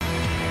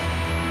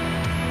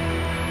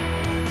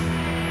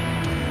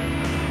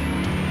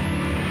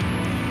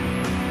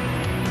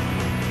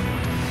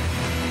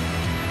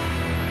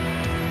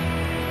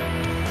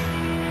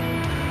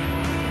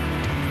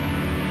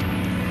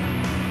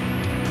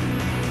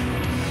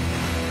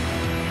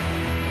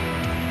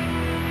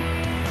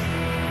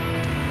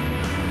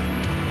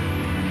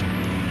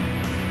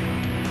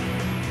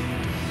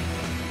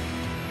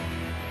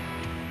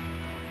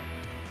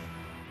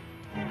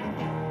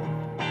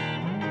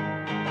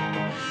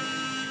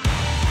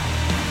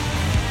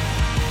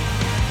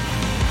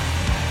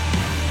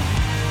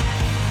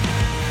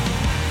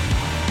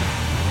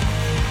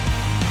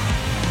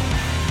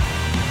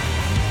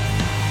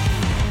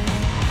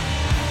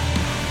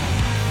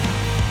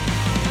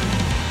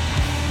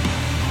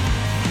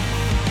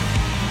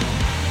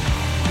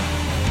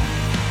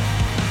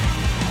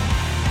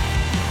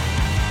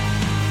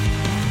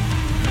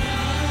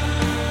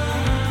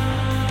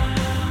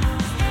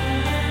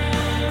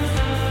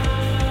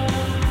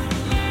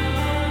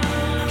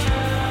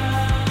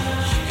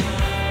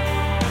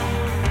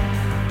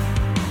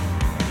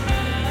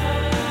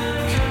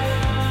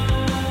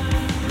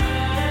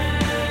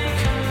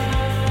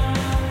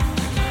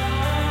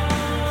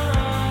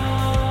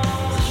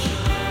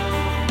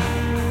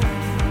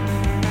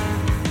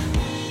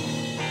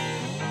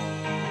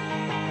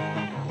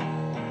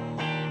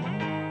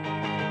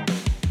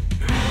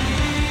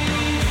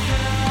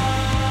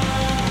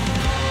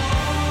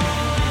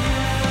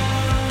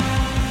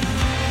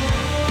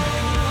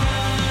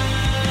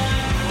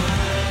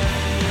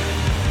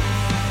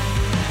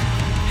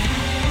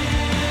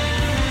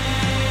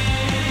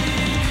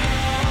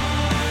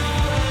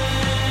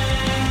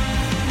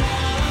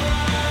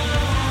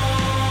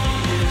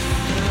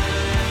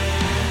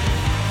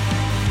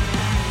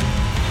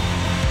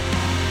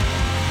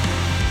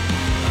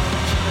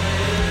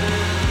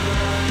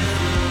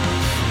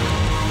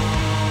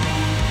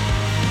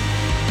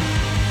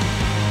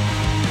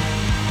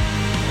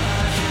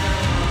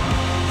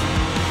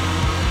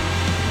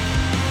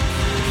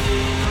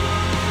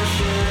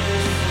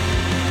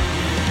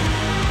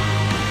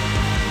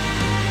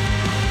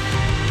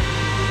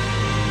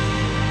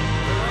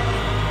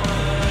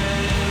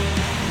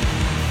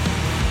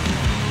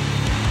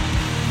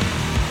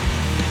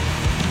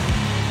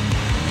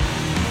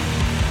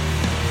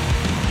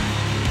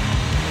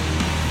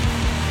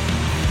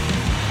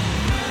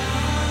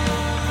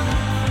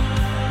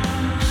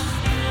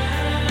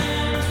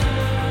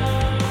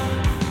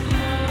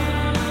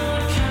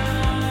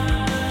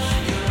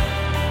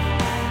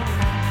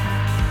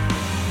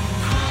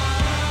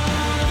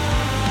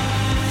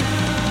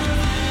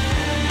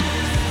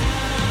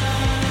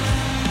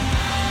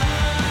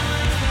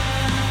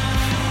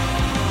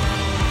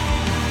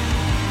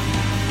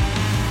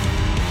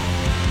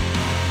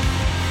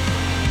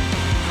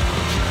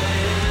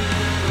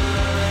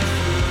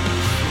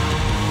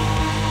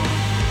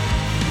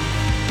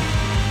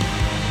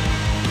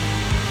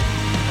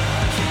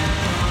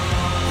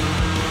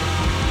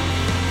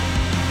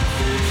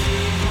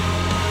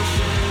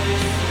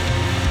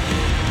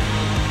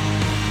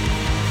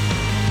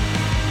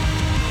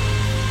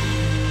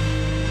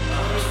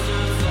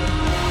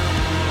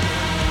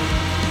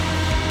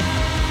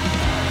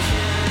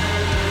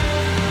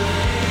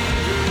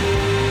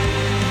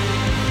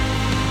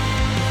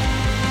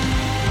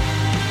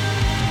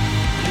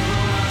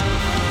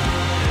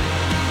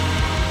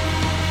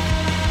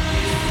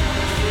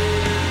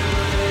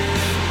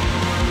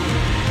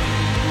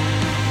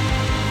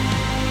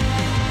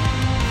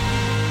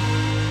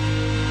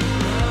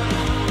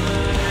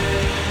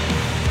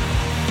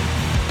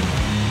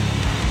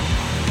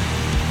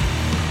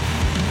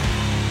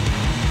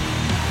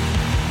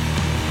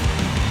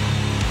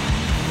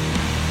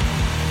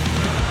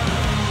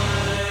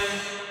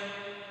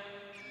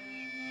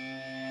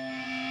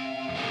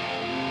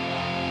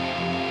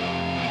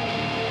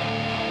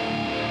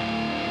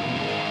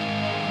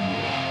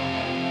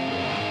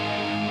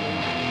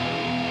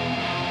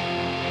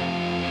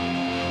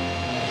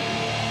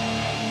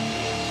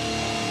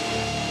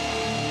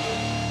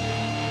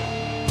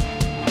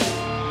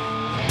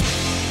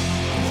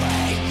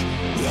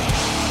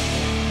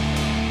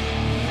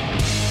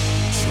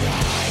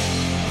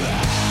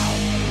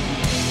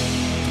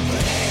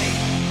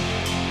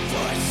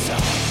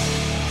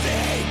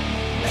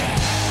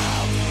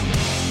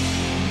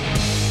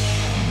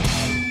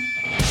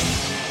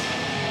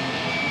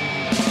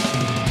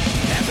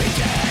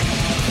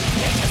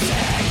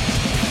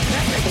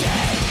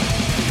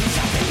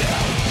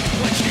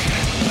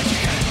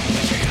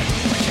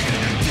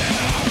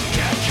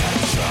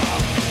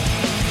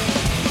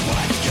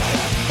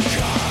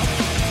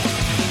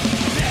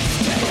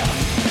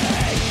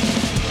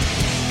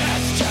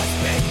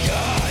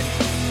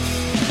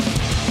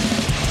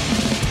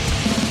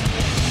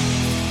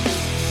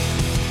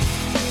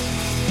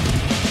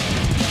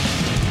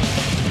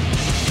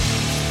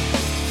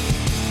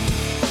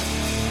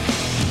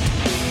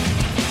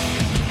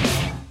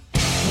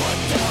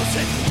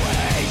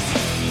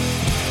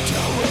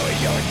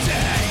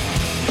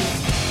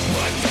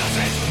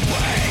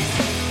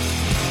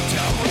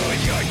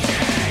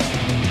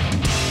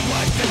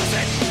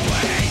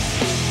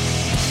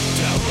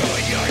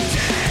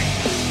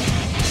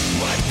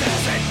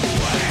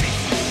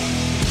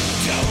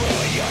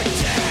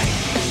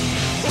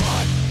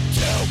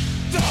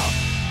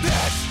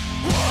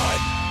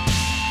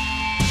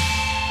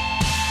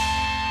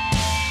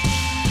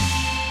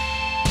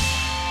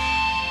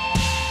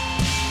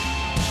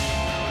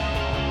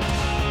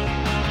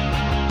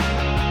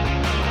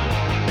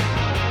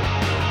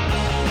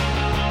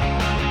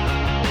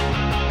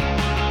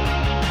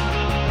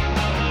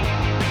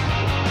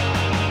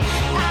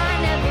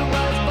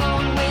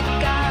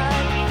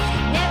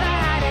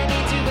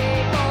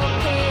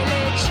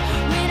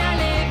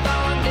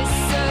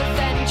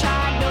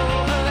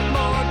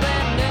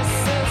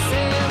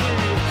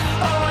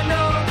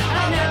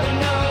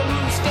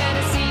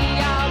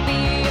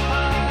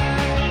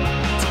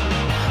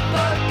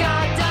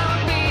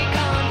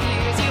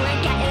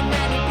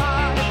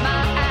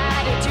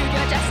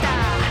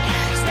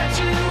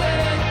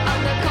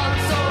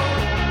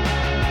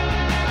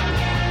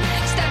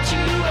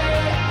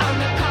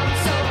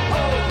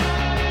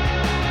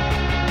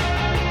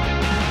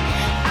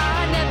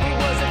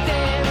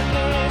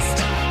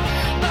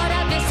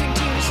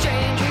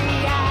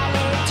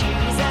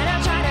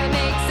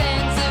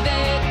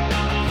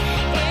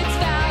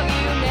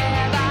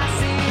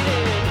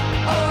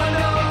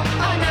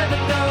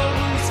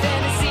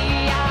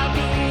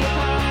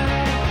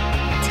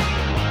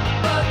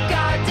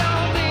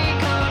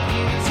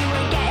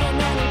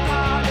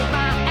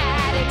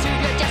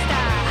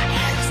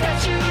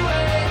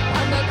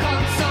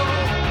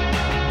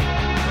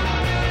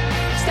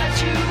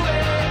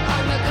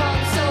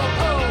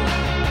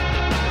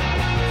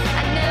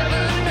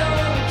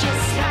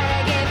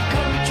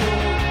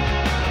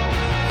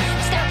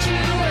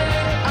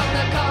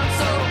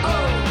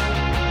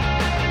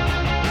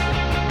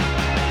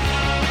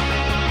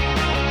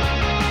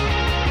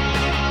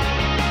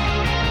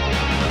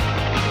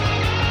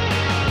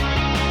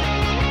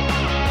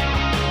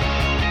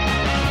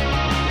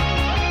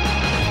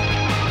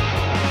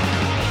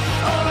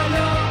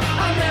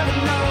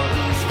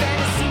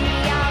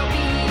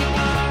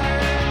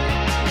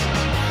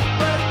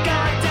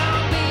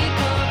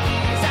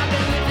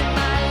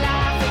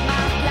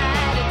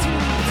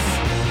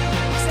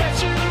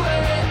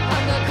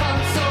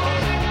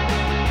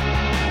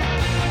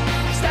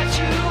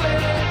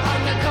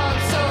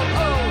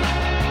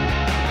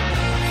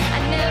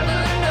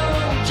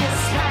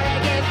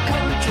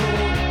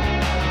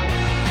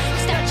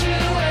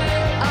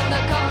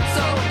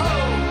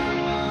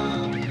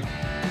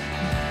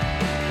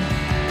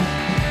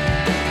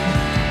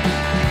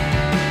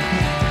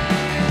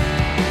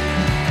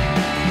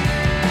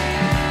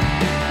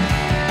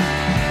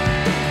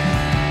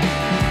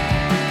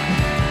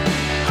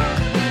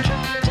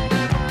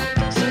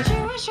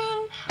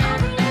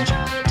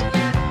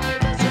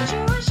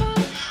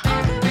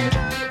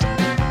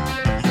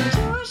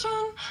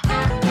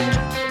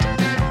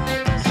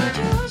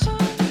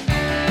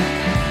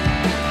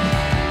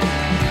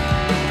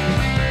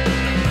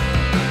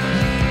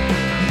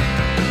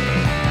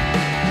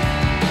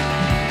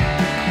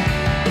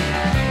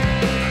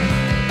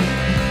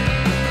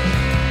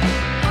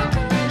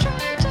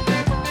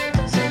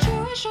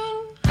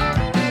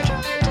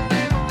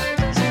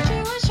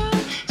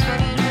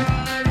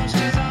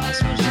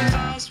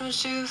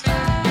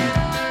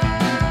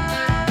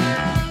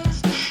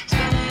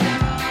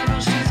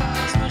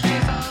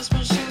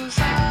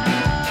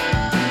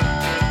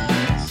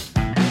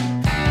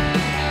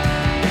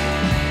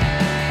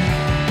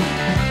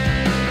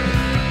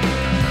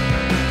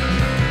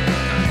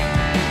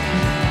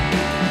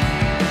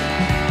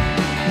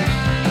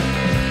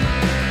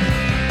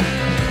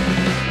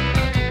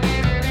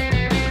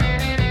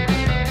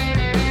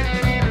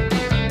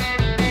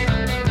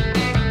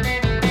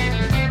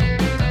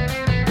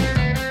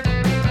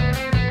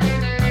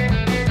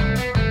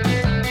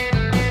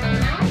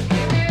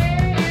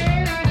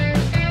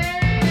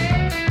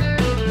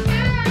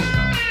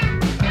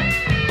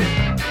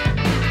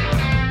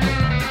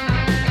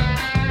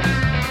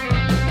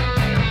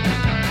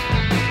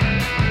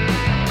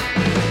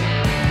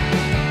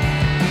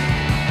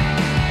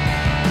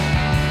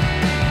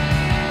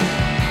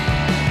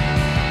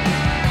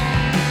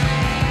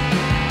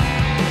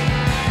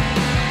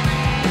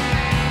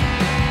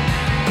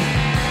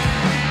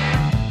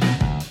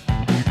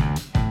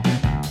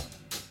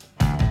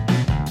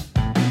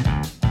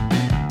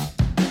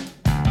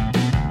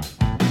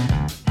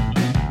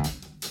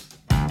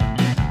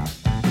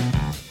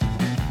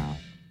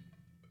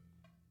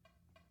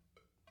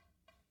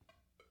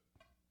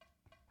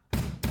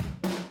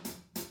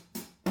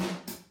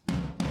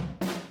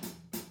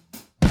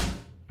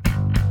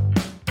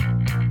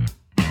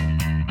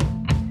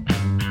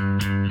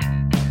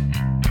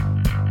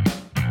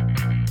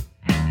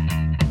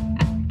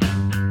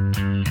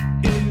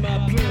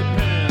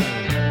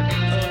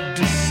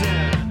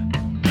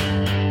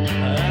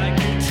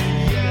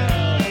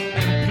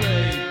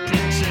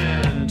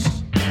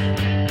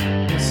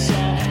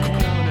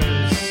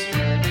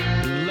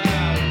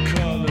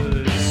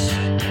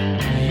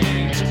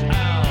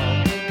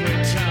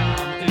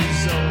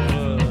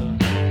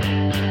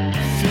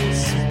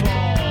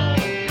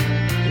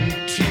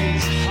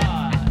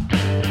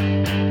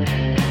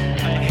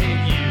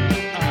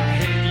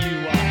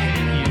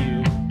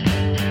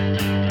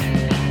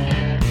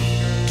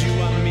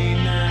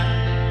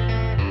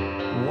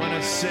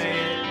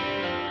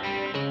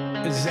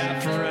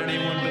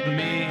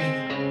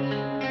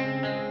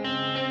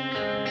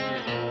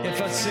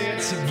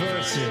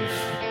subversive?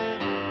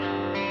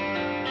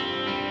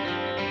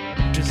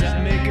 Does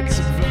that make it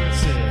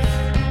subversive?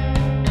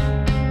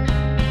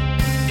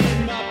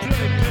 In my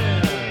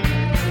playpen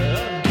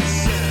of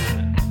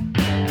dissent,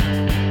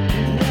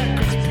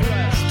 records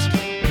pressed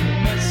and the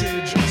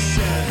message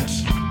sent,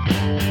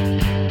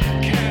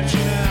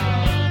 catching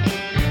out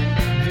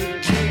the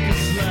cake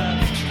is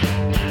left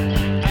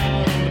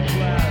out on the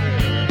platter.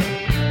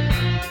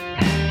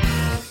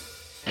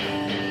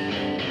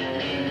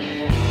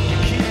 We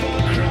keep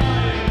on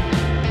crying,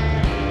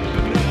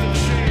 but nothing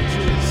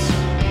changes.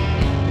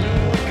 No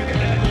one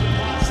could ever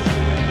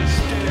possibly understand.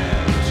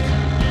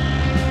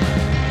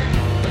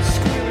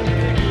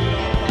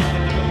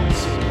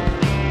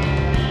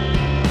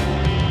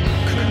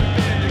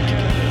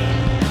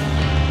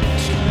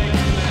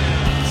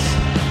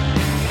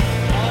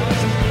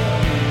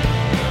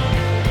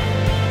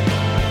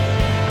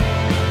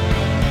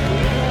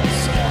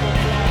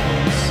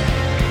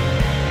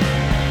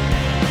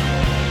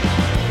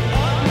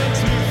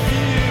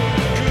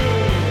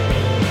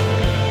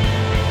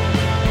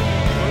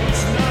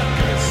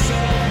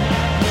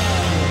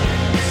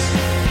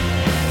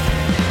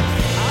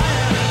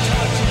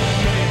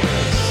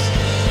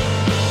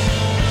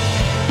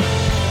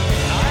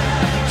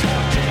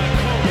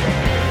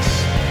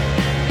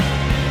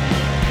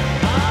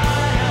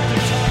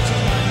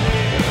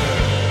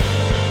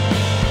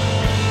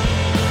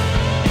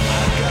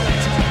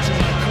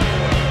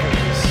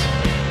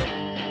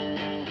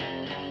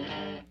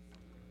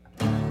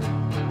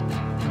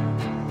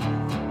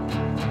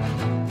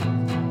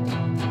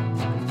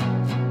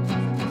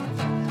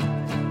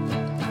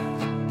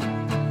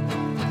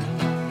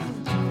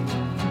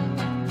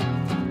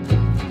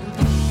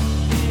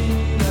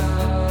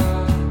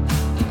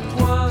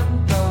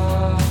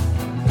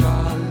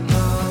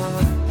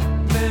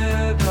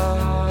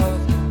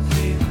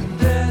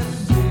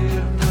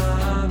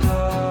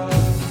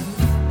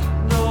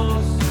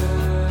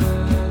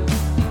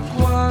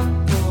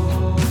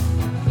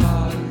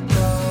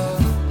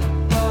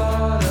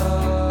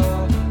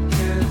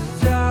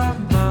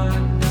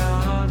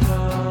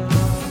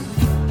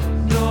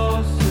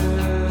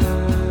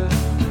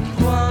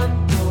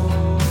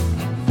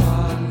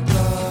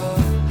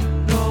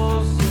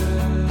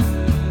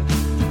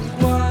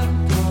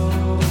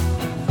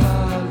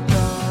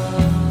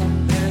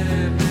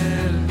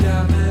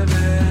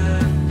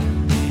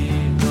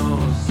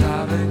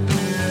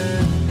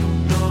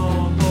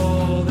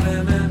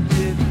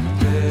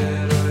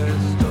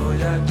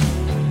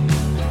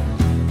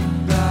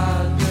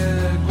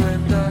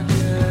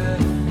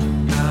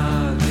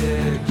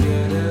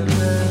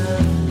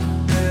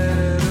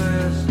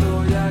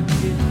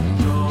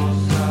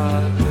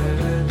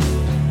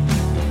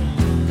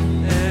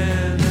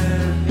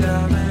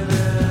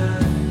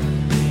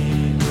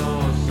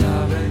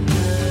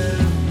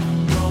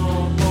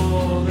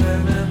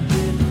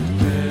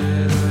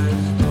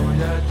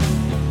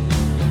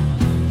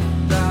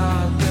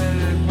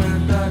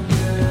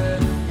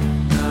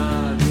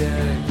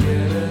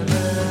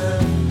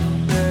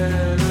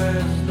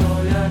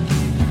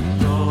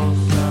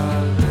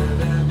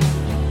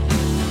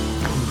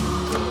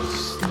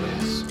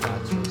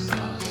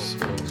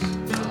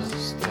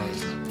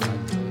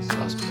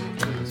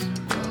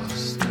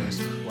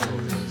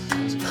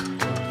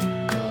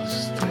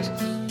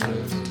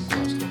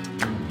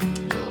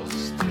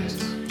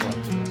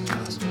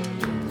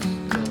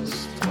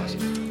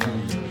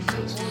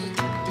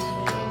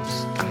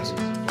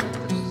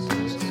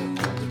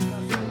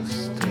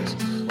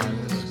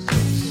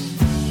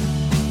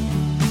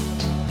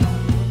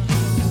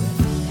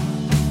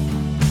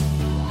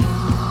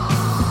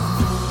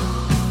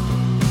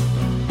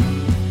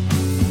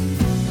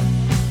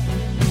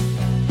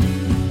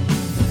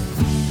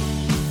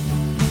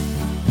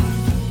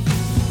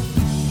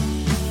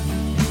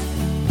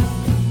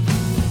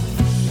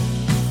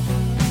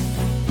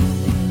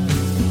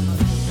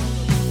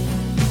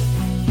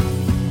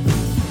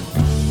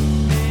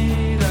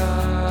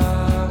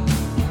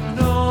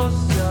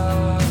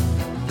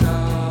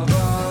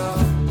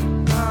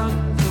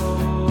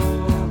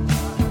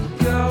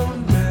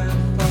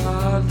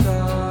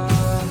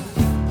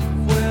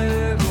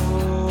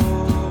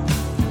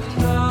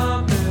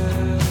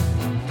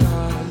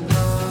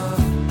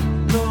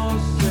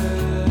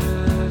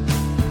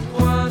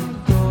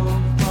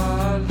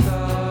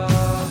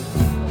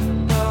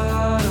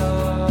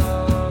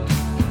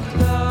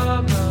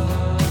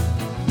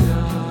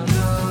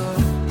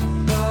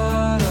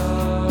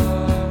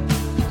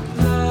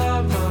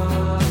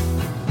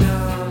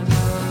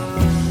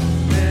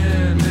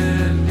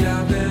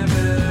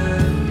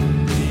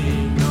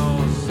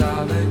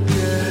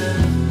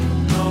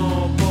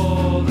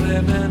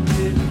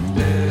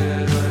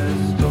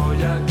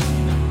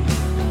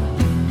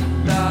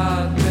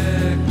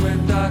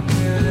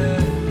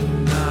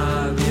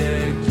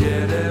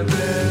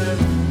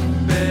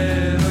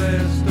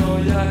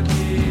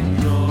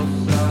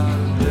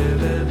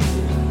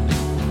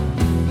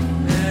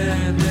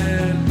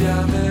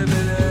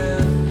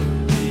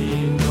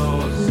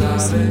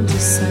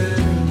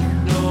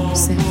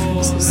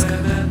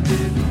 disc.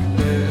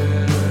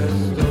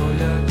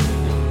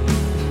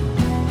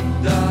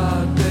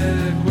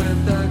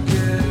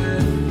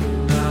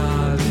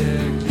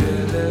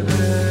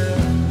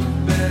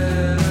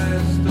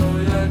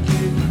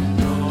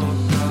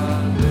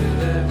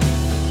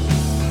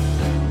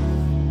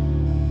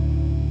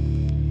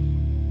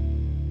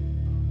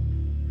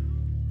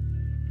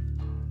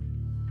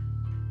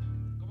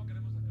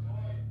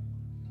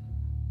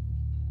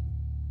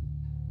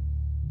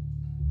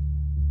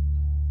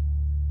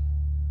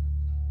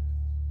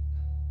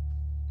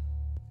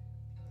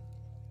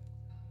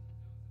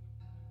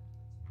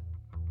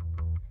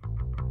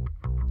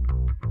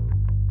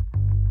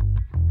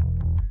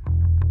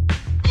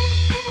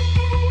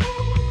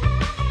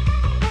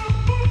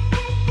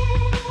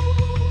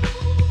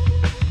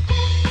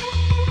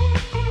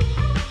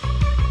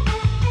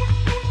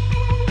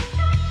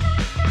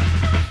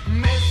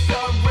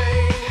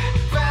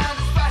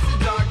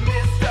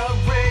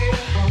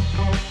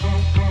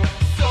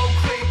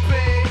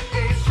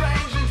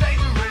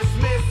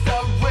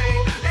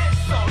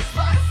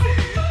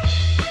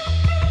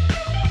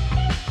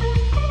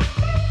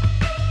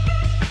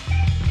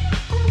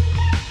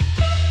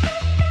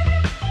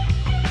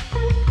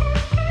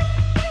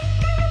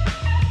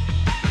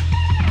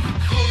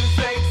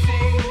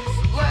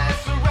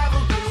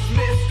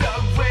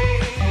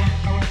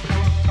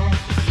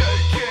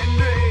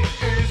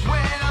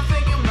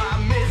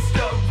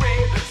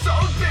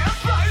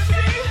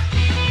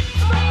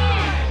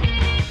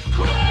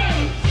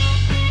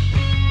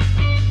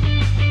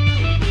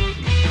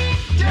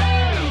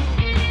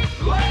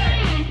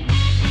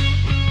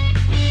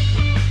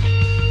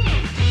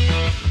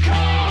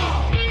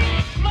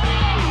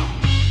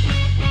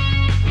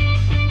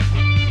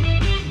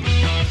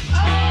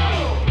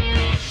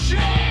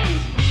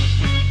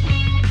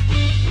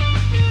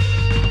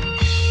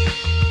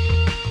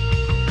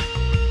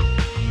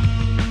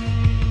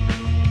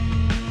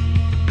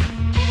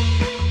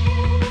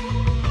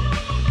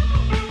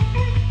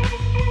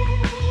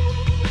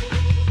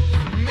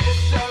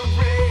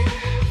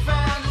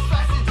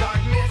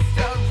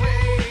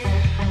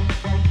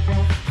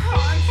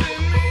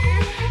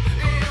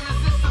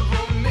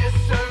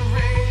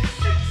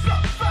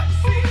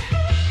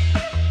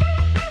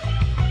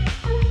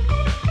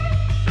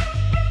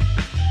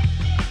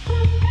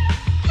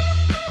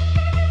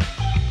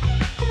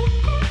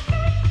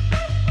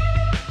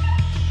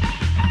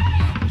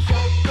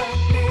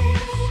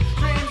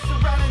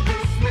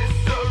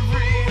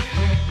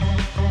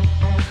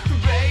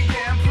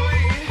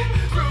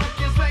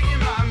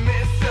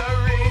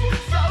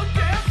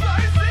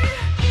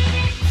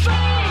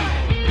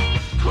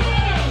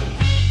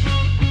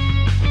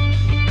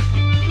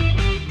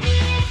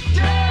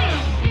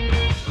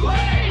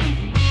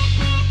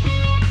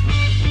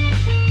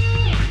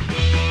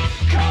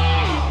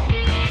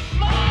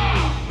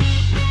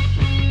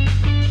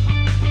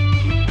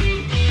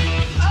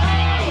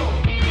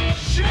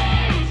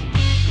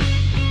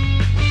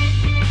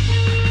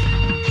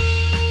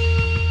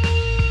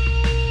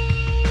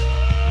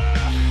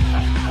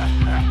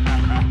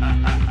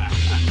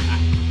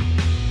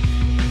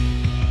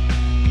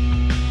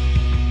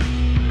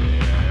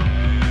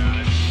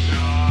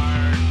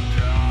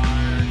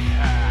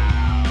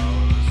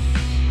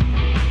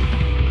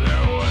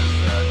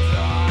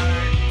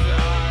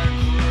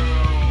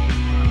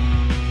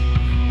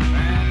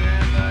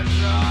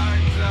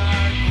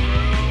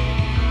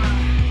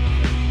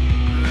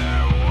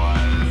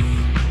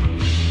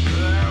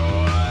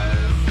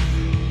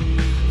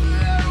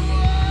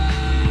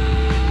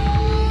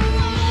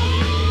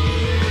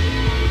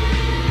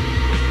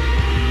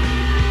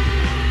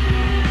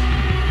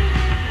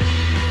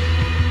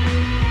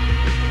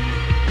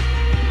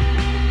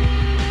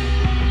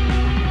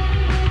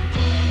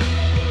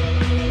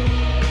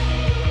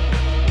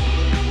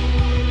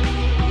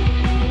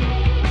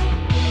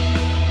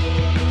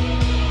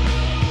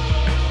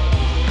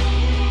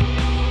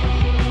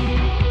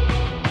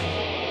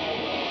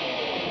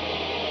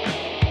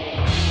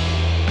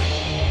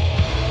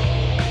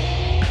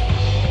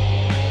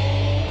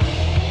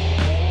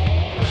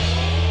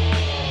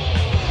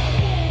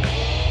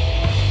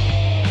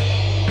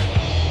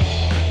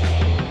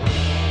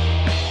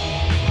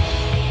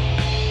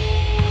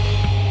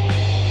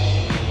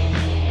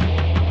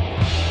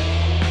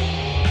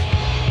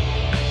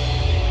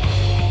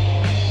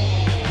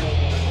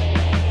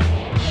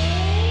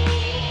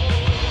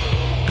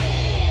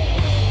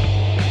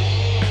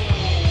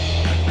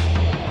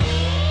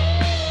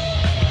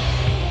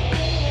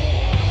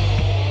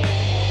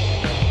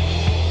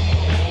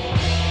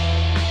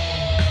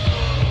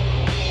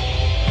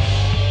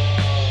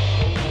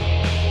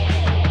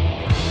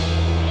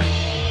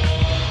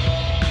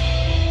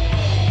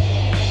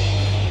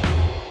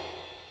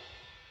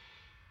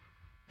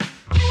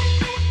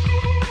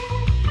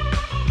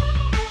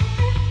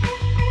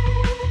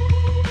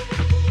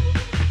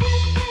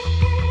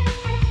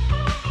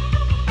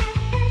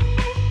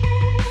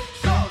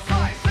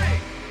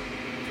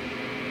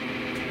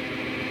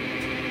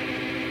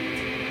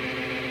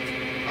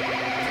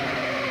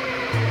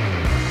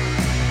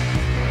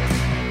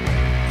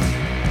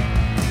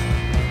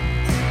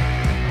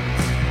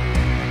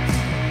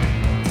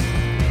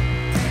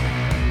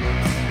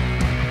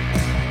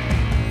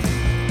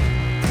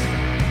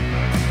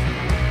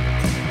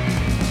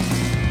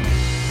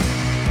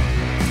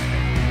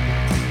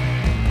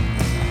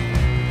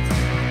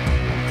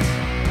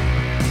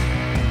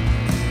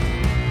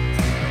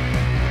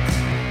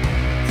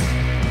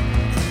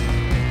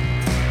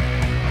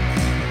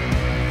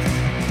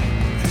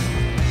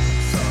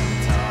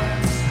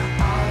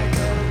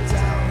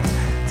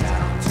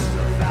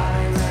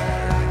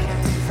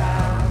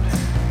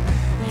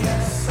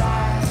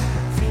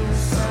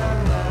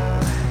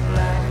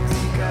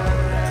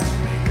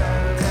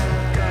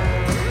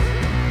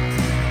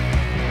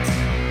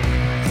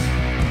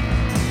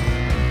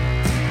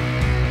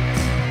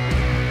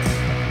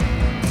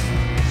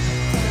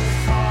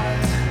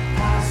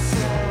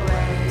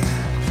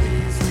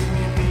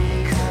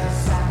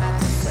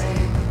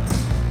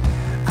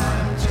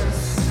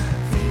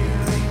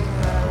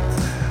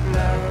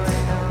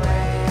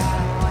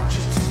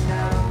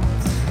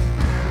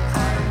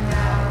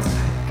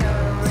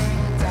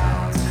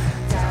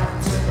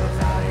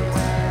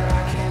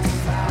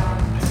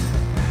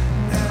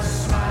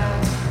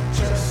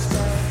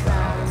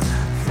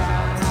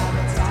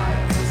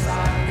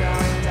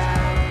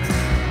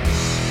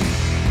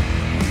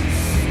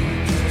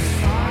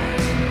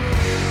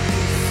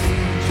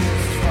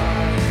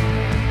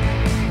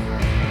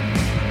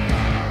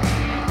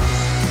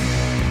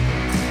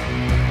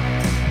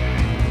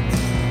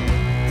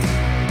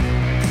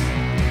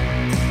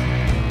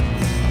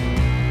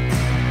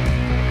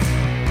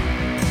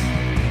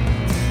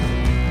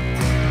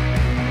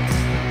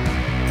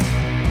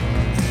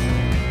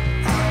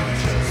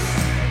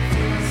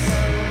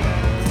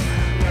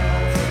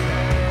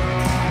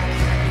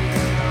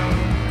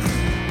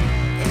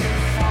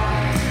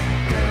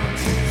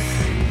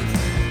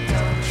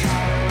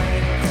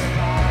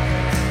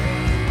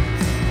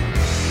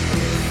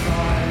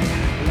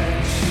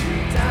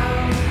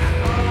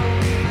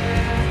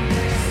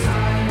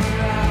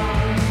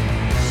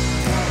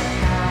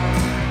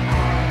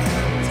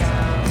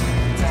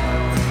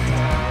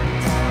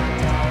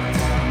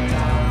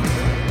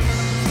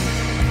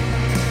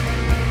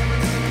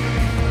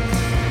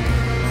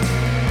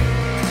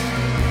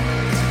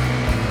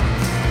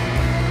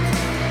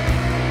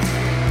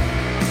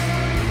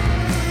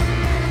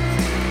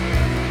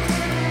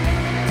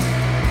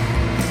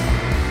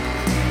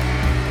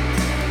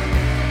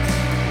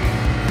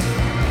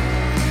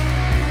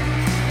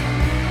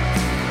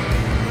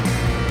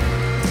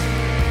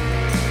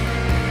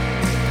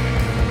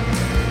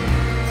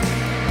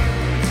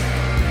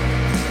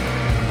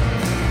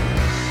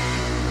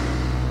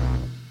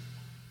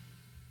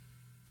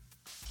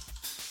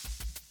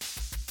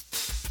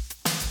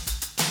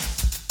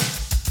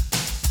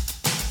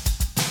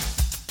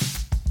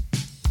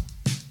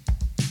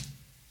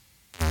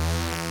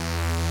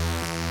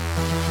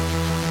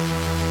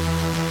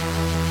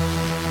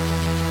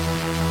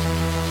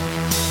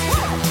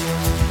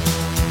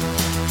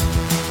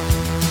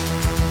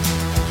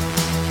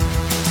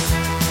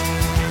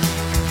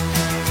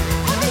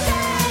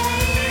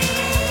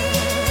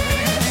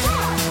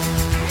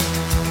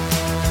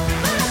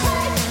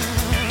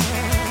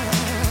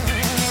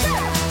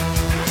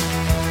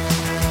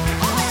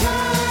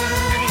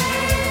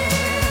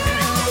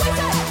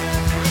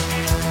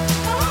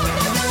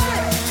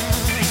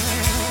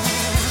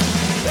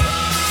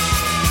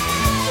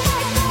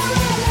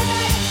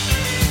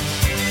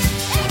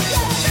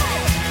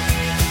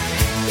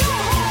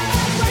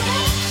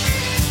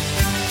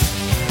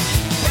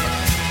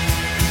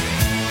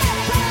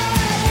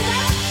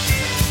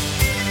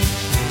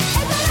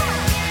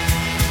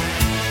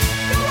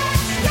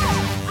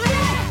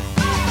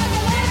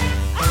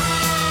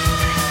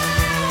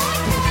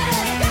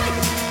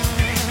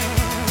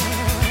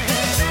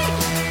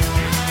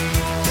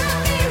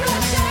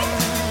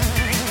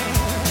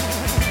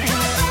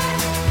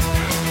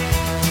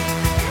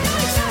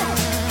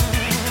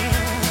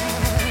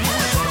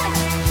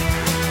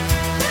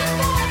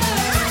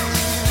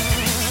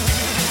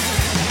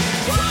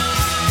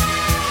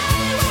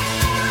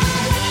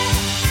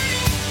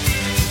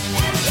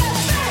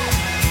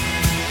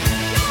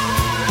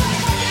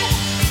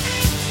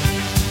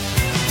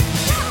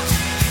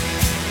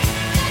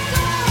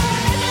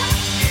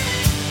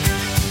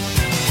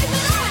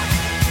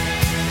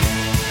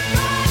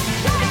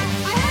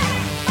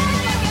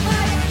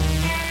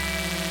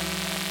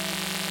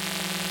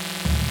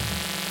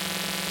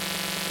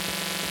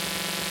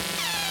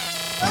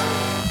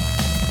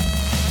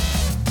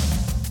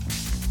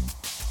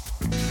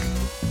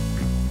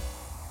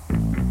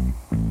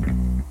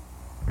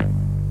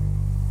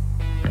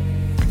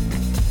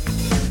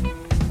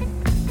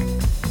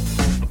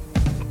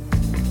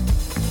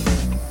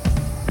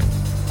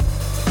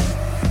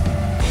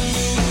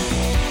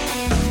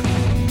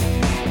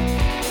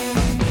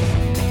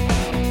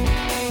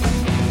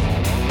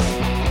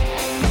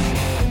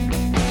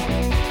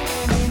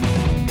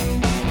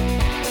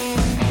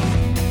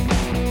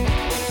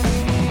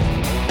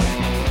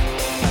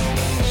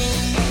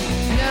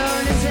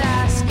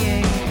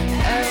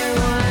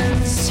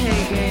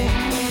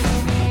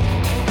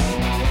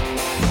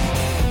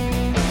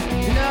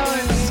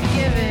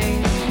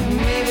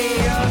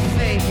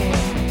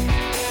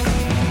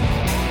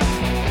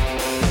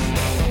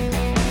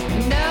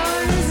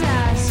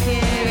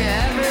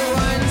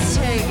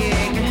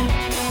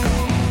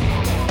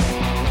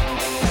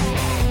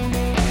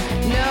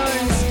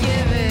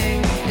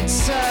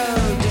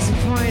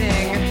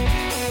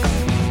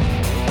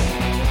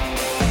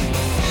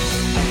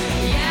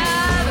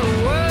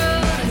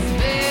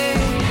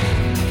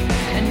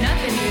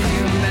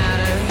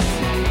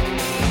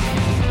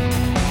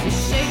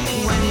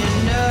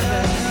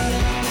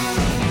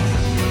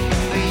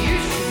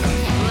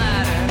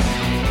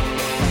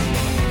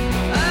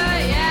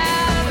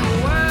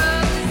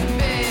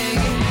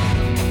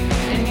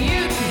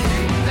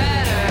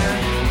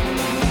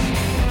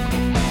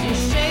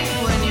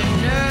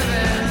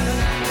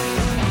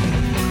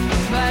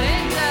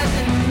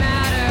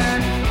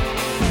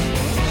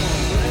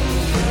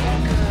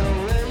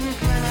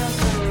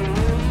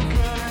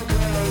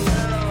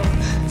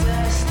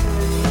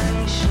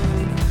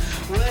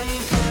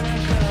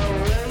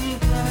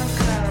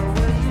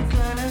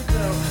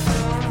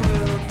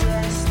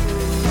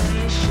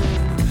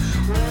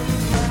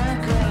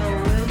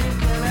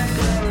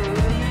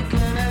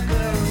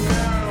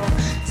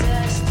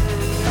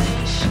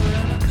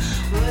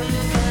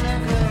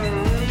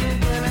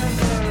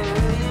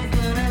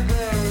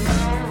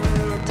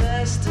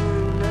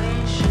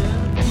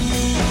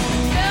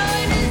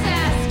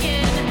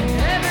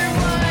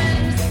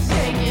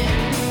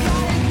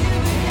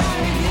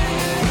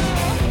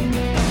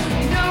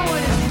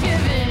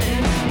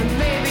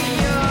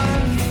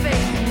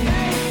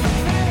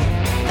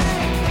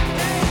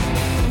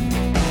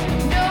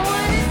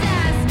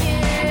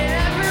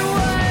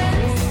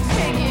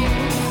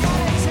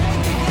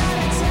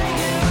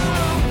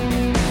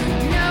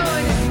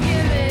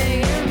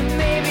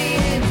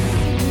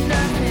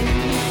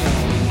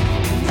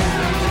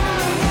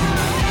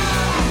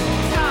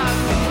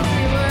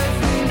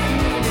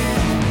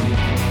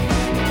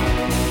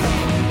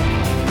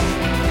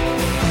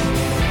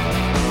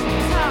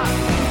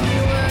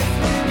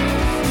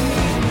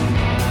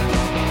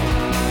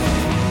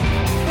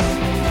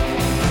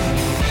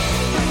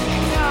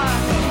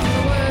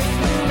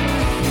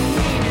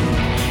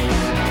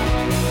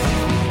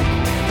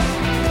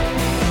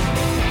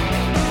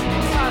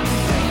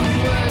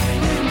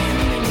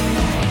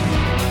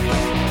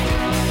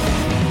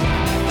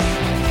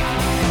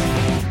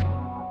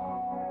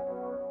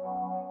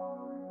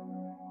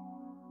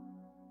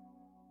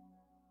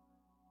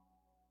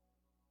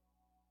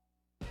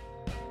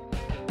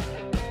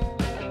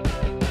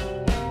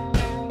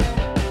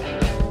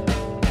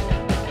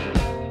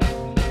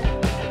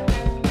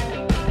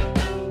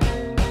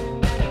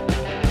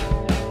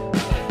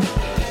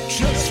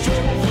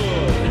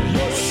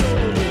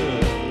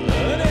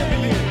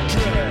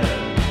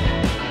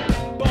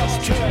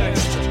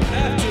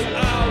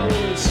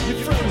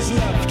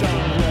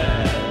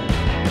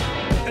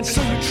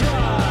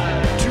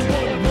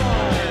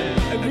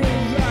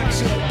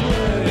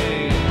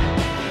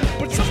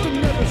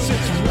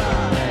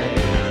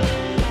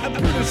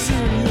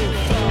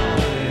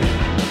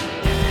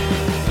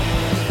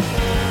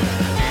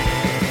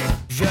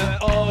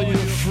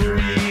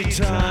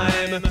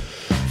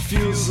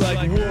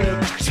 like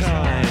work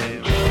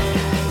time.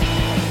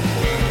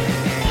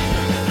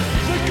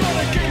 They're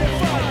gonna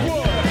gamify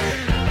work,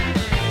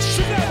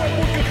 so now I'm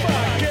working for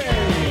a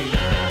game.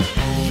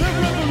 They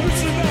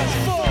revolutionize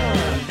fun,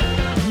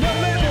 now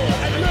labor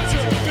and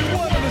leisure be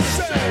one and the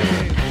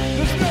same.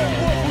 There's no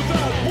work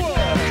without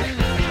work,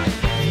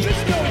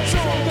 there's no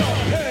joy without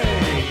pay.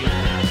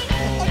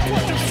 A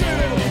quantum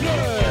state of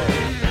play,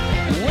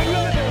 when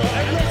labor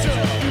and leisure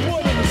be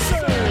one and the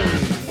same.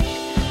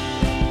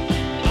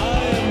 I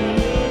am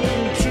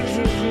learning to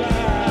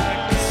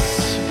relax,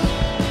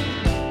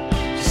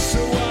 so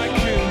I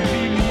can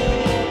be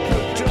more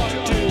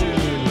productive.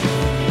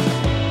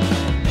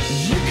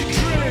 You can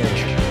drink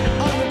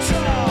on the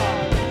job,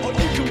 or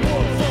you can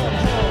work from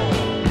home.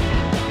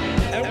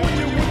 And when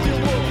you're with your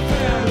work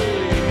family,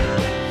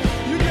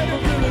 you never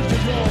really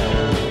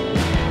alone.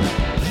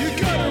 You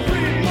gotta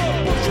read more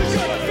books, you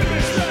gotta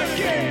finish that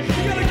game,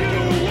 you gotta get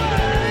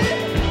away,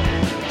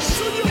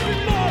 so you'll be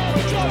more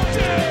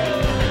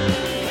productive.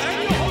 And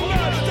your whole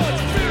life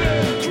starts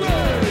feeling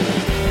great.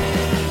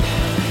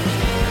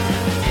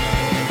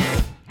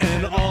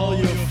 And all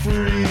your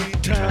free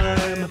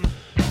time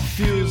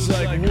feels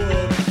like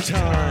work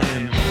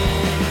time.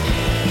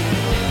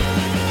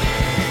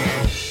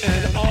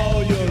 And all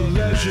your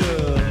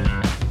leisure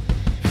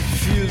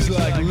feels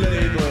like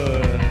labor.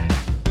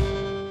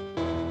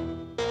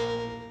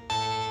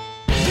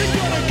 You're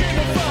gonna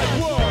gamify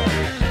work,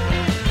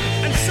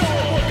 and so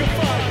I work a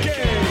fine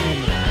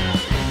game.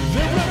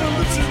 They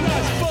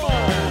revolutionize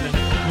fun,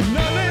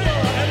 now labor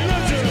and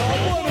leisure are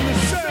one and the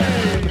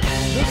same.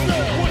 There's no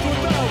work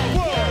without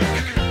work,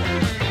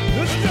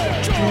 there's no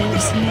joy You're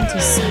listening without to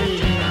pay. Soul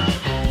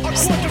A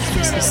quantum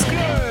state of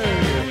play,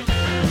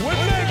 when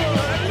labor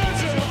and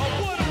leisure are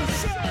one and the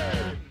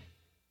same.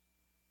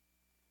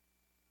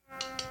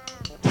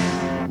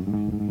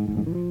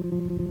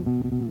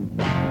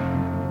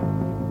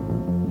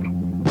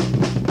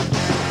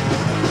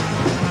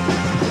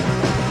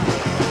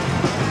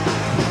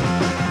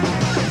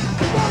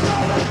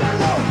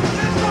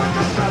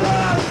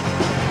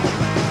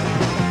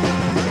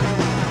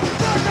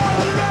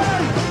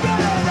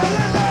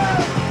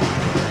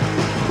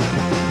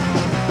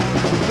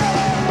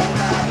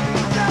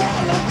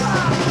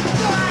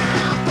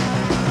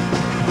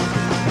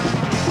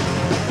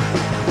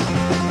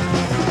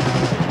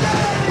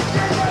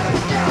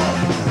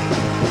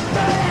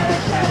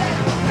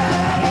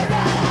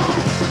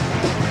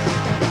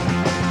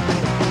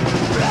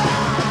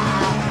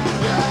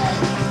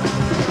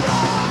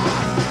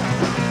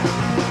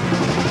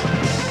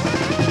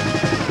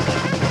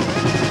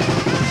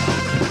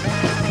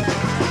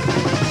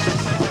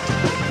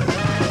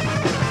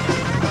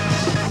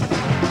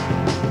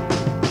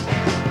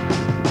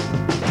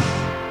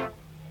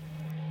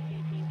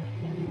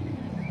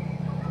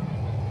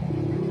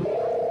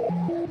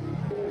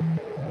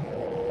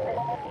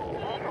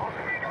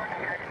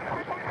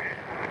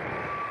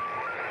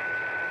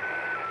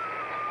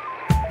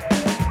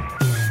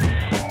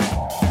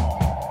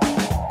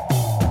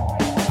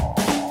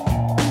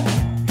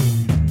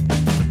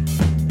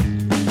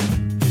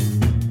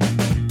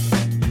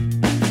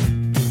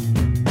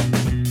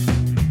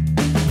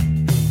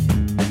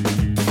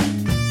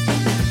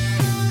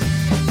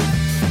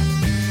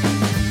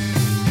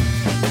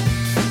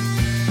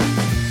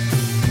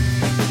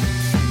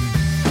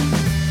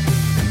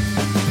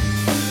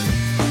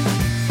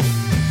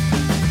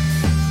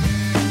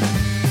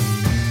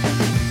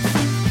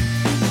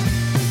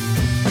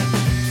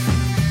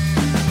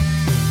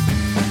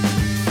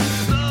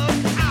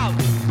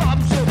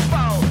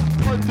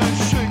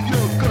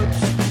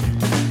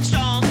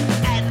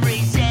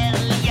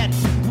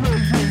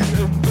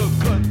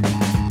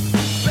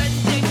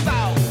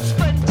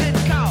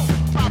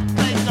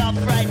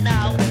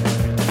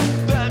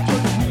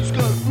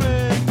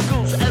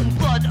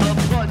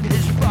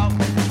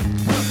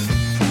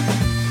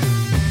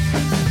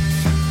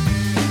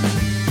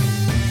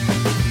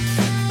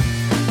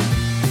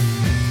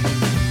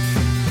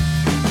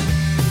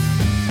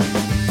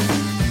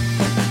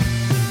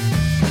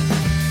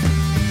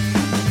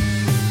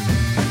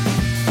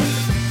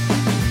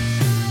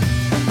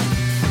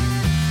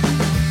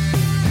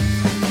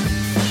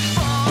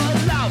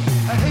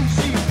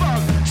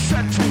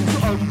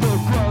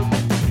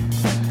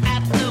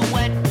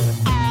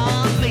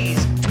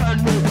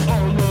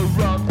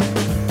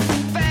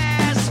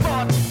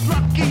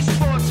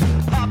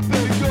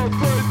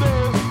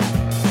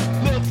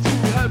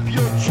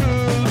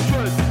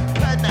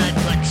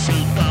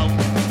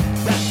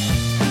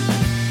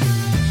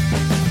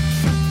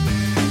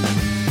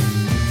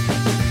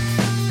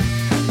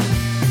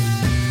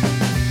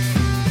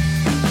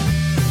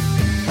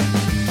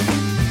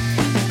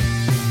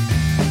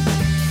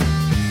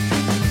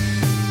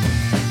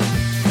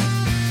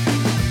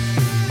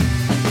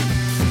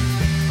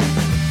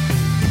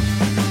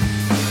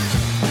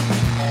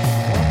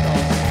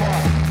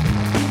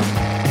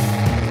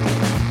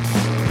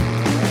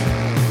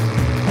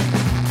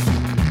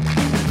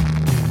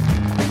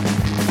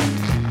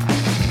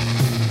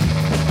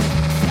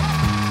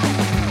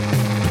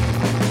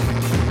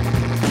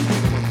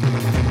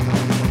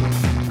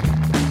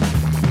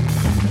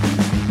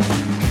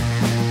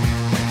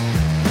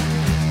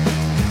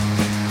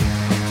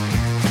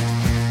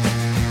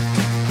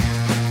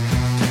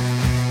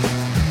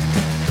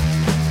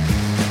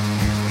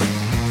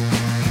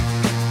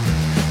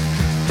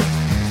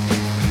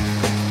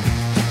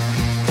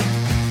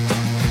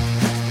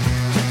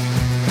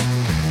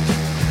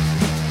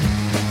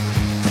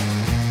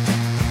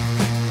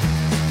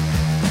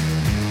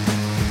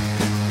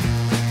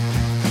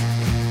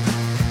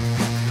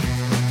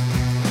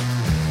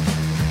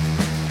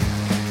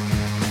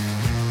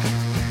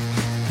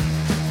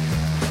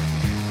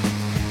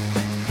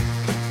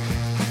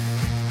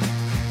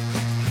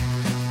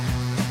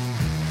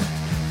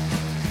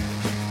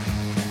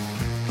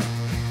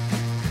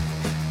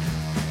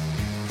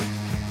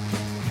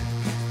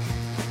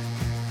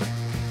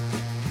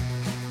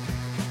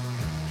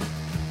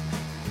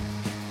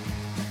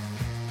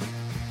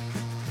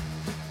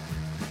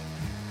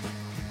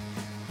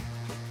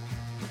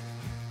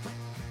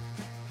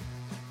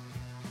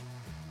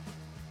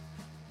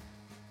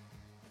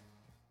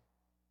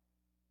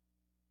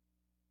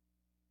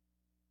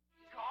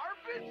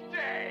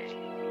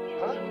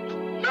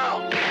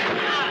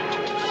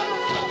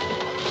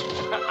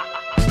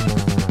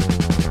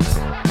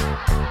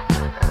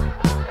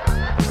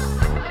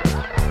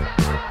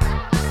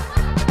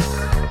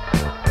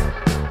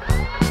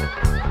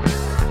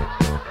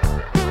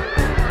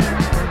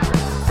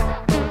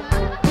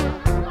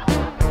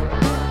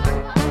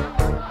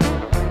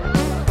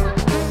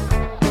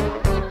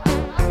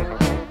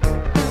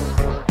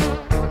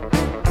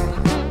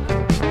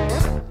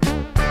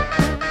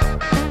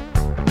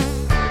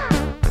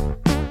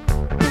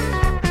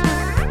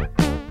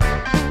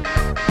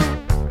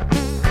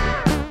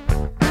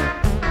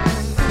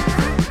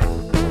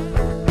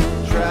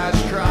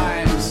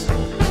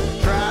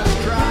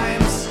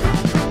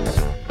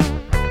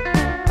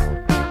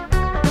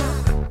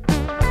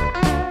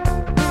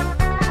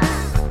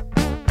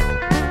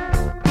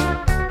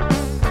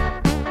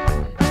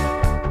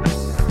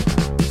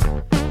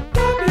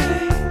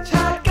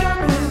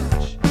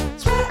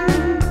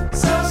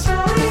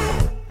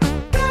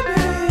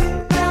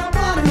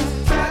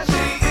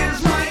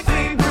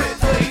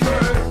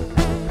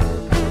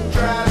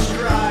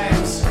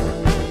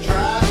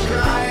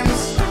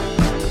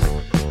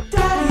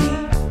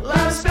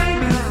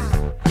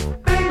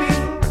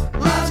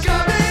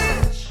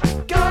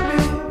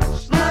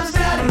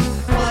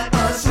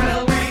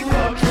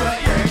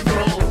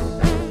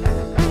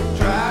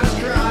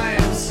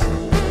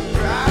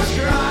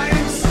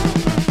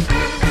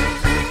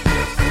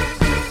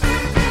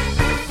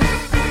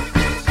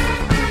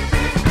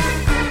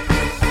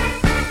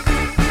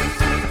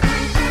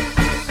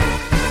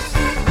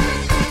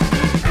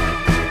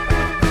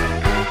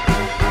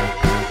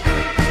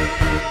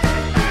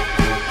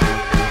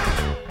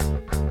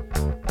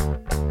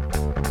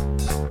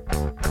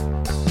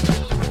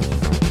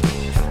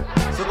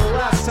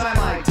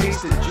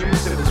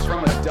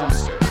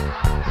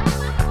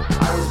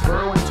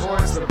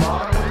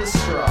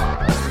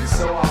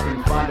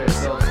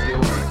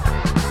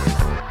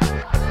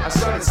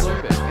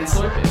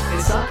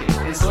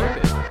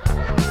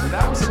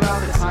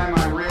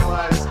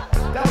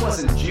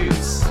 wasn't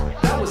juice.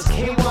 That was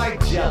KY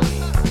jelly.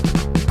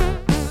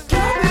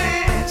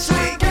 Garbage,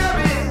 sweet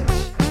garbage,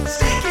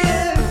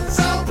 stinking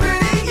so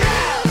pretty,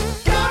 yeah.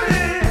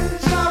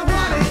 Garbage, I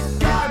want it.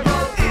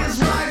 Gargle is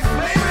my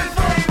favorite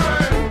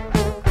flavor.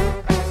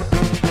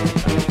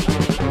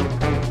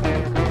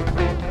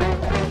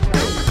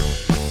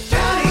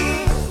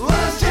 Johnny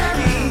loves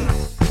Jackie.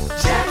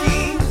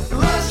 Jackie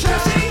loves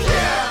Tracy,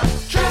 yeah.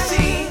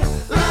 Tracy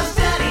loves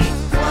Daddy.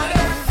 What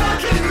a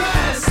fucking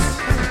mess.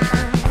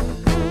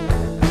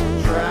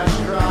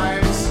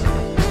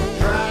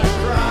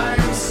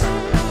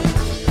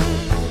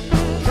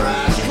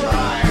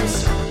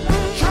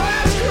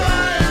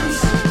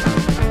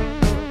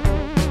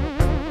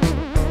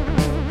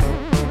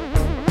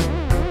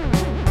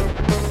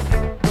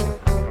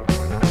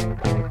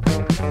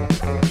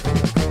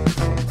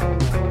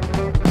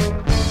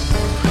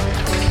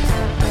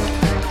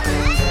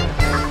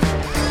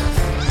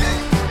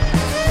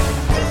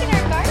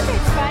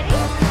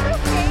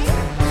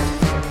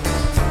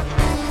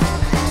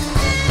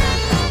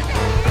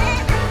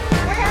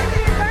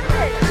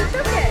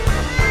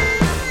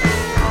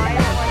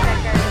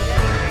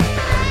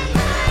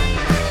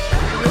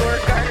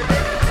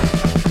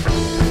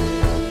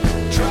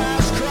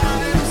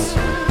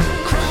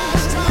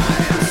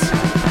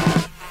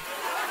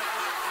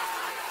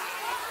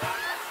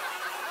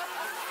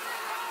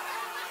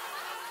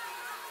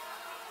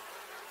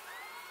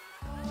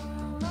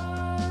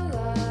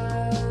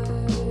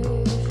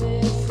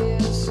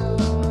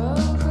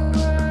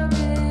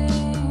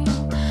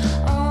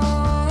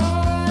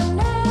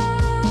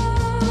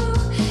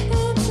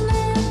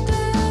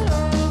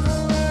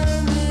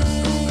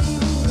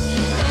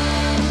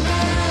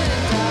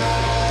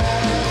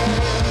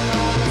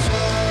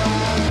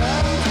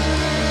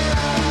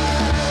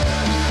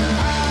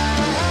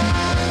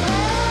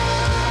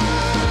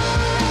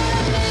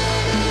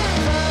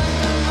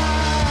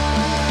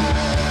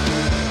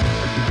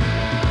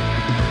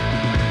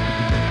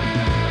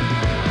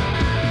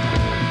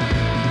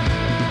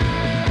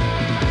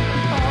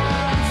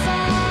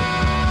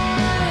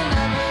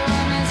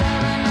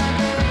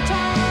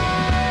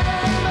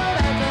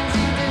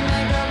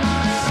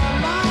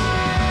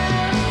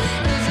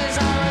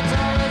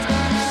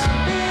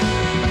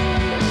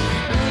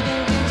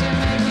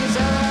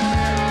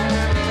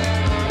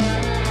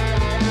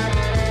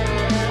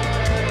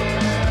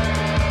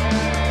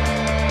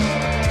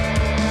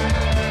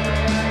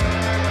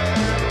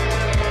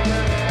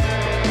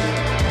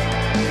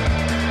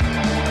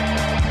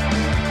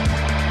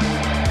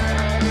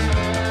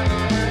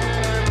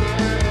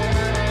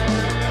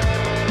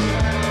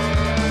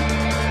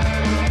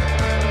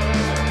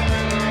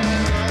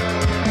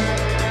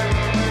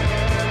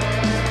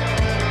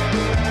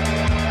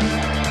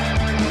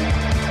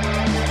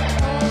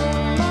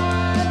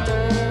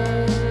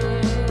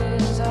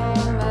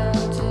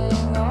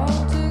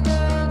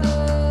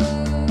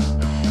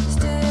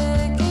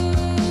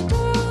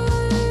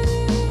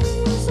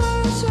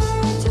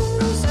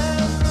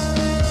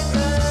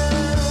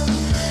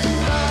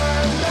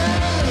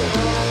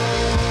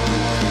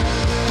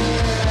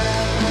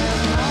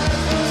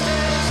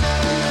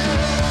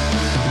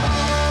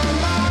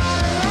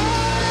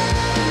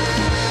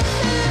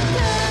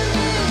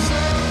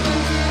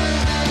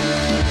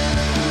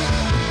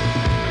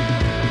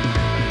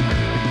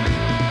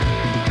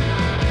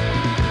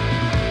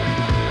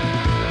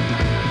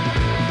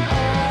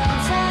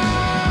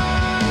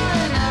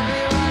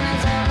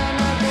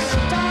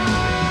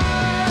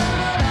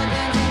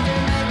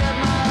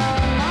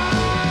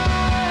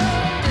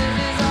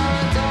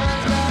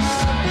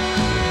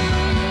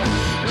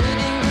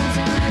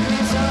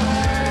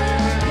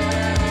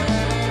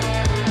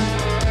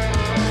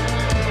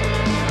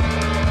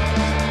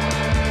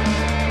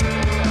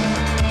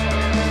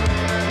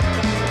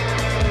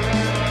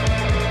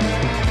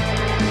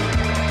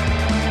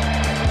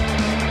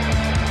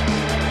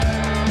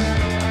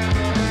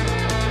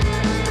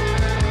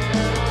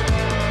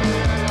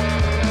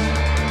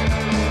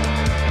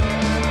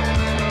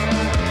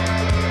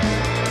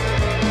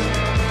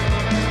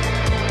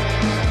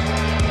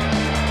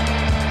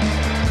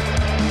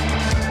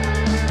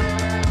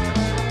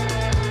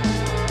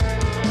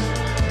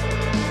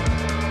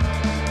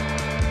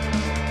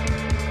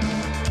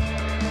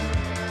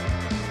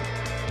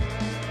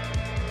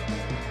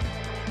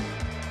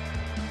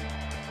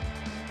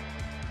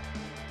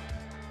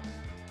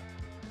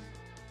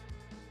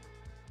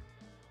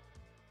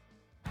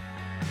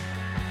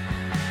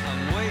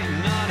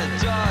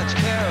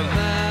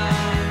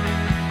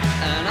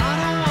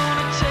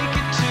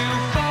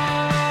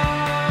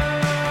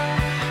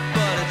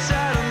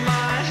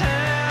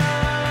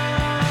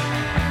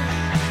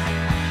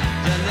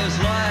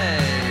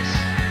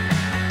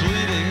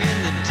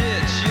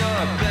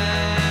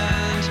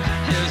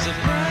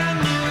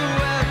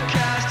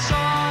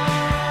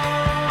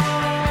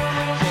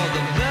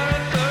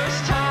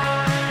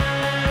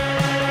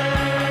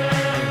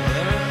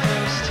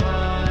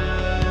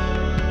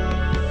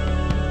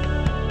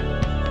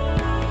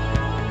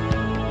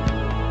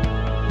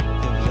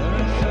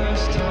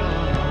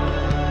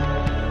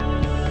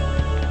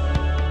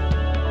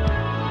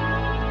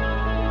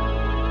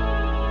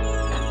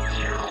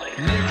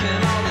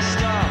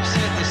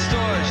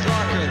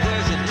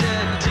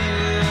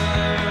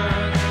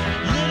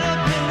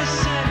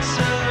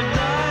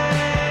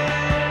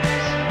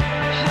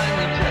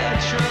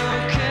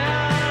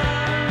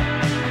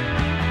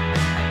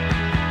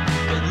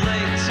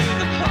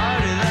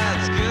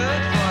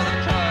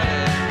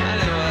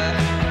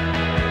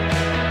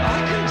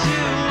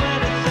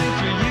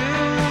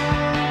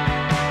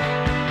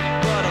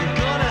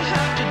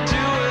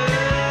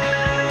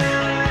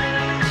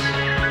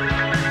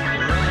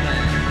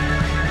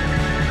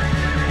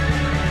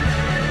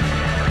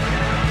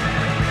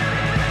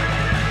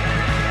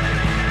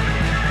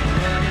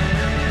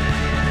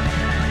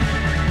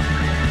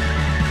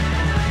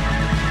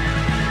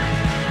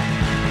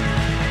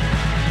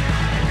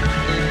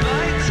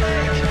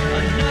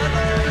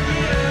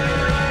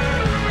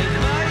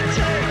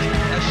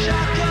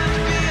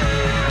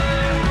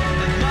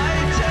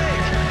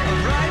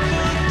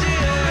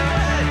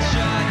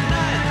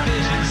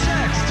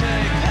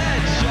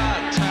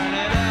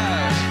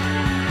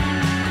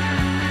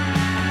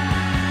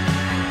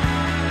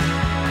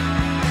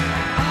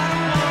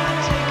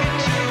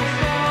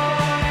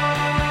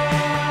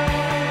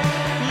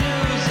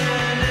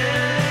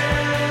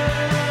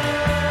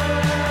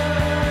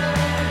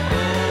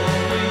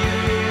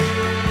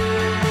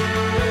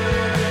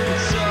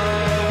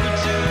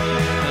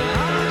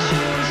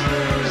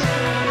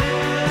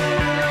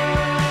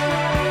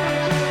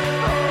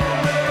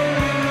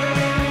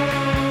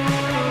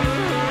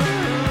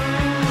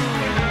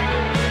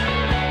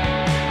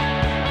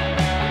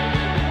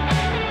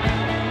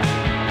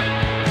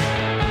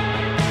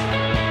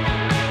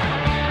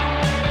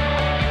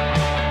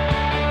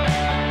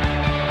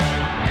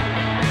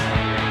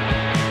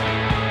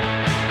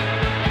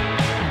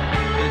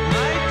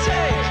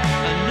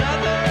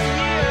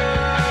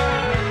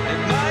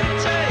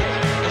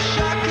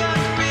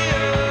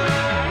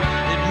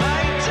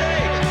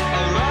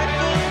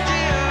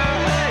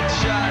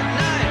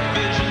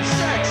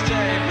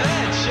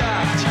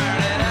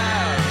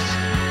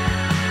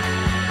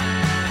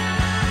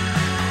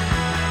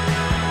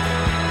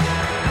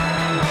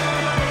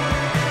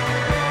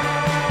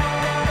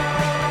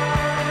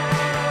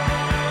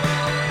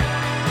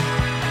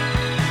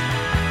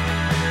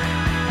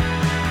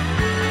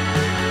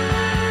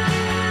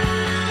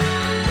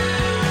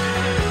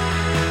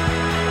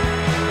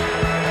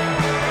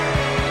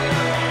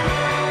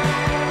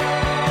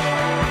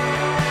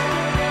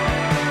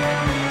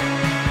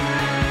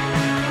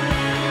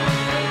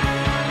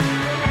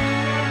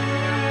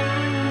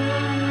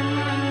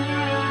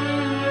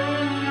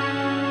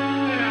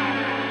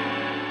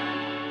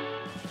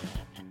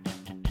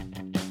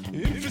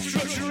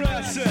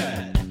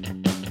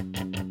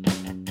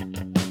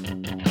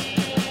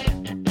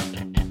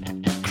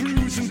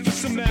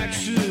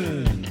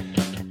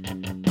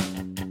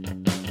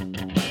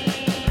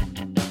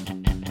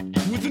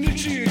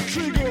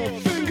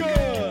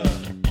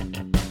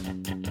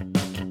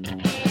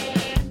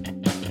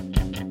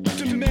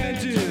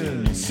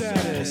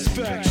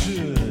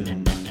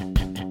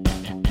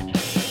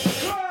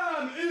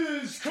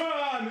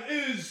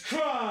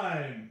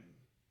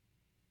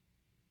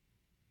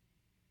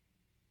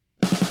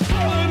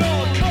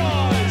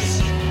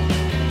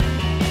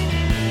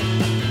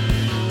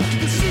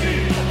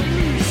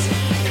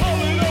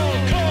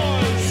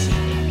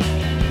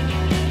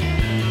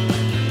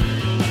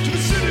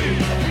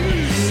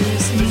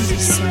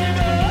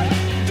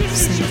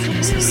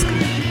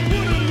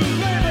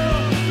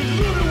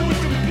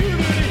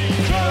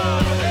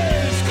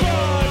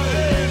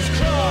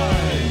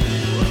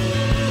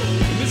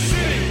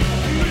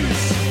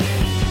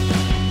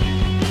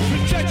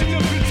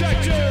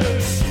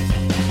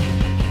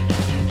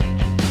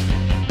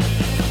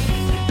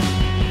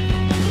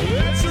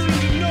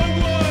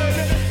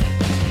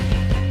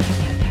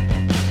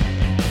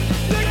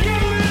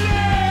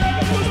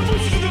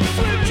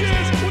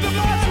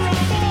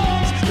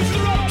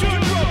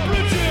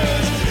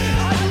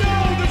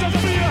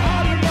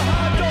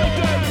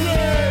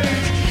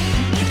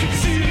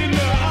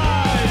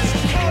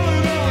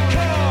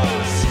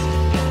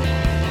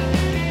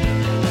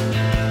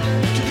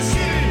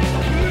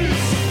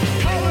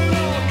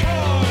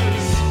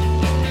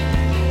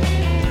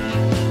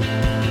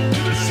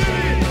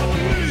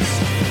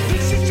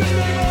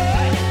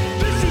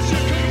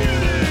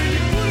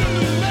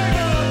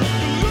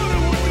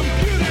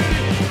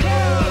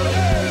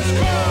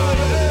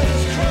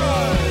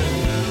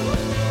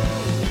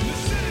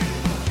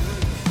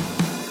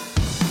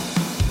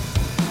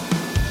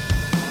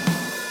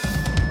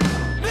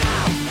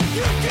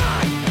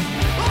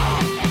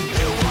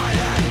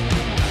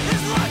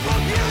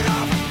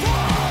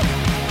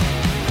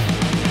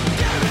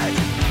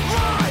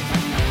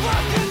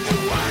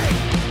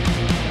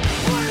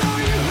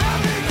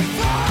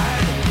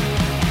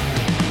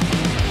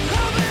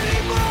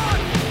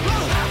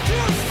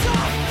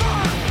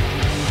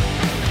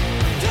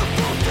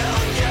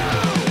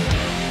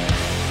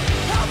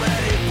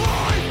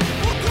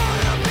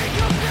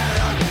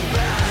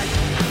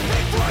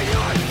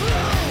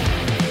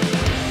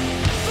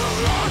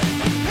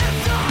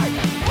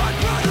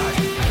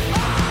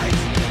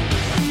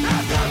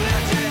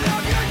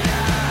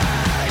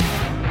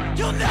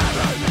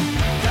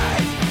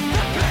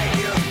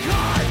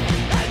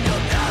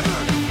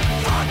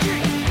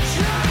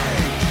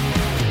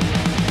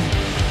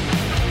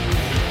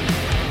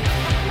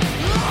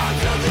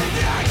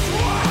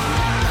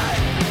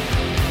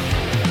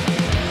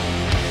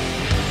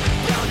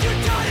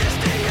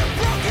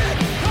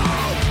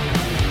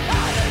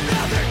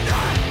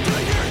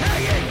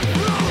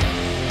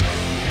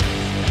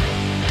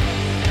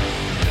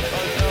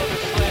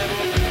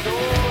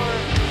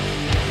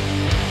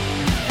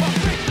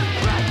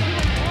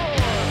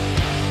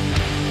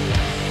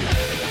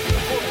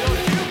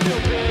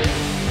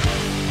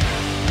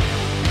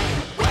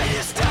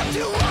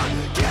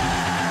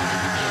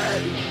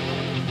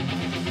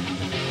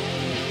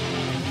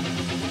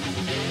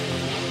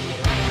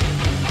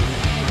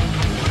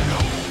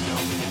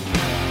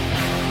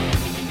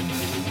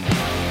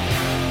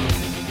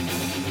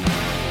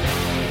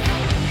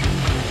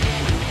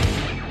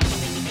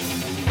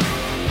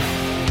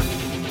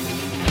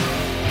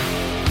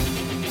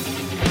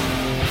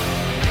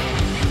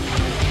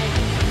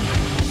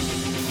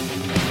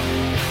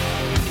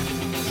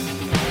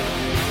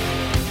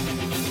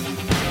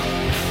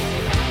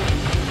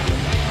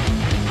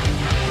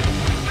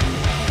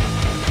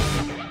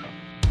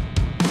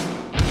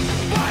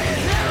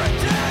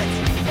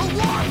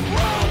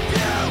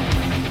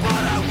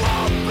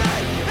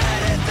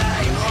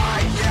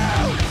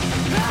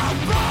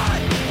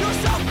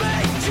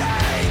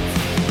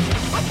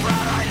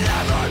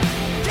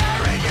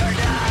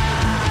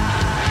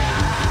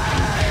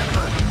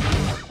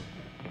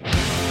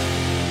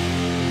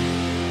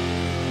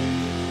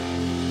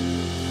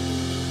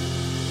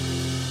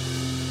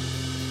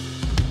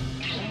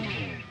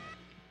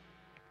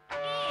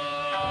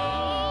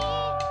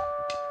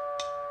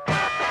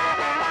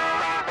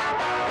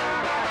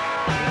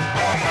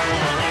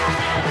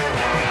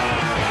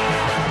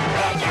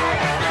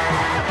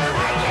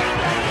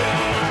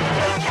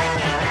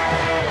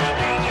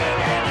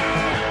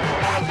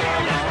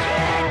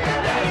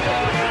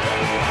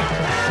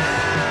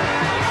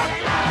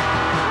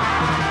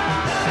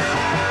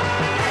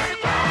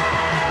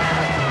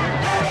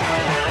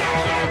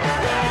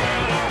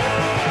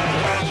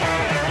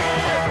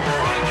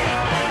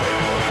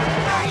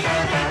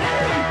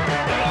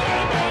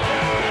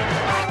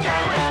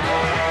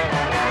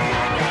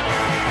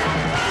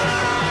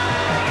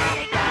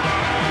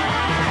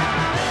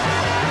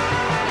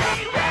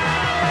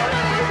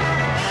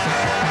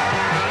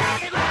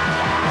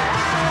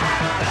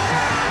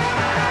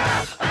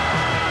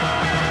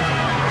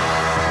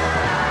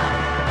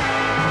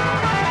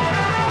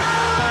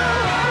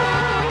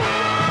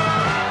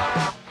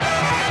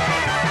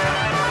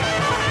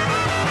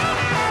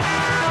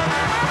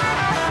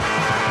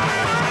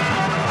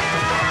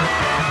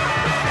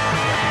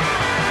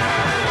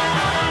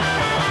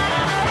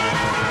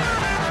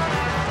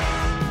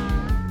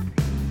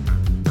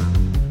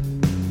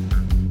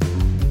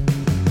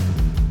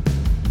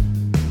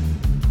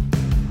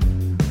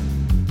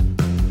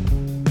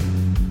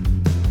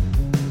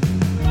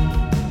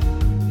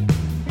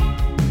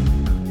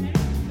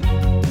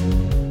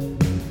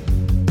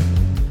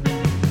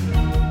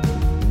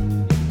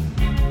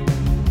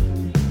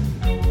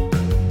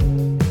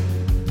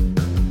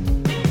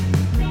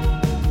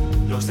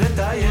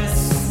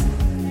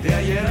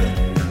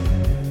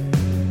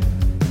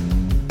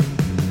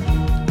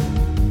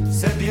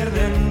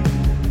 pierden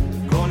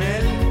con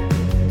él.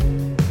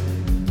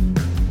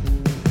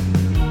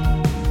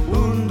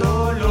 Un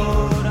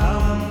dolor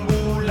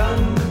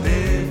ambulante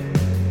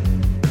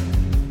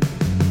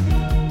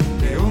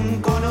de un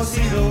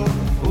conocido,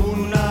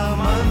 un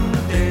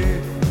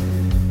amante.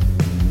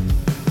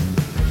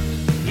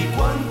 ¿Y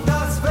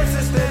cuántas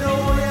veces te lo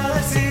voy a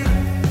decir?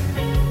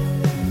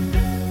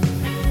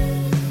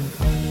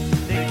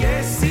 De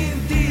que sin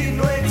ti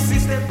no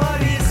existe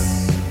París.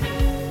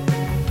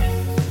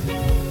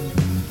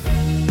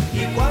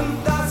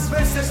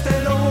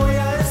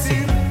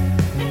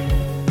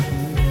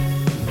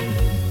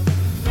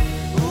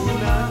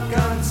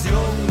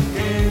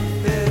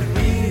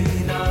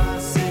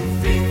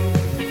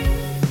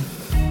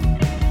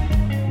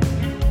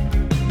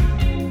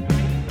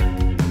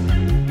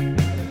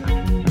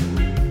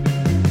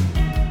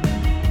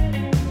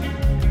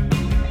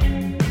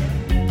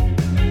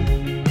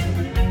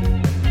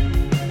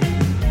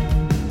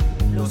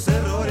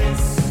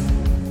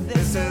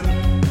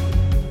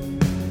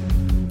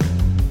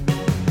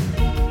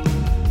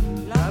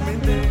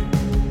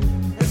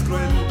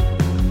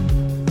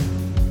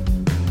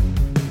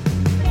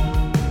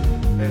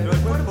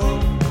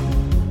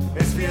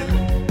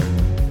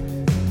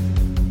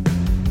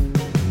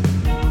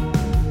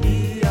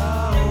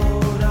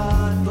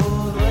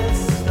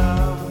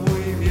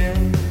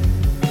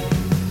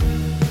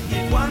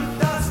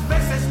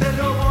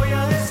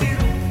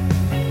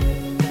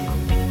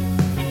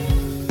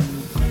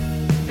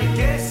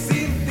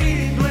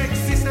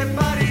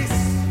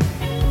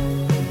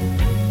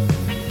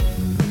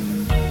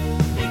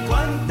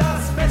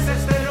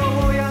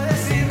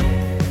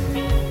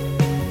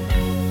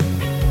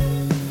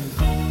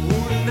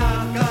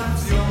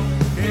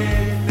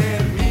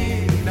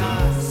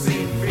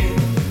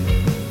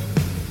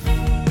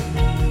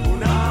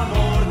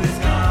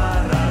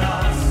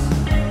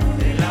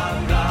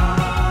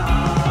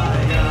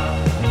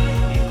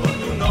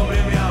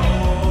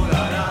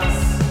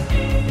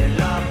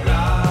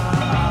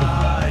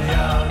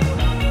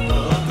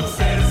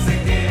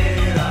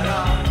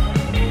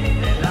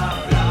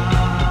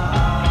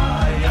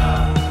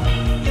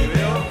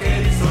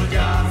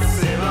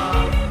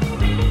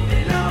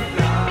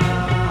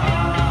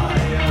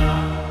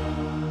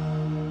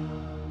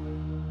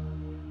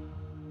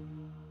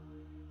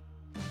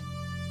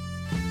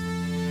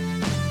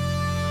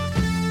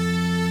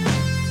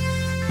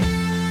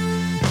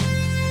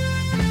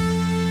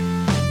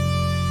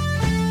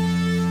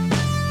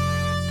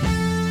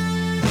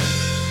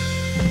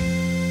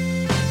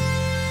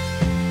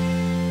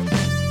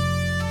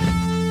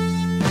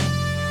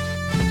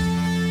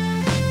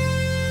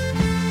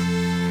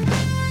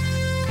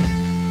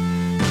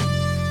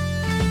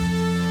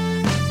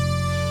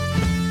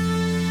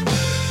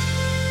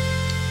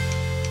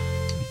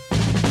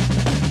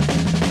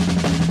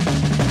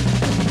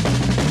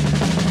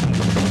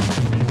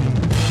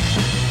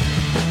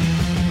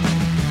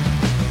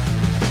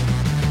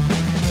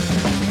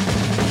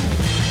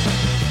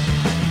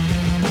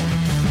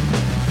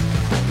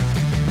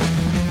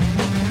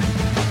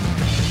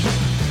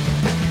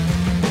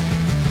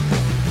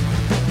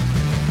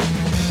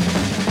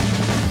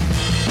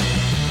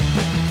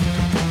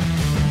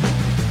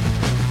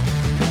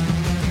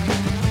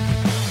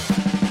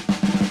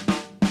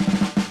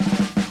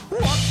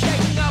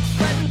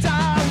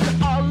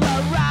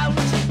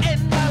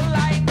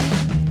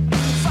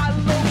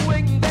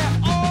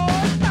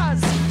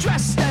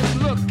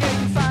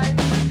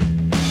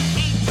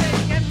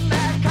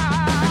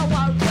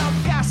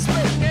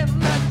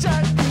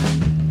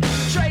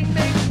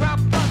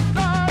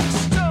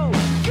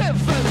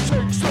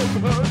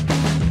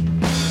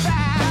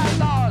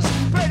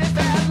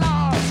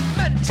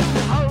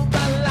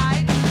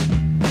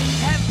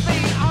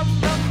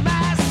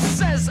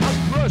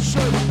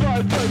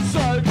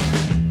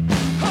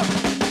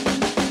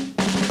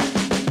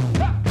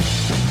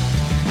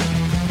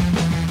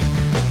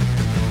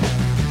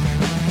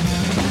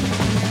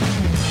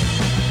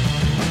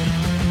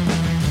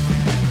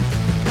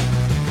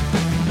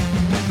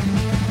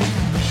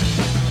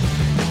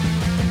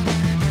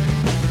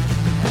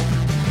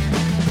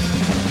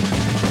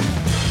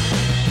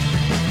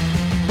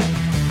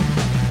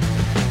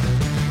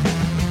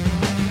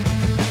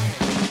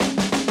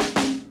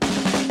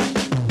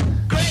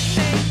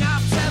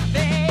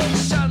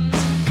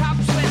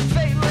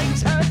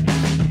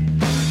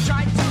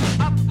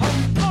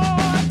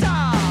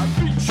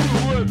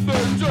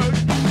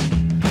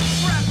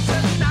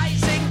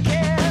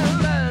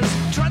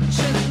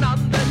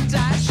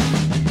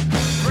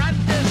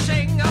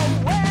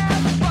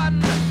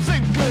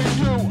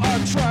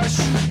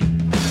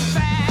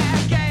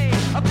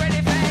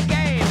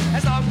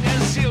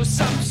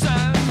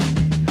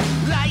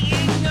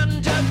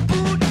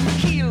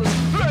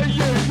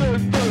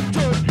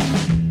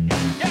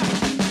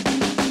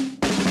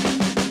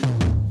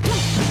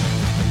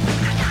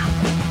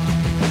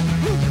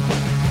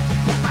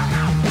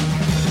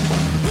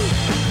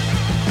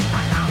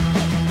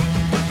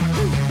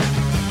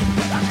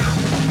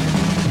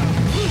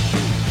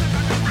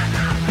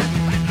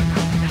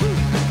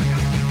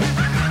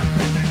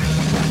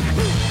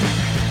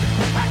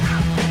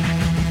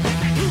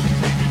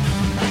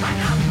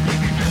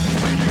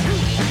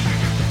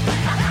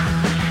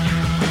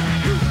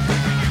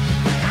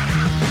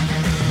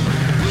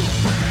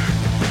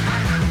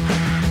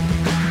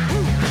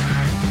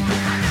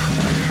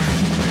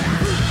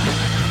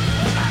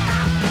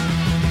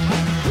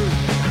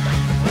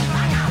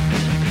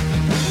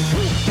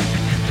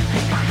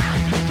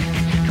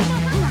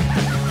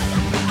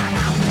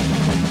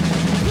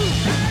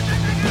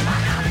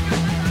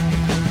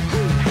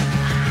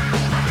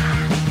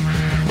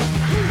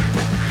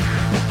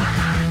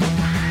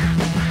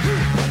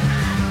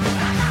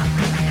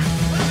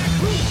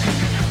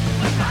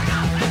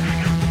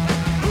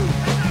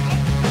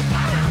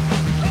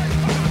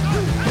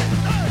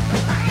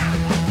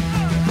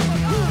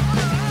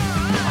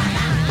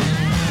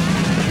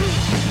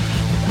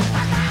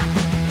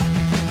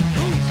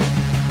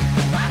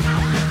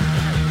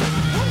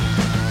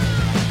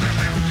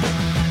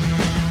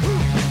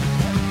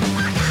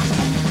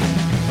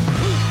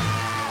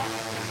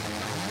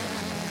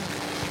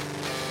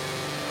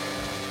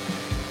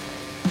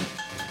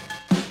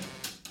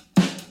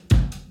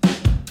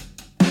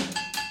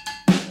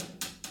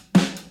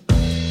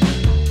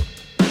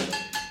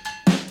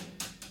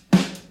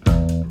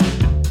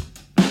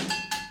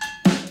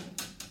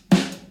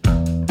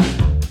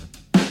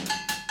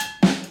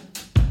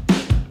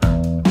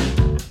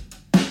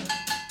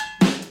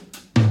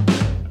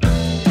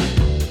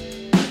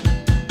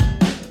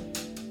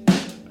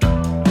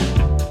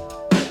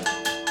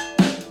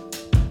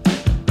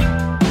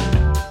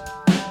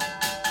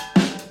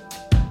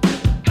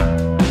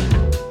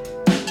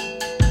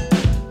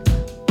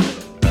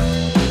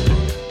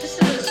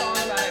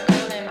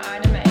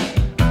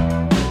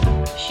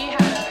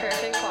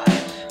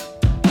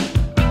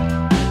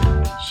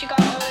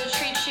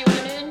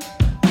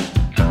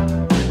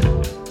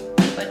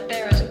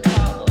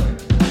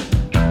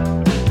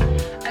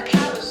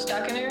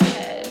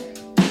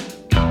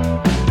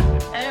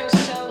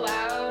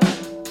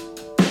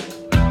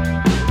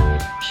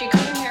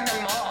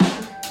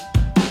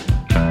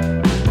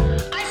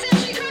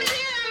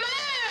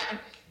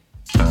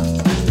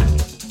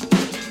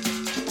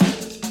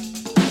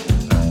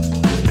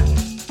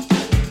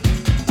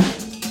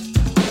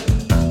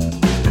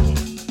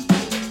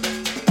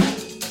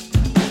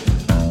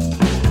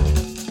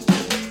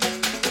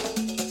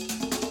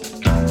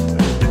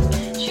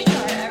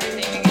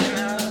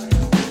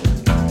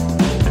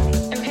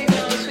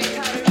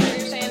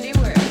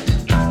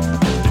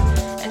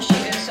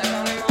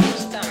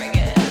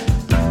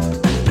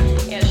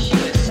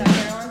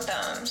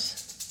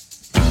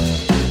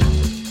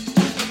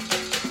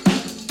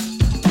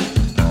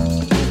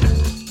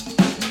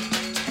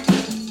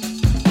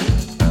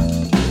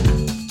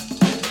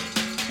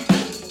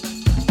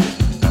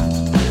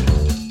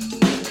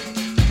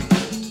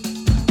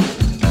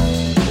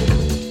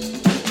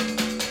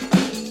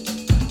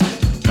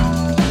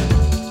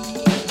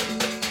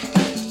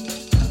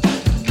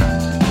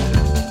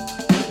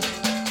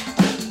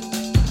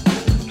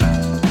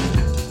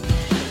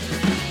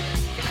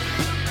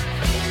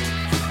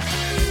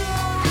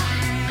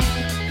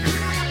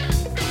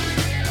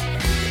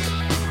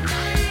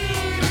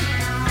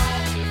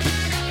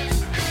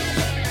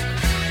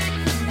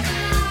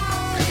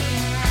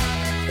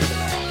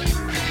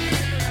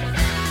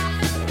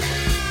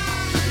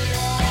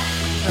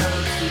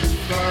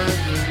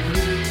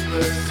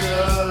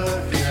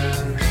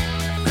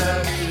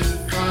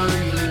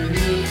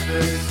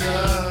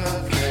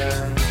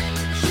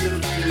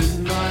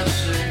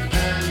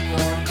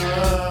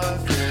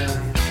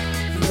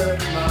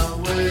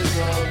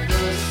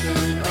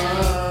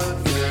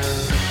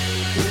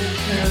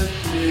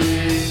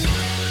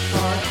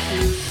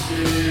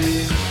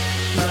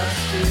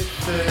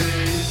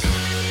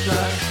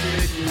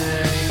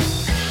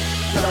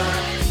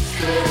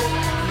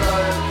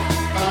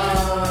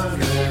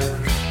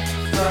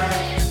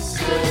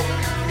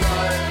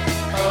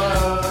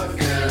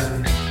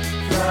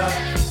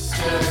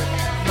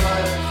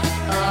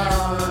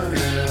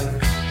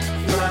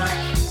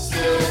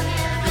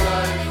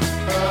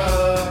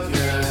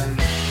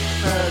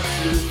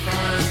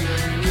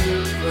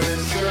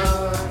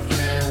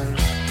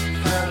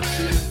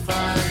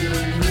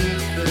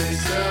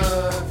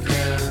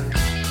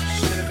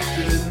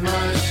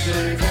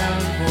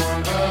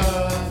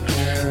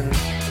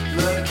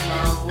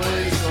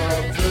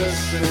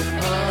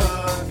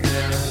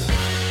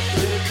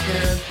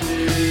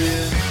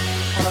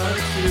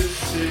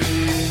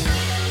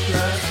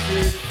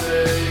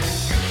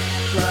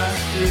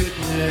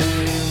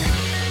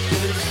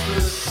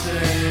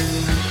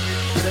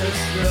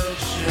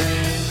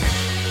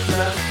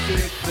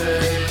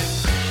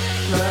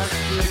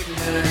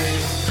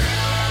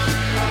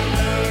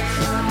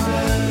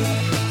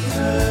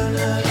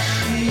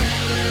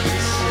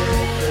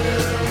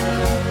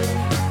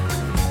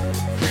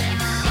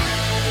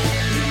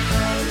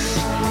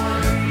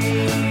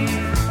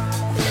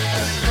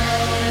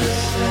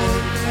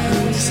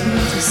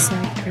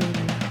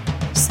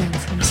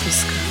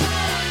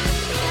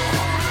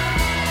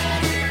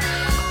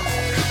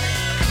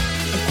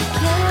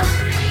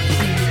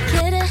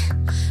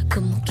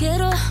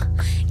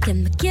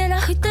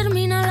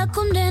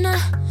 condena.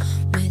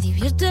 Me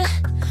divierte,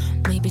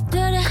 maybe tú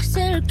eres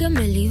el que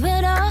me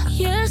libera.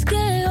 Y es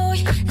que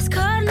hoy es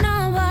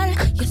carnaval.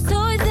 Yo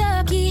soy de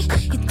aquí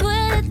y tú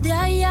eres de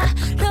allá.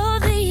 Lo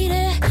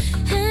diré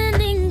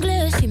en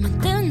inglés y me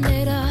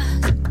entenderás.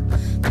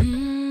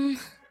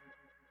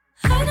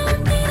 I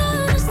don't need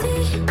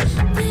honesty,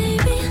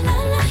 baby.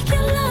 Lie like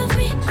you love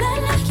me, lie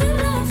like you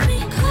love me.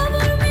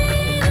 Cover me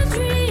in a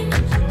dream,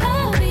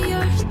 I'll be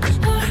yours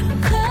or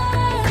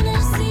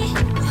fantasy.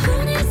 Who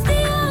needs the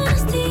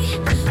honesty,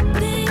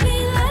 baby?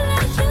 Lie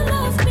like you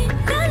love me,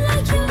 lie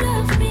like you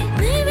love me.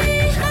 Maybe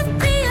at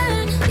the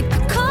end it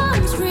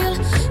becomes real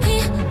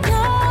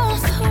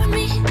enough for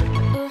me.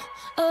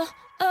 Oh,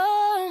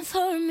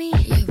 for me.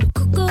 Llevo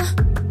coco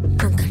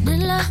con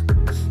canela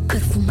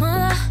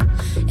perfumada.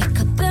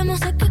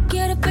 Escapemos a que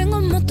quieres, vengo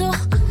en moto.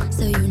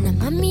 Soy una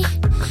mami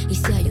y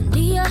si hay un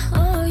día,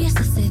 hoy es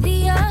ese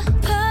día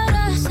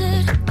para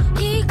ser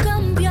y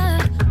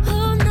cambiar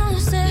o no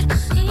ser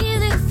y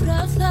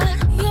disfrazar.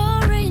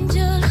 Your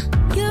angel,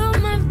 you're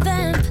my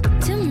vamp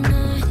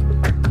tonight.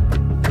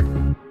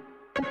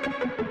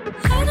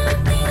 I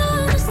don't need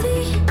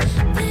honesty,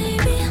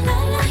 baby.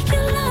 Lie like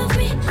you love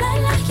me, lie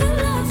like you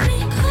love me.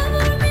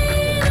 Cover me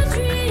in a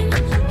dream,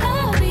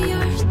 I'll be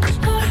yours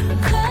or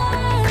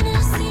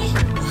fantasy.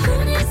 Who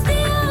needs the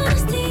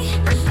honesty,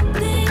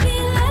 baby?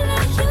 Lie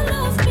like you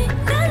love me,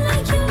 lie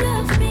like you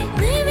love me.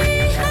 Maybe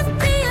at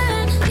the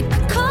end it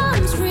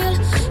becomes real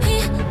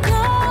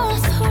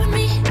enough for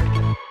me.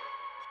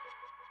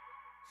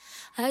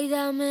 Ay,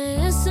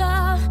 dame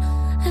esa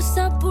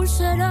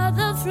pulsera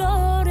de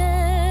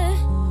flores.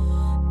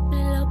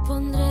 Me la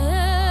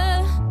pondré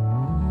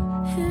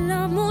en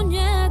la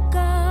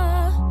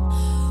muñeca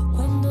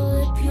cuando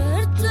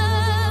despierte.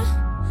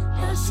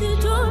 Así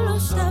yo lo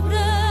sabré,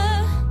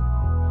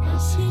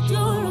 así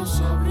yo lo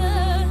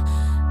sabré.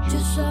 Yo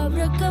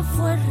sabré que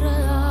fue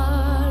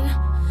real.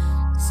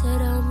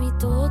 Será mi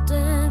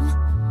tótem,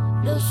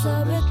 lo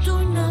sabes tú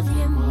y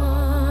nadie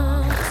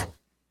más.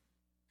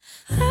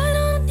 I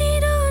don't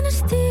need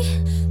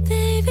honesty,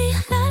 baby.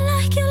 Lie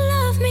like you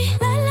love me,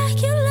 lie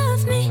like you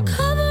love me.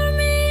 Cover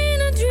me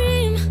in a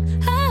dream,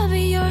 I'll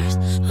be yours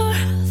or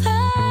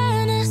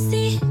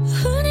fantasy.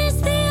 Who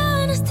needs the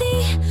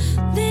honesty,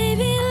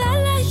 baby?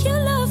 Lie like you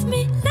love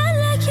me, lie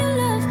like you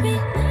love me.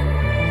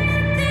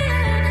 At the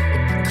end,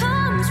 it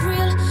becomes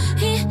real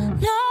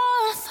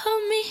enough for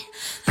me.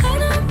 I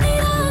don't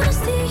need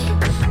honesty,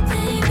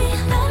 baby.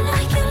 Lie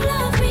like you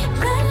love me,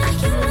 lie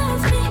like you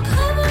love me.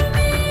 Cover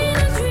me in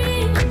a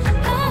dream,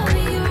 I'll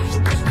be yours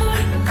or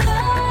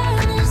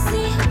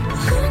fantasy.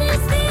 Who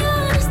needs the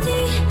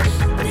honesty,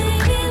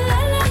 baby?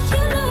 Lie like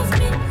you love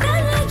me,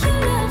 lie like you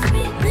love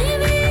me.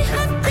 Maybe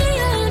at the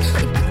end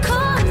it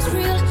becomes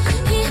real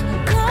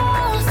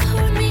enough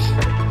for me.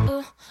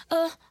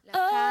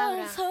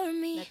 For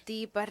me. La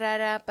tipa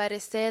rara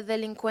parece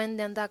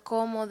delincuente, anda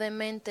como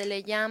demente,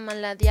 le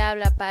llaman la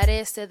diabla,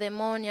 parece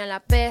demonia, la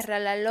perra,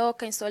 la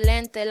loca,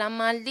 insolente, la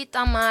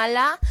maldita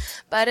mala,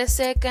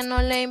 parece que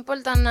no le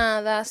importa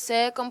nada,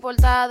 se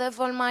comporta de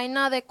forma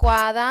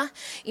inadecuada,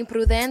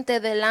 imprudente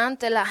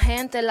delante la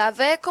gente, la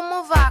ve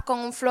como va con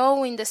un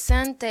flow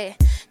indecente,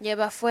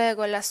 lleva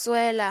fuego en la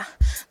suela,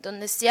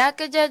 donde sea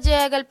que ella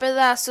llega el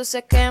pedazo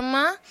se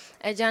quema,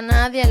 ella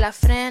nadie la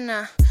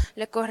frena.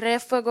 Le corre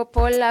fuego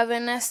por la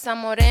vena esa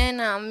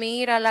morena,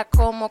 mírala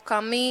como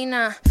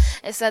camina,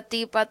 esa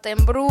tipa te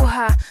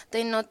embruja,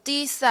 te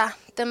hipnotiza,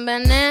 te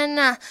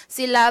envenena,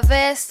 si la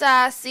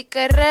besa, así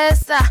que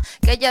reza,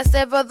 que ella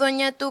se va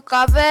dueña de tu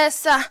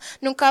cabeza,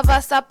 nunca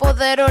vas a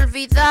poder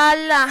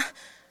olvidarla,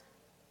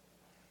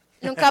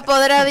 nunca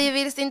podrás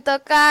vivir sin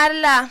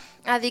tocarla.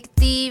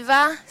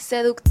 Adictiva,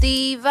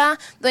 seductiva,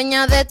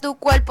 dueña de tu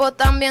cuerpo,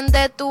 también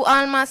de tu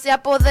alma, se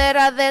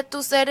apodera de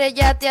tu ser,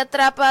 ella te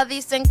atrapa,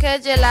 dicen que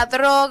ella es la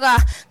droga,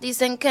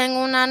 dicen que en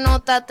una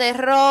nota te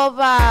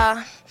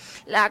roba.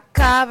 La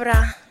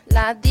cabra,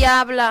 la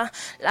diabla,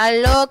 la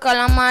loca,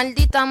 la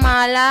maldita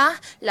mala,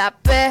 la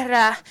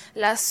perra,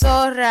 la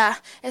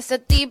zorra, ese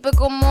tipo es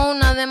como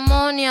una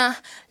demonia.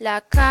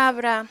 La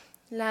cabra,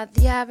 la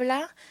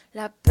diabla,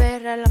 la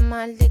perra, la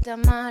maldita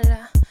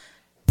mala,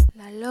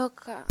 la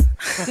loca.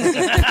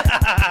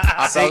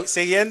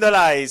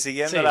 Siguiéndola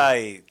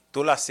ahí,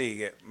 tú la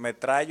sigues. Me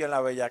traigo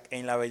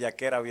en la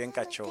bellaquera bien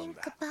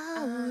cachonda.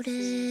 About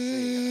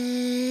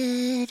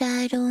it,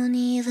 I don't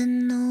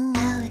even know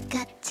how it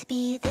got to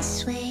be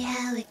this way,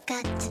 how it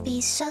got to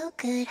be so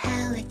good,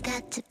 how it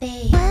got to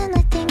be. When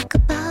I think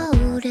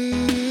about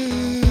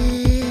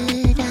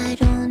it, I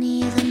don't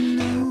even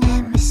know.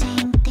 Am I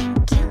saying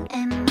thank you?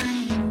 Am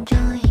I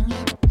enjoying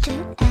it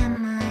too?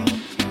 Am I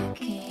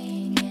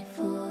taking it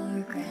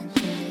for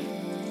granted?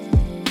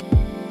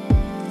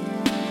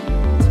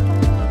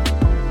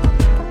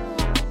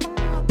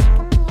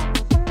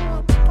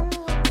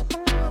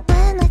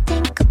 When I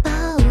think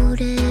about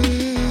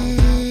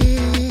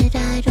it,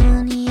 I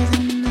don't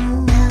even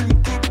know how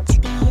it got to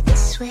be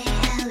this way,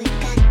 how it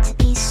got to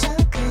be so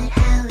good,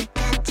 how it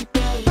got to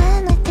be.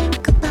 When I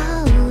think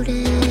about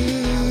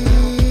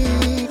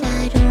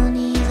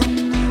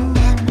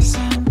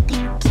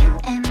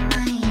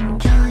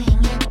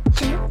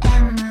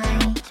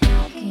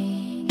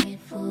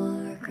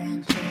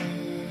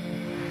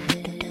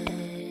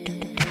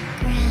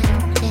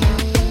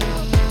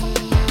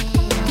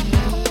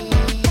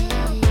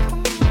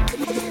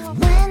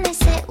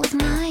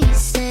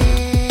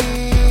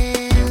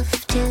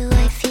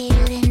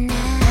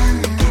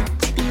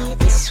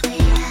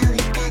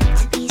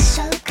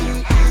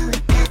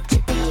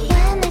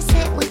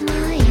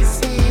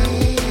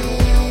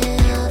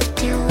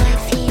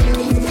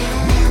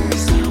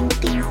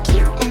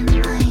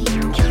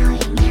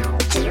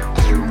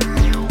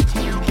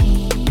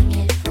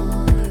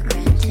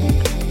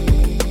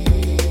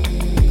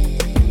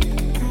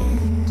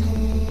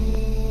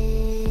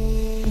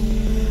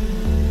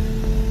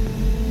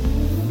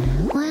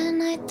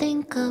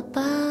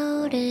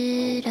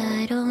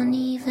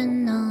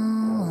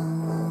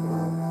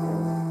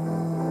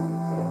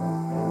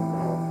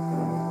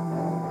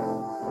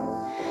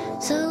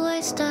So I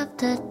stopped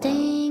the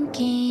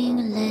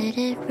thinking, let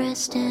it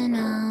rest and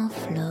I'll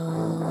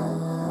flow.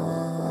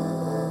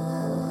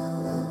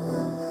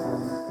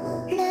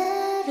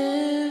 Let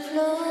it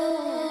flow.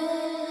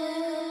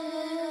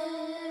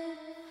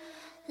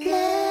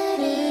 Let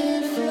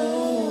it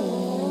flow.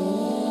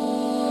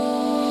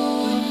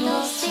 And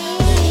you'll see.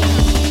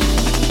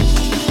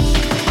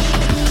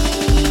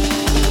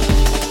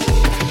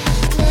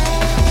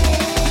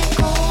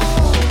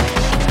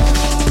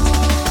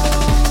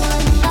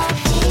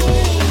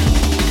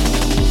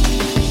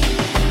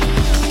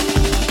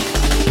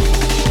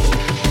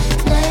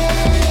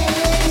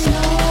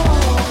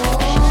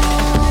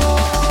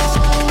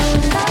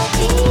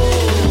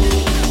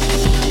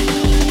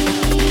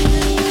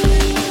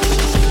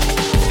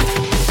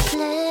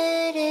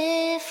 Let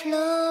it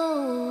flow,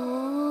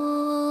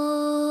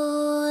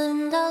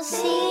 and I'll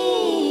see.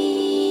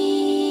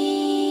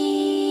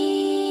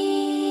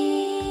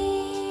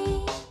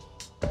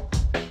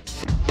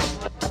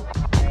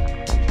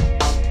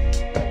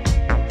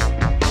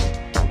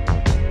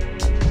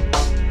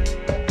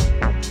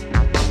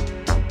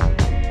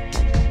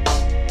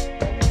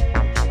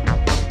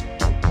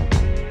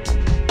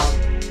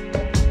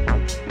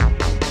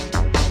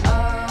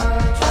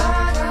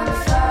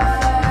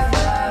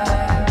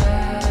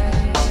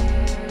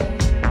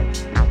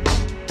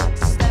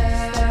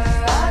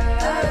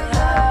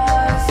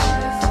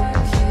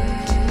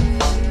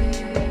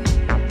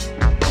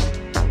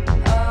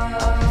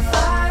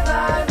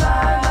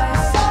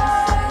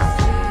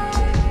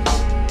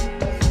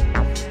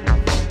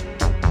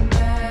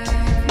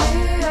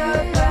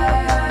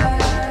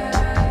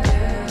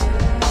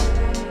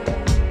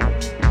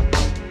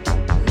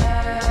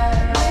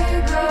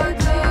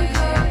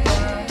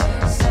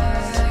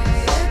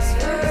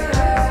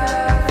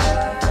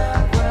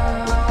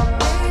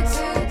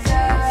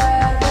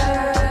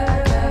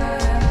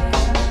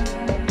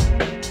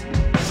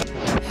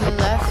 He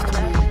left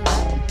me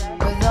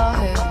with all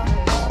his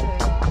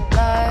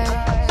lies.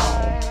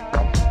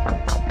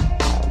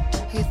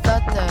 He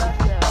thought there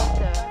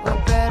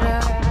were better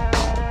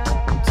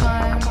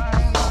times.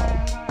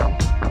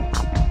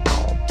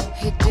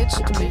 He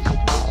ditched me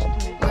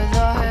with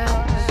all his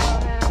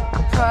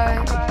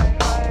pride.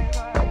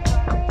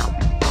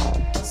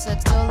 Said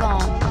so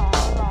long,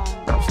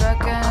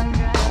 track and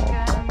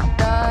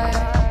die.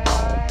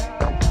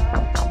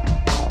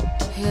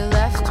 He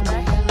left me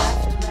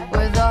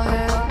with all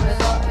his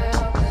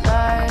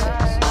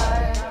lies.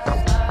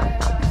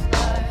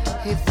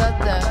 He thought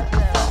there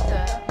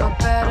were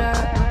better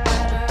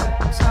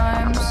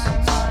times.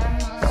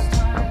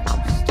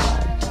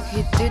 He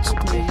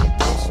ditched me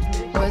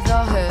with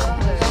all his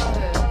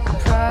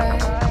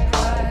pride.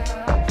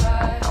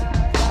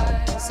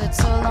 Said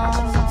so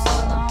long,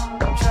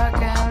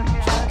 track and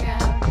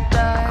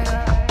die.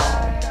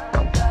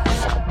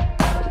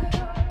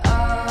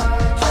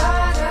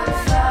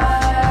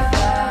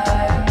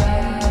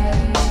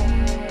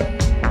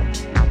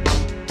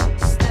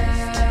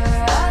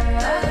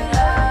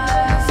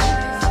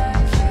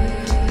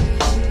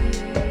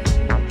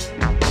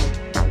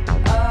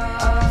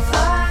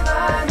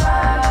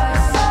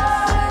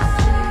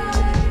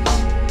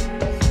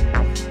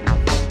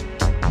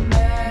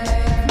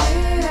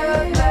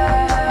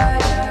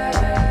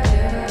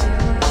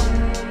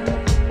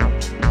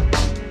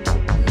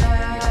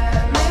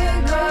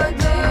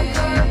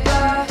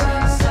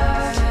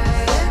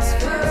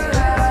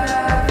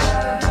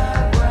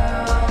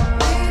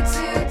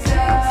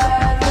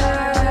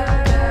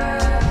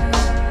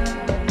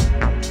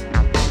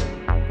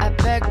 I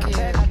beg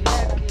you,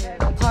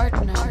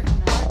 partner,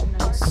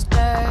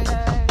 stay.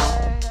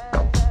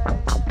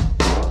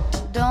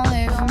 Don't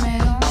leave me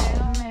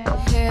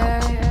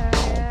here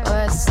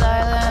with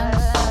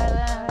silence.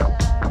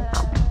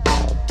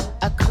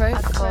 I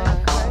crave for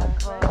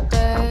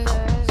days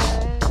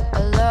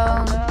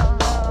alone.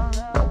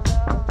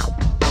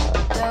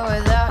 Though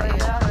without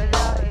you,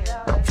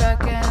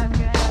 tracking,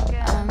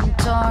 I'm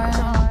torn.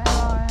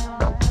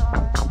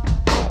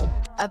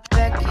 I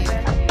beg you,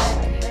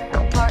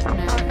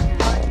 partner,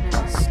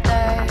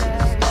 stay.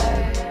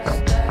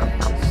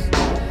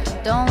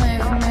 Don't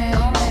leave me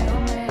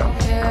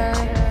here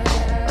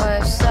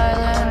with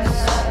silence.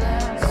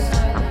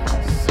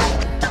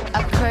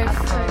 I crave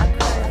for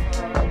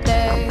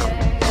days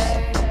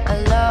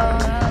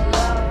alone.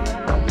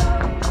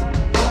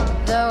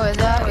 Though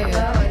without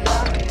you,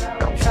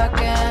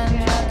 trucking,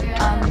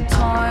 I'm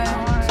torn.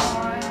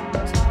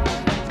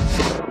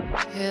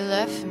 He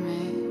left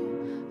me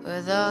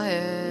with all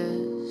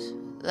his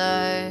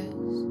lies.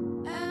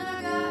 And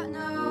I got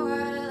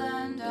nowhere to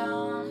land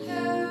down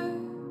here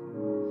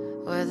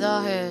with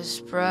all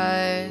his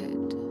pride.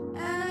 And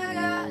I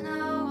got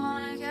no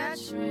one to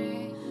catch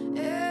me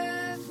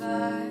if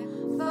I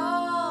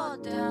fall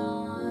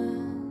down.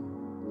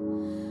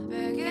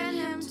 Begging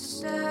him to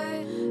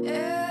stay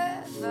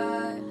if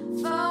I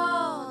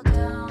fall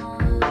down.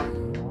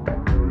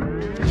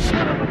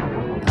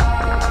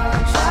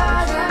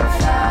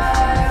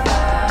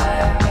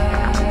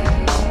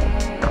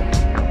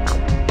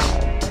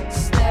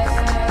 Stare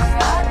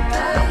at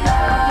the light.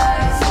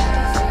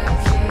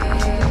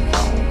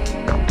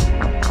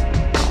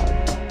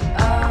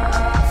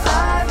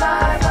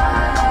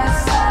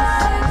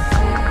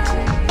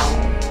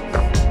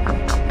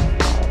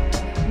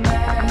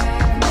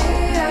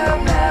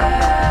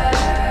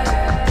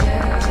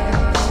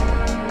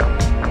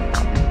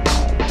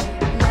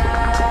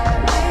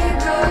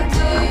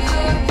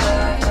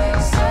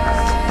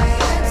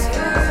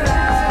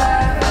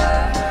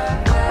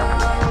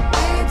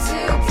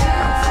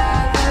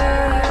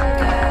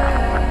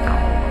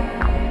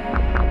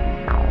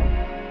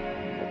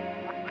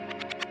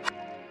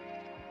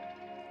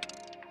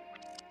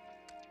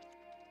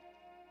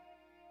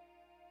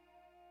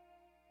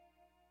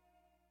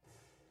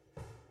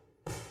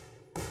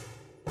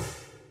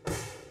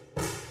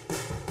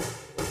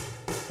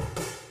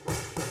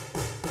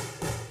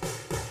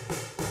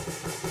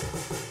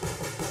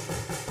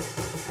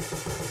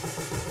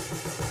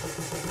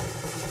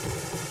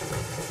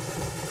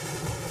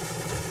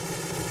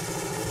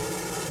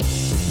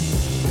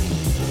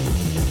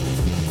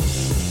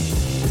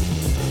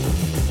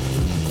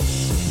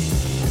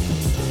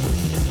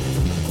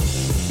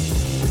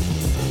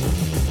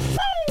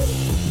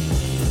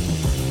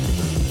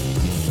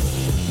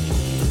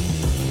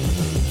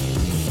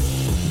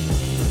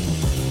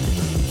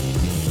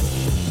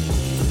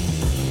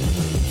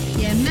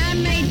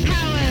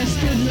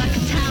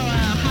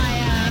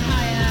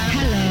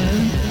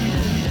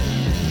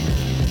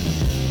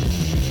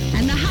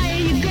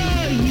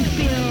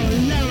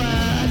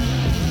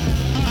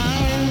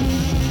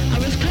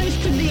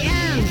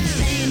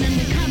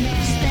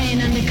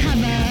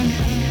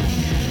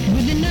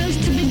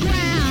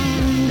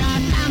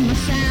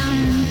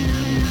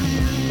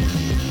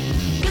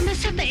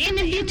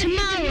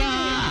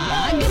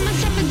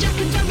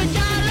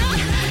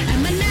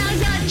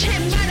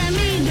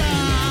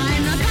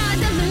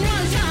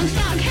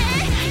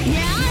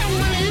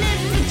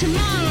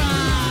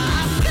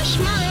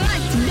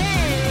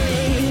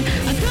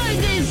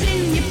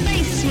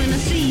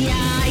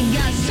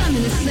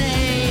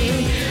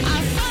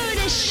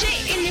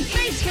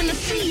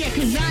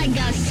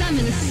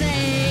 something to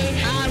say.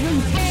 I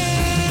was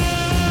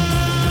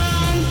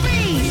born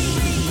free.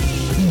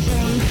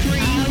 Born free.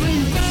 I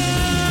was born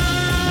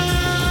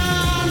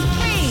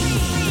free.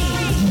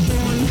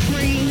 Born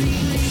free.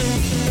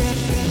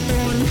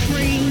 Born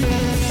free.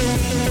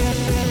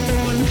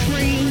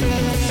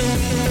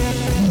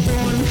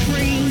 Born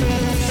free.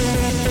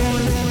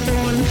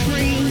 Born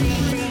free.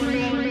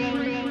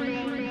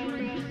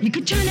 You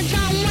could try to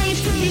find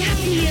ways to be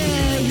happier.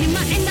 You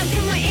might end up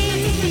somewhere in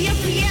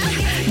Ethiopia.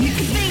 You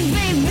could think,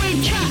 babe,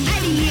 we'd try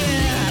out of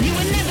here. You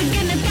were never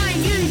gonna find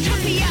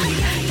utopia.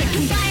 Take a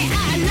bite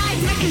out of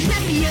life, make it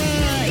snappier.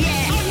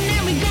 Yeah,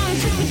 ordinary gone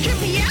super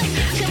trippier.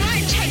 So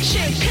I check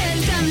shit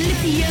cause I'm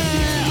lippier.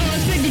 Or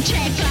spread the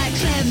check like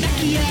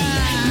Slovakia.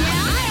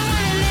 Yeah, I don't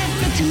wanna live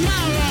for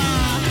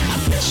tomorrow. I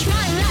push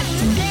my luck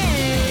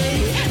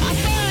today. I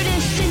throw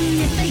this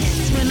in your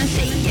face when I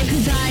see you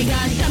cause I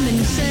got something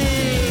to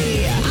say.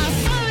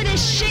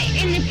 Shit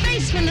in your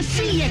face when I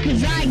see ya,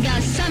 cause I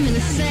got something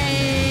to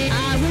say.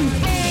 I was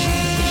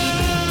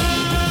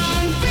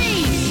born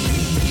free.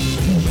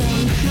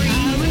 Born free. I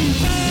was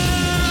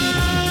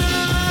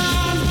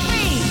born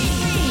free.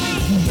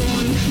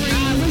 Born free. I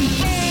was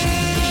born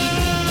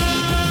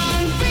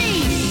free.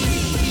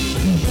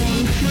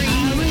 Born free. I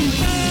was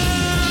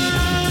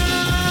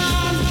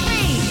born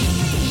free.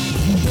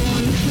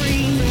 Born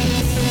free.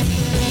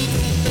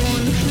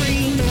 Born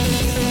free.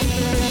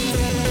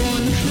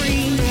 Born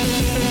free.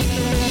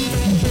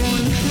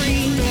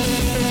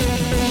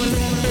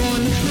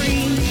 Born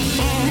free.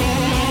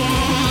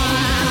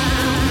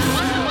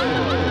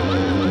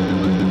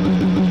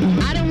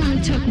 I don't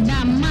want to talk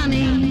about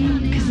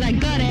money, cause I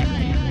got it.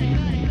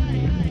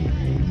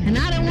 And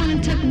I don't want to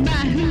talk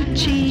about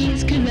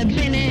hoochies, cause I've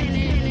been it.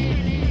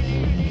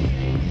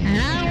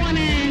 And I don't want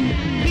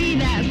to be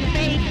that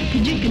fake,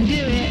 cause you can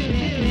do it.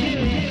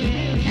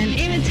 And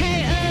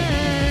imitate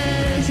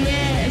us,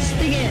 yeah,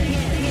 stick it.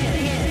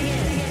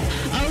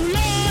 Oh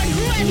Lord,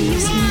 whoever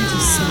you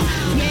are,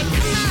 yeah,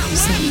 come out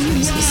wherever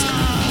you are.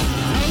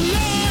 Oh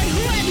Lord,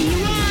 whoever you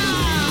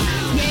are,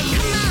 yeah,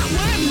 come out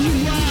wherever you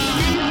are.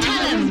 And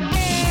tell them,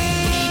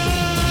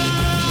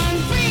 born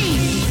free.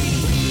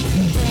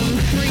 Born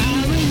free. I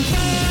was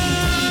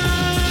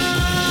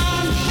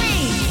born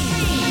free.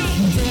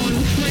 Born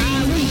free. I was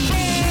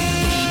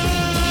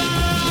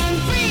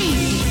born free.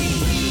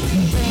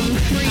 Born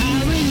free. I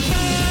was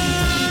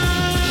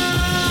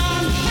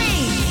born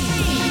free.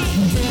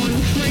 Born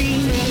free.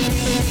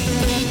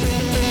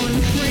 Born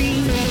free.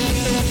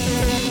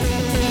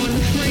 Born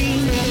free.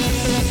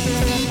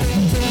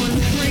 Born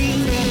free.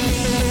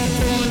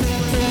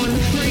 Born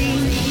free.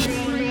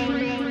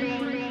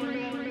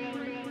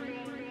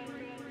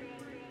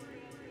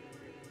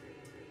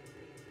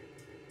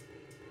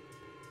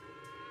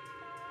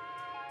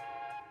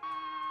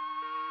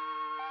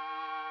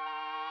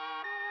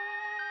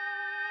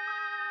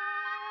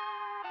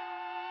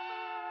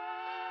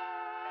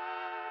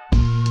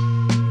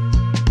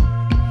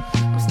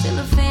 I'm still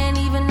a fan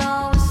even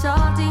though it's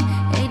salty.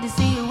 Hate to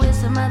see you with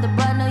some other,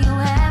 but know you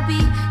happy.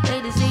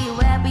 Hate to see you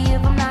happy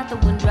if I'm not the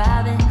one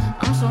driving.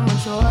 I'm so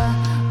mature,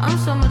 I'm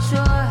so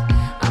mature,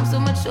 I'm so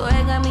mature.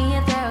 It got me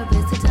a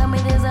therapist to tell me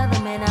there's other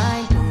men I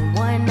ain't doing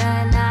one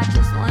night, I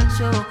just want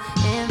you.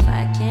 If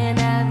I can't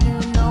have you,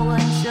 no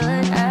one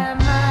should.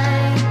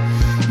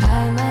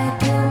 I might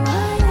kill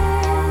my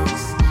ex.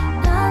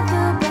 Not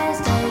the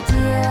best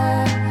idea.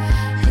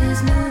 His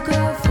new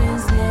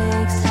girlfriend's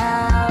next.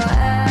 How I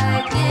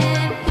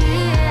get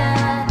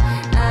here.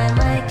 I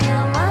might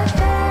kill my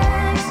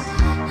ex.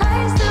 I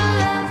still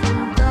love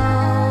him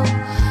though.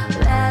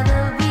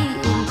 Rather be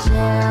in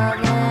jail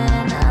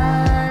than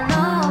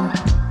alone.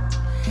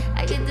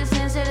 I get the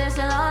sense that it's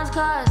a lost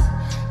cause.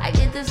 I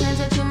get the sense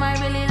that you might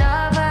really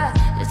love her.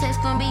 This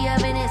text gon' be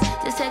evidence.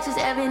 This text is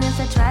evidence.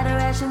 I try to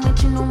ration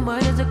with you. No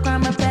murder's a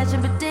crime of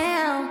passion, but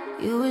damn,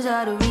 you was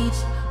out of reach.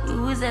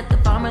 You was at the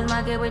farmer's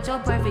market with your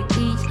perfect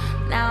peach.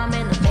 Now I'm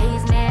in the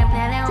basement,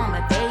 planning on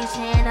my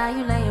patient. Now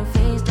you laying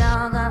face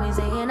down, got me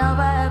singing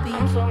over a beat.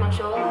 I'm so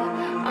mature,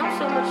 I'm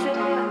so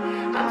mature,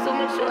 I'm so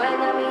mature. I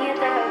got me a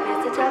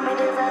therapist to tell me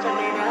there's other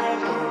men I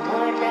ain't doing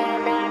one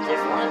night, I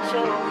just want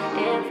you.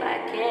 If I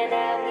can't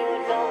have you,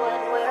 no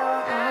one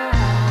will.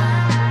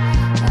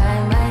 I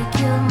might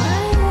kill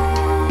my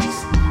ex,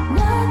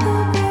 not the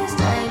best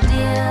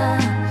idea.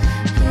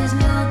 His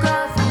new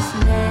girlfriend's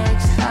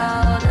next.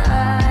 How'd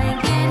I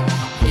get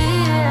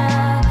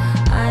here?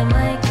 I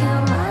might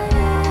kill my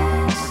ex.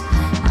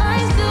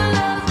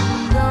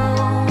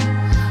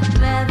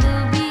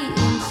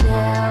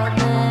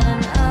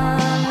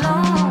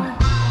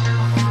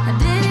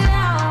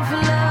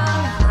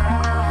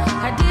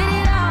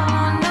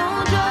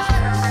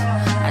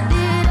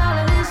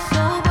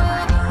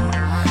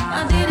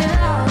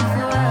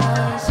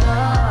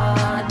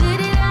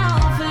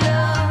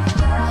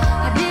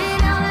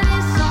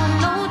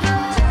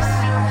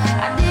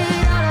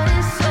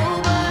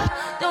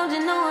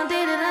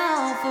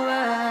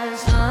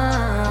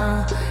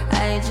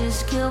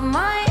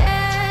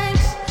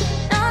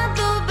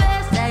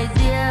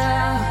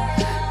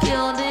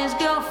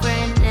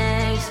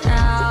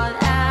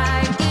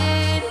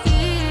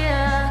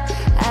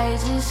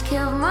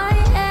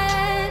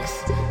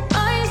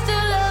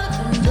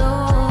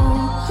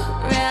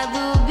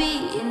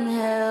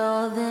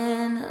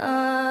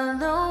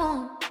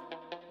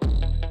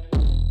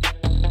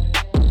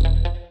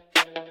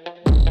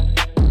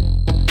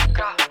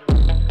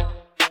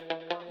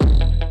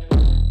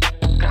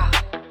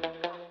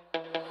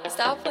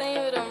 Stop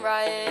playing with them,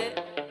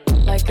 Riot.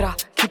 Like,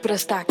 keep it a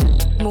stack.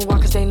 Move on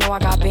cause they know I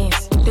got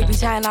bands. They be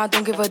chatting, I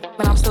don't give a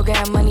but I'm still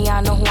getting money,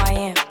 I know who I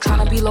am.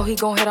 Tryna be low, he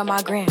gon' hit on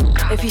my gram.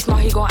 If he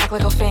smart, he gon' act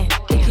like a fan.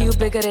 Thinking you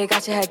bigger, they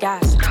got your head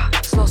gas.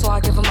 Slow, so I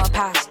give him a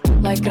pass.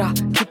 Like,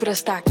 keep it a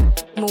stack.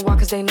 Move on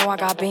cause they know I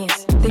got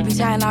bands. They be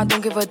chatting, I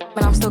don't give a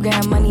but I'm still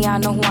getting money, I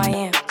know who I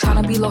am.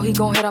 Tryna be low, he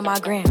gon' hit on my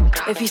gram.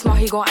 If he smart,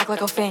 he gon' act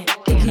like a fan.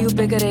 Thinking you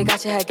bigger, they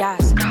got your head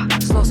gas.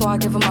 Slow, so I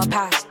give him a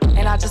pass.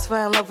 And I just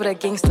fell in love with a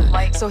gangster.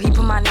 So he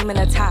put my name in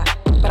a tag.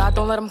 But I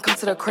don't let him come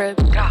to the crib.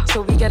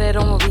 So we get it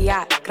on where we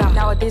at.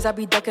 Nowadays I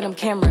be ducking them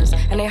cameras.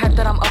 And they hype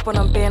that I'm up on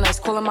them banners.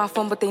 Calling my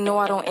phone but they know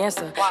I don't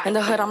answer. In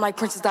the hood I'm like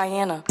Princess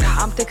Diana.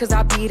 I'm thick cause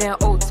I be eating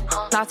oats.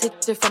 Not take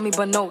shit from me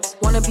but notes.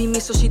 Wanna be me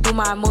so she do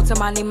my emotes and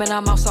my name in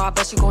her mouth so I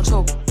bet she gon'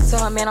 choke.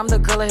 Tell her man I'm the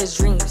girl of his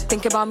dreams.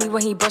 Think about me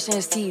when he brushing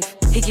his teeth.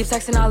 He keeps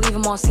texting I leave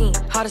him on scene.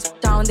 Hottest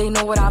down they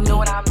know what I mean.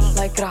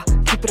 Like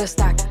keep it a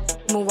stack.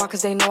 Move on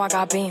cause they know I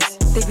got bands.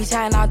 They be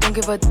chatting, I don't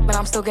give a but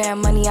I'm still getting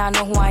money, I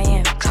know who I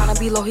am. Tryna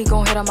be low, he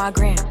gon' hit on my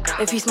gram.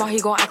 If he smart, he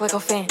gon' act like a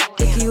fan.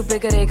 Thinking you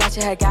bigger, they got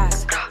your head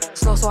gas.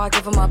 Slow, so I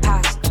give him a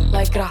pass.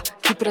 Like,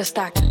 keep it a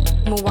stack.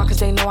 Move on cause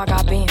they know I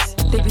got bands.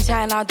 They be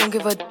chatting, I don't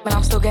give a but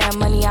I'm still getting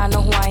money, I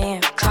know who I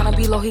am. Tryna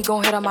be low, he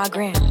gon' hit on my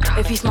gram.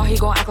 If he smart, he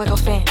gon' act like a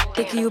fan.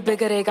 Thinking you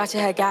bigger, they got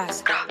your head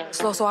gas.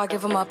 Slow, so I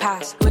give him a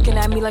pass. Looking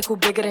at me like who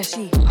bigger than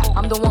she.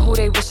 I'm the one who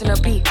they wishing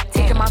to be.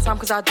 Taking my time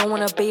cause I don't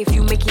wanna bathe. If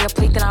you making a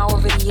plate, then I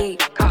already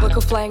ate. I book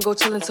a flight and go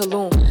chill in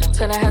Tulum.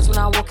 Turn her heads when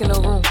I walk in the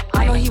room.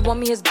 I know he want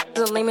me, his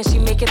is a lame and she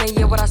making a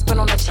year what I spend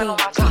on the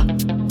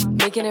chain.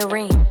 Making it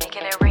rain.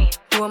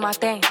 Doing my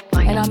thing.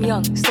 And I'm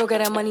young, still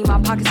getting money.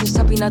 My pockets is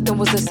chubby, nothing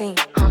was the same.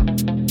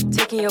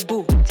 Taking your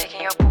boo.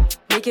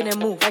 Making it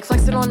move. Like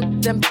flexing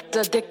on them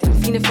addicted.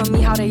 Fiending for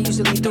me how they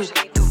usually do.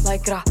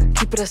 Like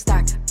keep it a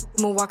stack.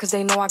 Move on cause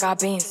they know I got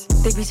bands.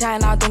 They be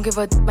chatting, I don't give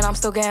a but I'm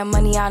still getting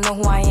money, I know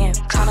who I am.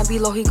 Tryna be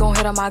low, he gon'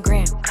 hit on my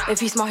gram. If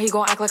he smart, he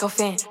gon' act like a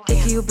fan.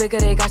 Thinking you bigger,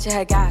 they got your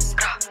head gas.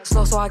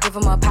 Slow, so I give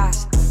him a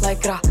pass.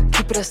 Like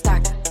keep it a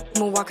stack.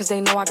 Move on cause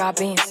they know I got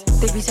bands.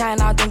 They be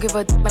chatting, I don't give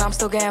a but I'm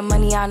still getting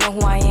money, I know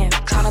who I am.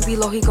 Tryna be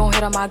low, he gon'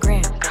 hit on my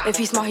gram. If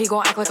he smart, he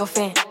gon' act like a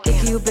fan.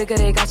 Thinking you bigger,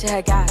 they got your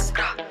head gas.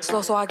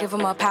 Slow, so I give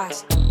him a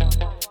pass.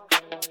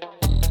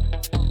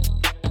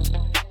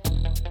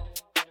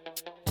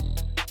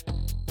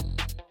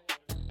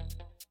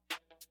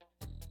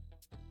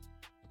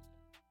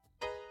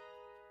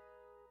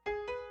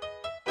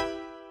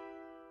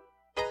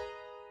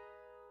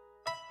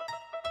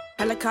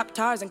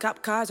 Helicopters and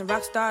cop cars and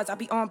rock stars. I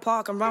be on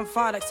park and run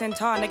far like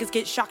centaur. Niggas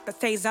get shocked, the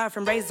taser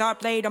from razor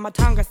blade on my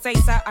tongue. I say,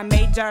 sir, I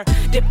major.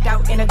 Dipped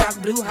out in a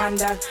dark blue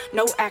Honda.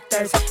 No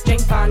actors, Jane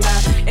Fonda.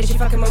 And she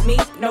fucking with me,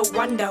 no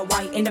wonder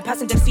why. In the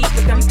passenger seat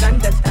with them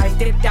thunder thighs.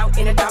 Dipped out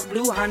in a dark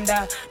blue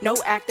Honda. No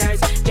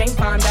actors, Jane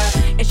Fonda.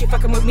 And she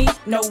fucking with me,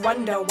 no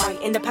wonder why.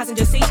 In the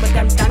passenger seat with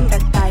them thunder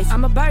thighs.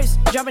 I'm a burst,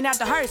 jumping out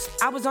the hearse.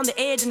 I was on the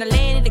edge and the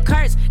land of the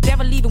curse.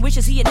 Devil leaving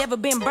wishes he had never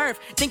been birthed.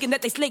 Thinking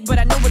that they slick, but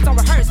I know it's all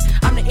rehearsed.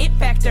 I'm the it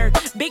factor,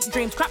 big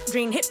dreams, crop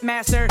dream, hit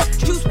master.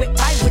 Juice with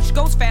light, which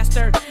goes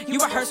faster. You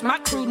rehearse my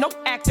crew, no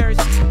actors.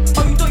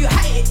 Oh, you throw your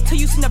hat till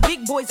you seen the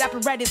big boys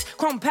apparatus.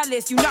 Chrome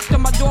palace, you knocked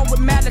on my door with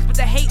malice, but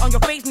the hate on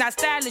your face not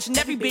stylish. And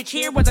every bitch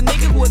here was a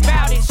nigga who was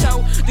about it.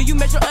 So, do you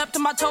measure up to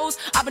my toes?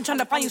 I've been trying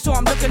to find you, so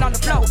I'm looking on the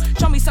floor.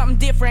 Show me something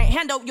different,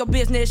 handle your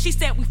business. She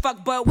said we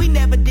fuck, but we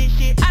never did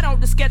shit. I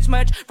don't sketch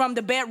much from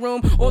the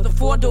bedroom or the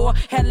four-door,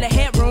 hella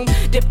headroom.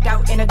 Dipped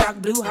out in a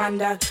dark blue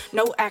Honda,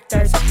 no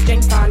actors,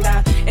 Jane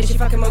Fonda. And she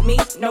fucking with me,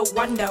 no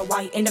wonder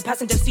why. In the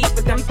passenger seat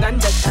with them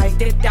thunder thighs.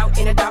 Dipped out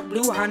in a dark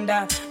blue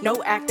Honda,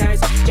 no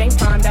actors, Jane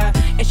Fonda.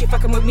 And she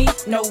fucking with me,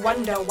 no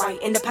wonder why.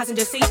 In the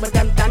passenger seat with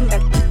them thunder.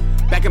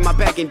 Back in my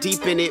bag and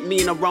deep in it, me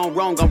and the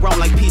wrong, I'm wrong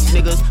like peace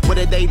niggas. What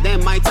are they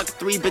then? Might talk to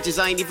 3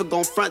 bitches, I ain't even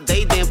gon' front,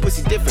 they damn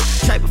pussy different.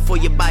 Try before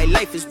you buy,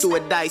 life is do or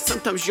die.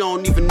 Sometimes you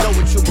don't even know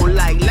what you gon'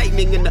 like.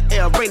 Lightning in the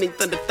air, raining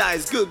thunder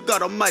thighs. Good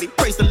God almighty,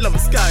 praise the love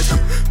of skies.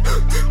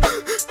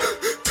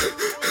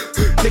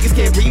 Niggas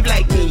can't breathe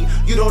like me.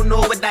 You don't know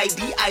what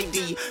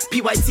ID.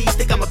 PYT,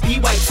 think I'm a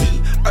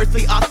PYT.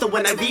 Earthly author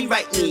when I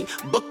rewrite me.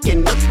 Book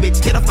and look,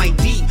 bitch, get off my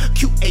D.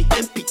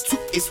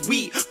 QAMP2 is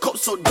we. Coat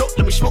so dope,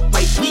 let me smoke my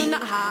weed. You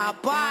not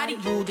hot body,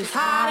 you just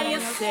hot on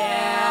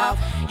yourself.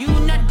 You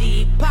not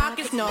deep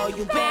pockets, no,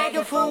 you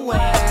begging for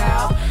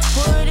wealth.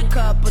 Put a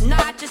couple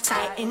notches,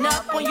 tighten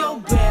up on your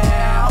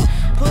belt.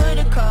 Put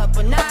a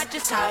couple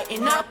notches,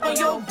 tighten up on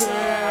your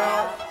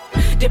belt.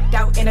 Dipped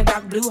out in a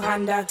dark blue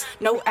Honda,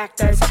 no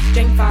actors,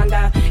 Jane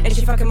Fonda. And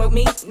she fucking with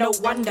me, no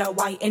wonder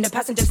why. In the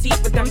passenger seat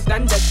with them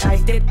thunder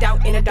thighs. Dipped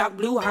out in a dark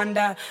blue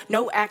Honda,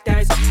 no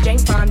actors, Jane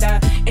Fonda.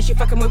 And she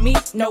fucking with me,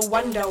 no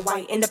wonder why.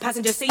 In the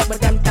passenger seat with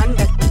them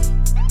thunder.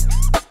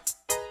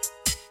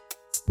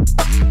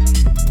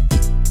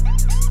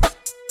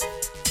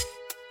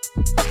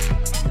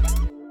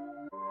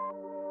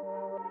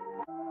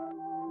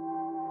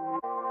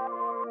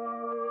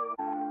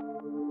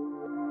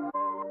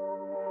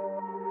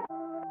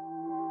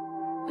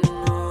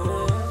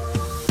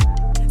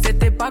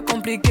 pas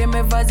compliqué,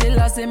 mais vas-y,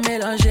 là c'est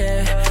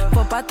mélangé.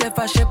 Faut pas te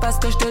fâcher parce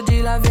que je te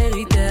dis la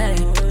vérité.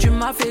 Tu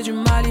m'as fait du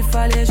mal, il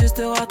fallait juste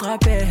te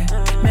rattraper.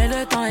 Mais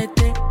le temps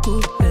était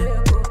coupé.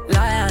 Là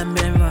y'a un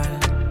bémol.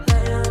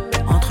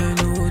 Entre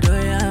nous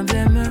deux y'a un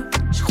bémol.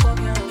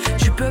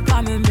 Tu peux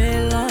pas me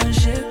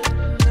mélanger.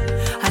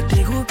 À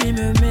tes groupes ils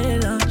me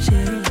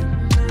mélanger.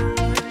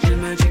 Il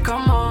me dit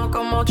comment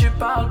tu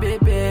parles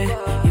bébé.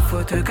 Il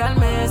faut te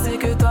calmer, c'est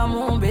que toi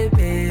mon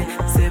bébé.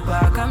 C'est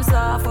pas comme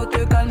ça, faut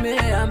te calmer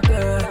un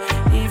peu.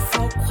 Il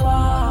faut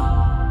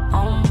croire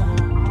en moi.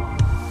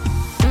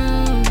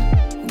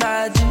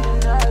 Daddy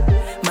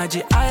m'a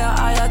dit aïe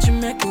aïe tu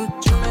m'écoutes.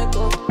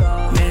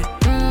 Mais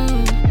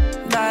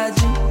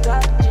daddy,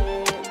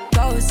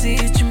 toi aussi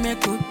tu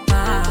m'écoutes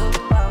pas.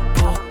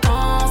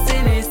 Pourtant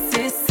c'est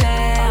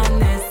nécessaire.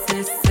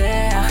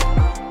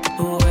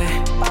 Ouais,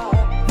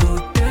 nous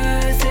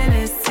deux c'est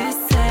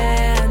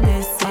nécessaire.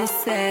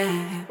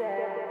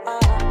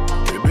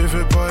 Bébé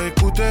veut pas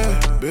écouter,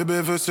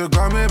 bébé veut se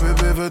gamer,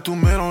 bébé veut tout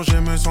mélanger,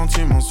 mes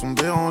sentiments sont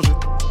dérangés.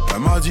 Elle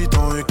m'a dit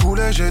temps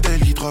écoulé, j'ai des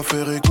litres à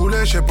faire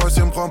écouler. Je sais pas si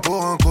elle me prend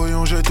pour un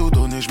couillon, j'ai tout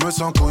donné, je me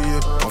sens couillé.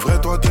 En vrai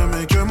toi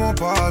t'aimais que mon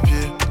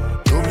papier.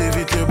 Oublie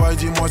vite les bails,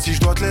 dis-moi si je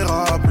dois te les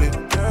rappeler.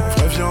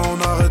 Frère viens on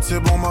arrête, c'est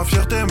bon ma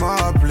fierté m'a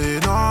appelé.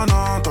 Non,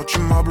 toi tu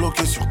m'as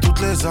bloqué sur toutes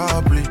les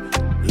applis.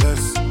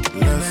 Laisse.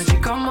 Il me dit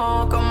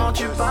comment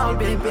tu parles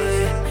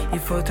bébé. Il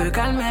faut te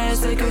calmer,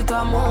 c'est que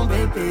toi mon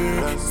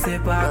bébé. C'est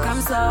pas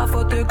comme ça,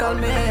 faut te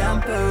calmer un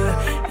peu.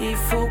 Il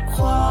faut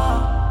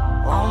croire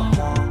en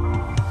moi.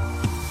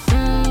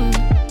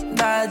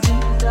 Daddy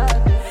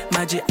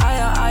m'a dit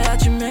aïe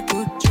tu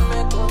m'écoutes.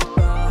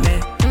 Mais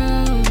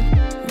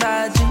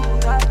daddy,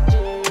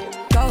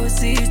 toi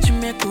aussi tu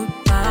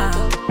m'écoutes pas.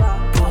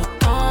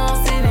 Pourtant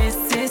c'est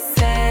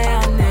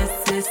nécessaire.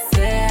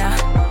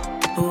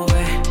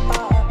 Ouais,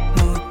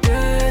 nous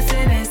deux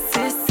c'est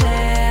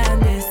nécessaire.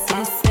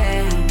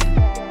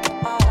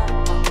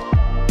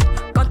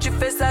 Quand tu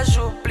fais ça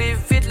j'oublie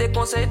vite les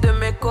conseils de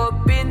mes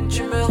copines.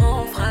 Tu me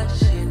rends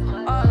fragile.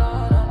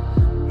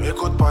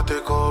 Écoute pas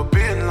tes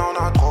copines, on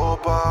a trop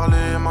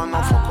parlé,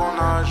 maintenant faut qu'on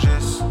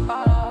agisse.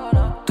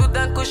 Tout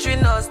d'un coup je suis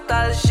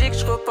nostalgique,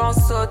 je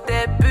repense au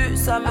début,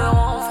 ça me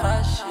rend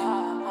fragile.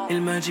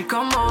 Il me dit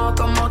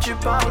comment tu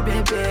parles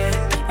bébé.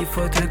 Il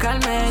faut te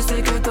calmer,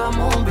 c'est que toi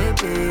mon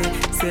bébé.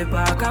 C'est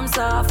pas comme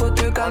ça, faut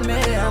te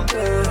calmer un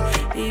peu.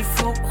 Il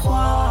faut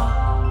croire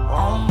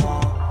en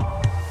moi.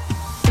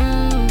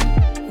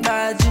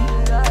 Daddy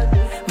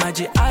m'a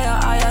dit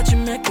aïe tu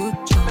m'écoutes.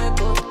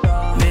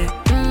 Mais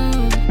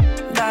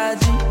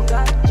daddy,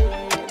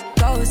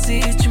 toi aussi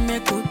tu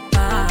m'écoutes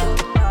pas.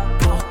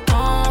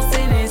 Pourtant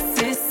c'est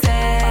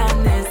nécessaire.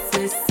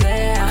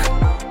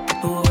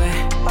 Ouais,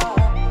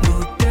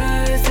 nous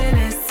deux c'est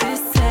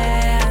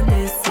nécessaire.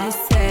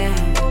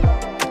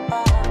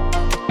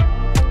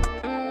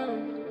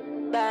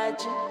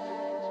 Daddy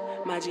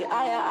m'a dit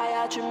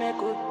aïe tu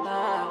m'écoutes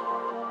pas.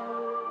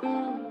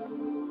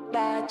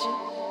 Daddy,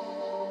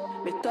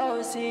 mais toi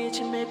aussi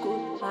tu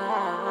m'écoutes pas.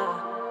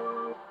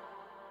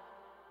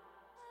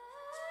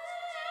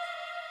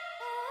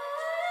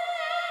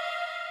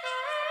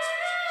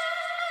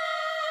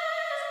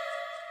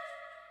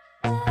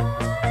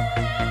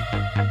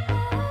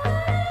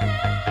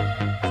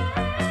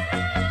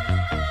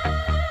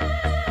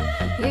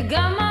 You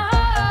got my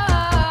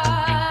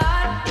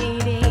heart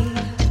beating.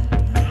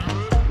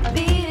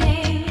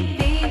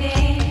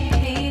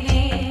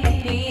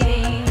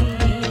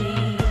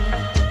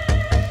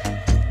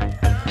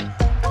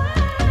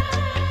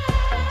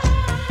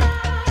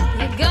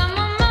 You got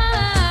my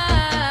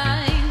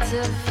mind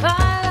to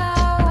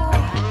follow.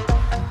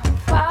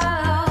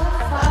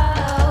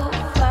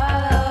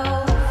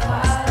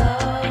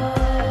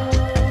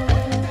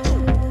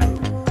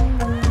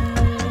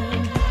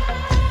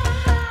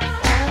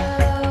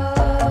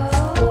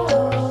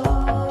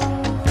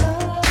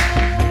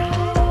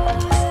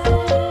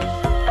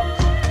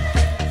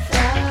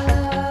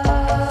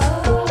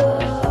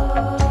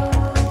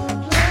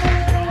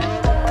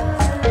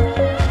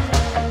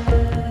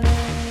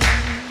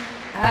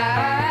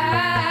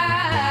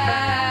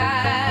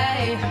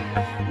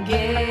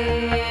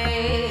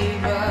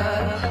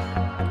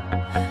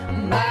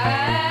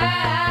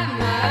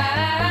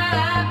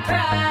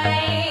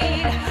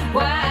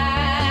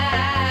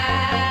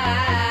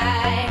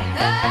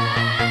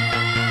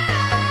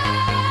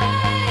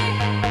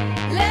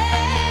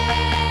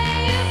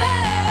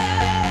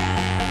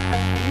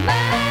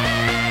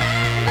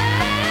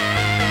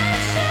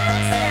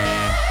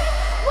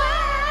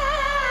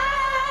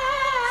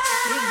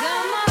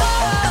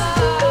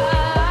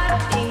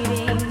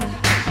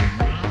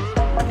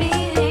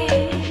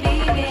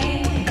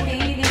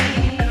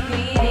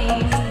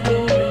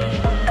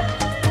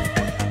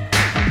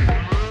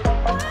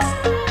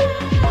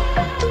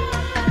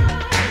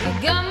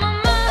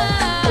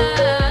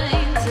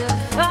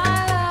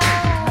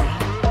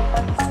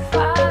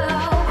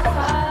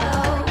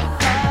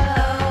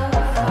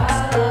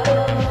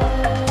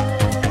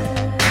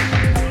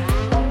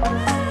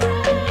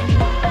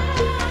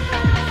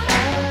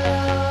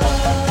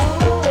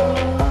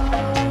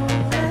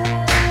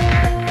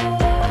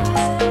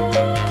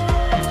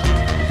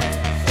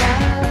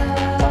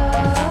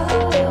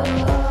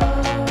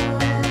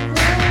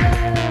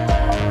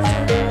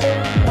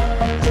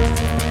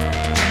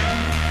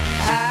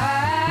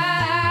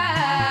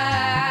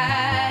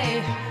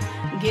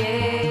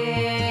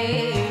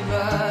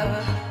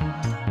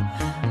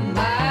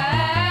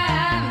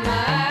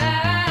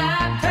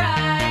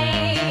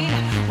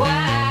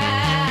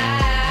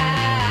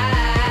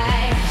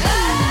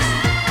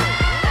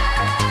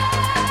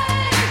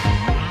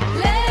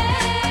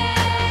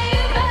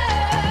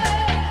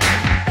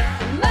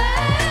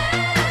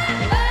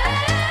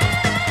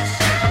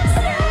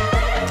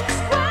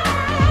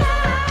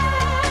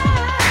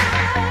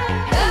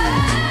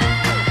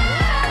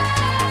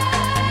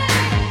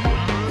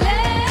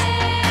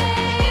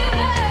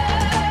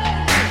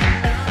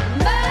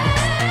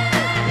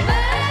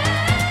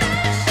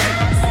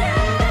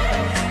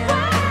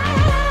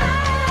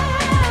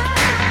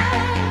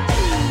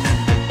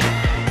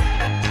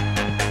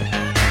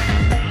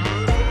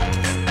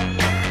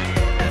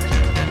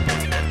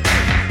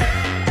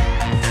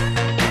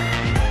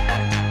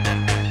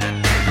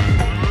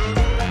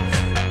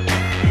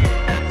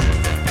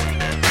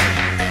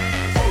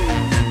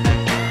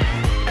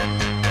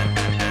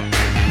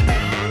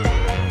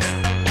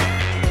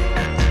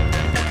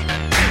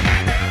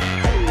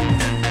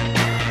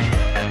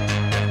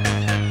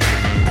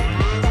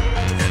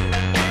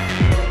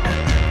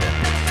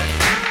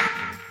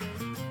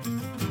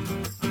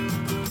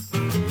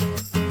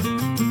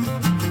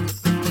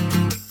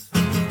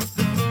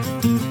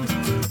 I'm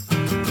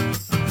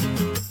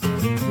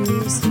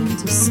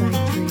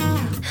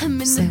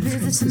in the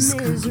business of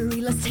misery,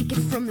 let's take it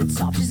from the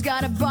top. She's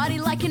got a body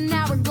like an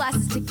hourglass,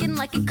 it's ticking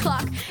like a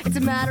clock. It's a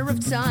matter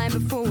of time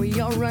before we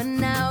all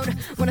run out.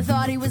 When I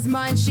thought he was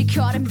mine, she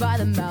caught him by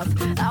the mouth.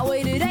 I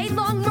waited 8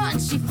 long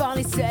months, she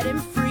finally set him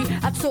free.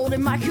 I told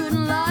him I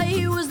couldn't lie,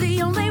 he was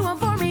the only one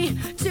for me.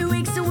 2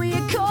 weeks and we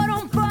had caught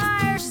on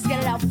fire. She's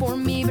got it out for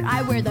me, but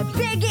I wear the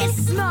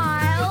biggest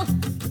smile.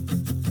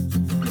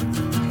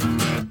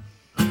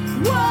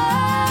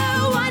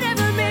 Whoa, I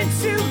never meant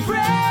to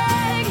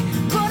brag,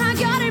 but I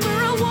got him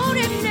or I want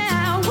him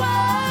now.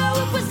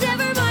 Whoa, it was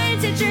never my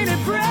intention to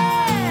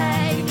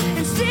brag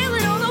and steal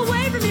it all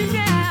away from you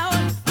now.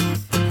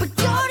 But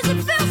God, does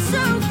it feel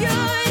so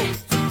good,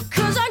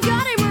 'cause I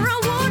got him or I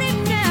want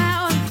him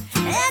now.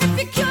 And if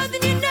you could,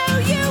 then you know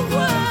you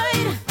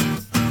would,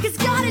 'cause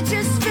God, it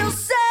just feels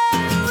so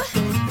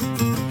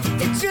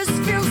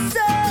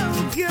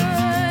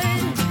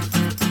good.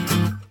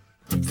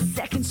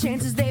 Second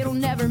chances, they don't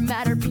never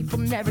matter, people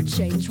never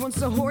change. Once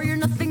a whore, you're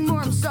nothing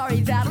more, I'm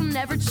sorry, that'll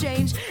never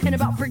change. And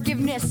about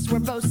forgiveness, we're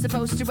both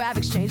supposed to have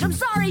exchange. I'm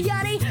sorry,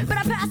 Yeti, but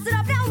I passed it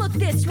up, now look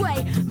this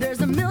way.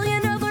 There's a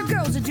million other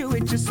girls who do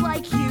it just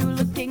like you,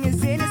 looking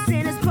as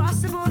innocent as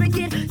possible to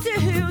get to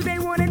who they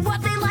want and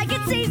what they like.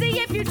 It's easy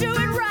if you do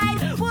it right.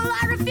 Well,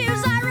 I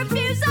refuse, I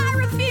refuse, I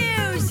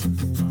refuse.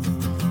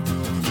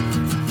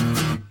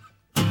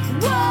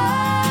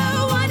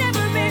 Whoa, I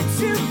never meant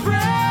to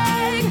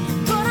brag,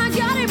 but I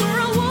got him or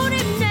I want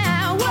him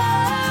now.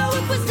 Whoa,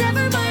 it was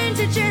never my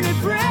intention to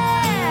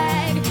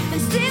brag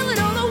and steal it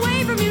all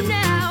away from you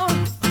now.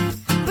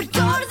 But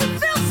God, does it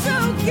feel so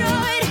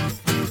good,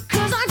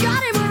 'cause I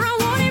got him or I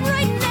want him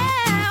right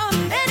now.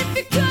 And if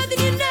you could, then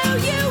you know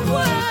you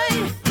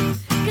would,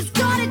 'cause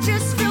God, it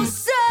just feels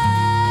so,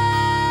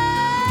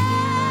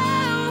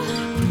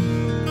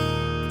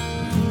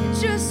 it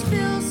just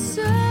feels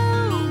so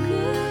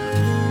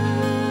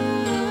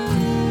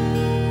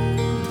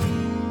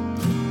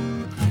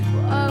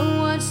I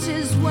watched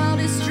his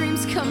wildest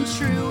dreams come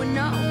true, and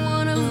not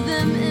one of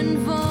them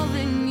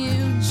involving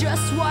you.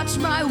 Just watch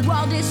my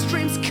wildest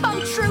dreams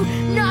come true,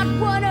 not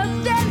one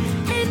of them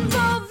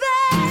involving.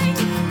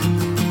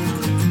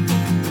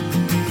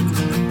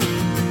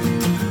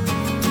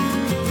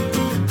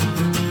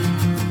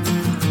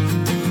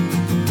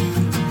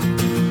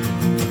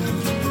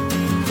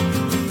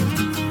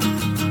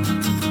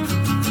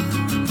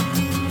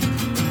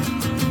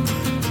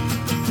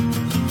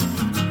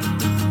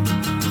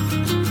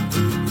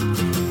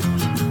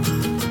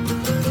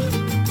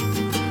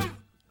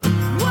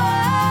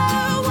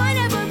 Whoa, I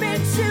never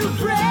meant to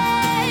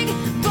brag,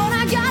 but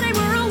I got him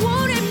or I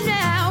want him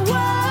now.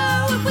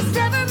 Whoa, it was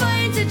never my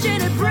intention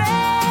to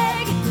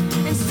brag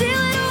and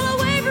steal it all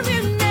away from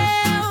you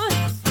now.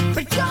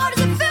 But God,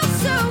 does it feel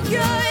so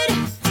good,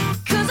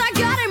 'cause I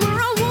got him or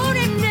I want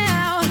him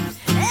now.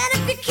 And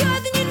if you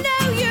could, then you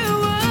know you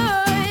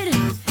would,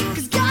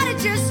 'cause God, it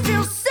just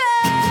feels so,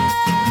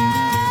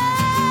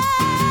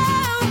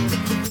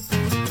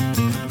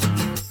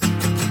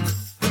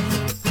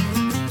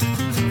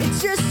 it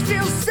just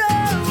feels so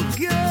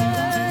good.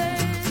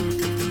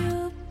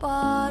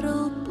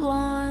 Bottle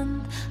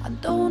blonde, I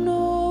don't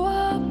know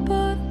why,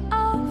 but I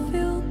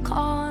feel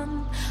calm.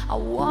 I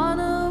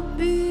wanna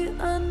be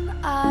an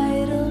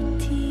idle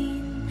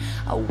teen.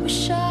 I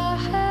wish I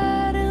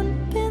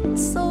hadn't been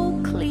so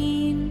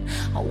clean.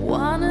 I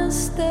wanna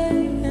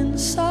stay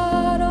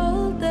inside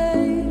all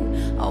day.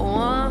 I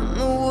want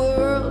the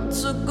world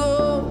to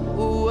go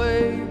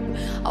away.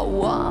 I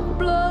want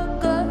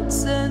blood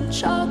guts and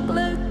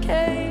chocolate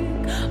cake.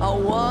 I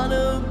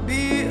wanna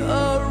be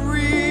a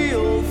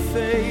real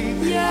fake.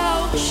 Yeah,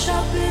 I wish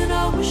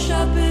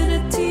I'd been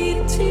a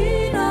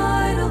teen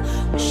idol.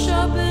 Wish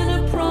I'd been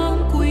a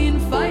prom queen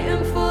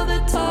fighting for the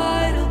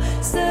title.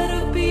 Instead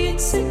of being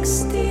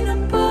 16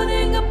 and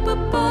putting up a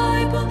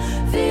Bible,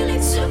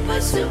 feeling super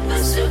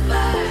suicidal.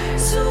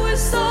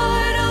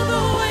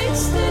 The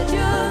wasted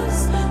years,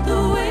 the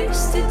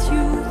wasted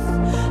youth,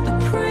 the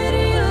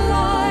pretty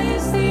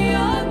lies, the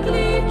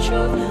ugly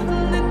truth.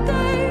 And the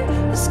day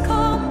has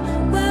come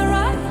where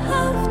I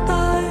have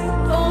died,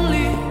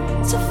 only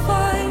to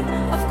find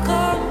I've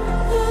come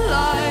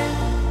alive.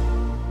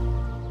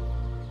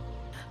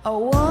 I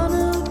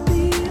wanna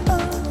be a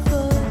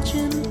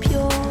virgin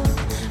pure,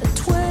 a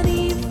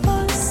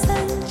 21st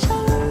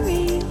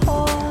century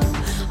whore.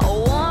 I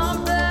wanna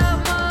bear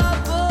my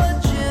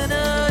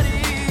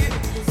virginity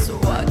so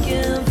I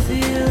can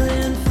feel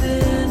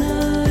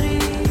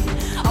infinity.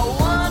 I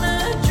wanna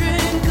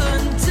drink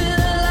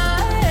until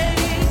I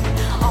ache.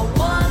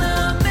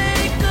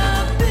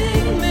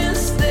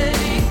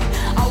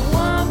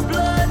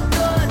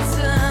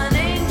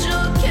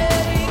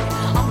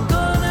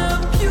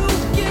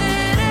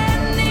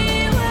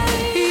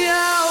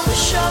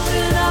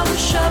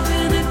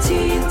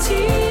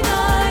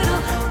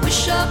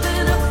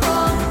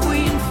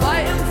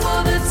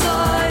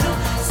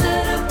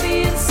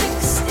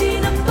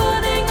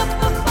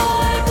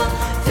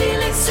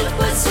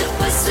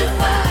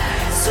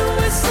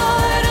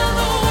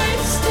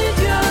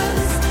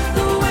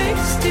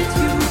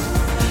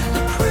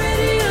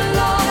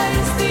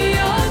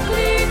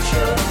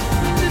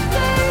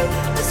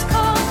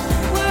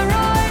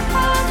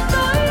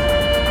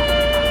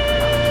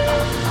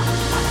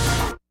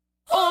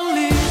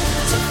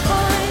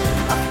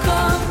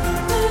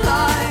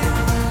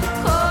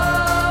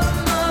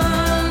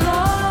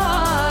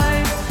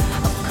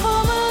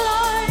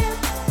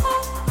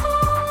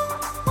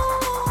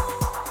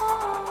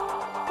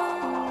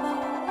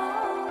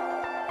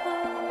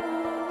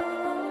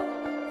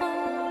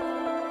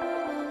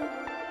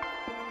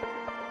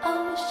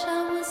 wish I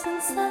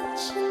wasn't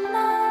such a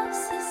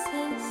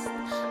narcissist.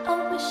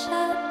 I wish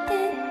I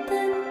didn't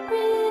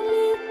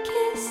really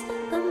kiss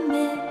the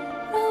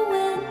mirror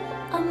when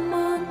I'm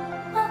on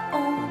my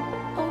own.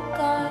 Oh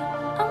God,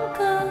 I'm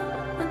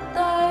gonna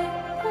die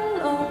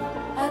alone.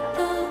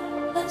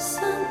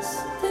 Adolescence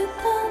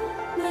didn't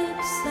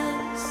make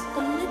sense.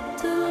 A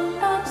little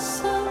loss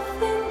of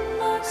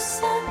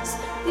innocence.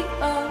 The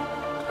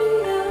ugly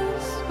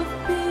years of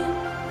being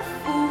a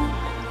fool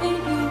in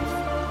youth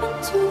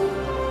until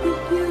be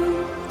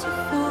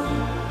beautiful.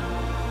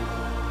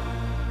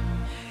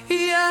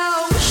 Yeah,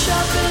 I wish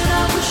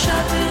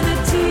I'd been a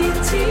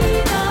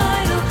teen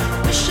idol.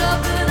 Wish I'd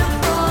been a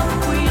prom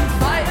queen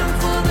fighting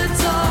for the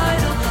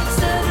title.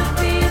 Instead of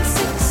being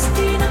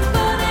 16 and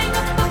burning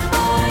up a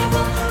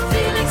Bible,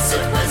 feeling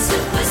super,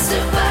 super,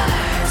 super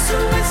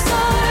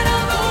suicide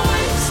of the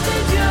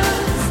wasted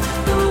years,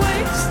 the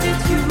wasted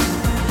youth,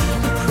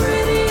 the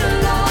pretty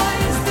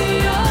lies, the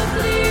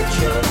ugly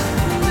truth.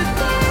 The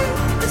day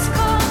has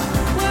come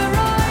where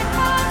I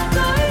have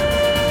died,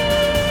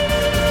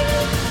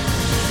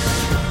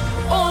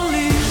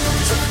 only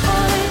to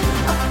find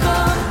I've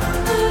gone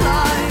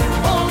alive,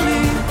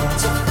 only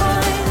to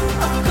find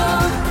I've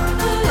gone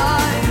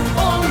alive,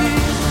 only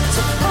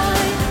to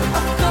find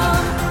I've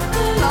gone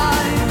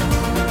alive.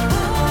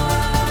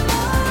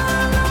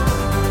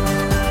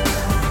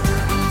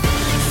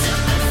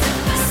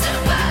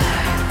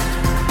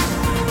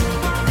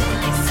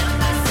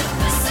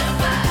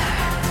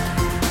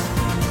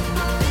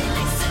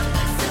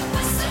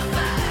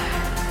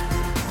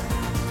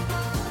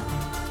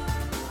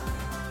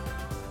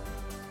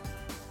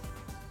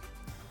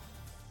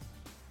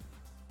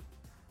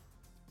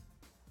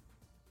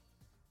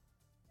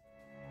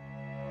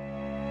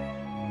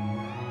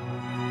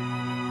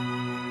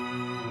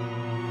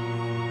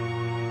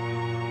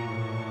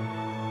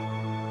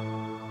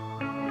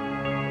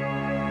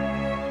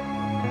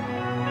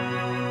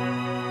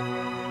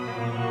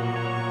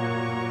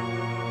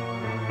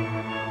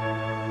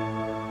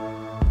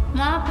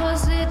 My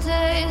pussy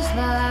tastes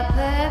like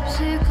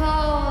Pepsi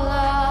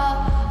Cola.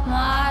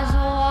 My eyes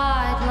are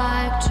white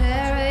like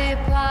cherry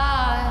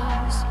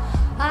pies.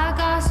 I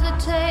got a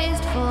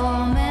taste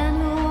for men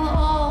who are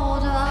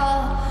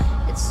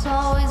older. It's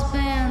always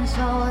been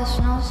so, it's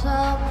no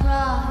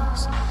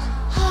surprise.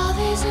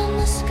 Harvey's in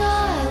the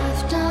sky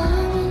with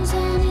diamonds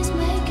and he's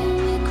making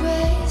me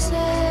crazy.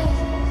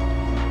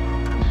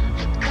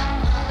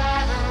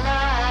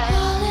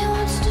 All he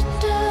wants to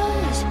do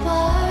is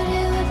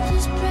party with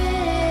his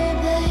pretty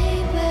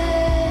baby.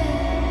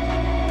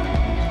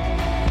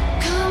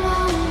 Come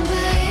on,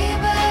 baby.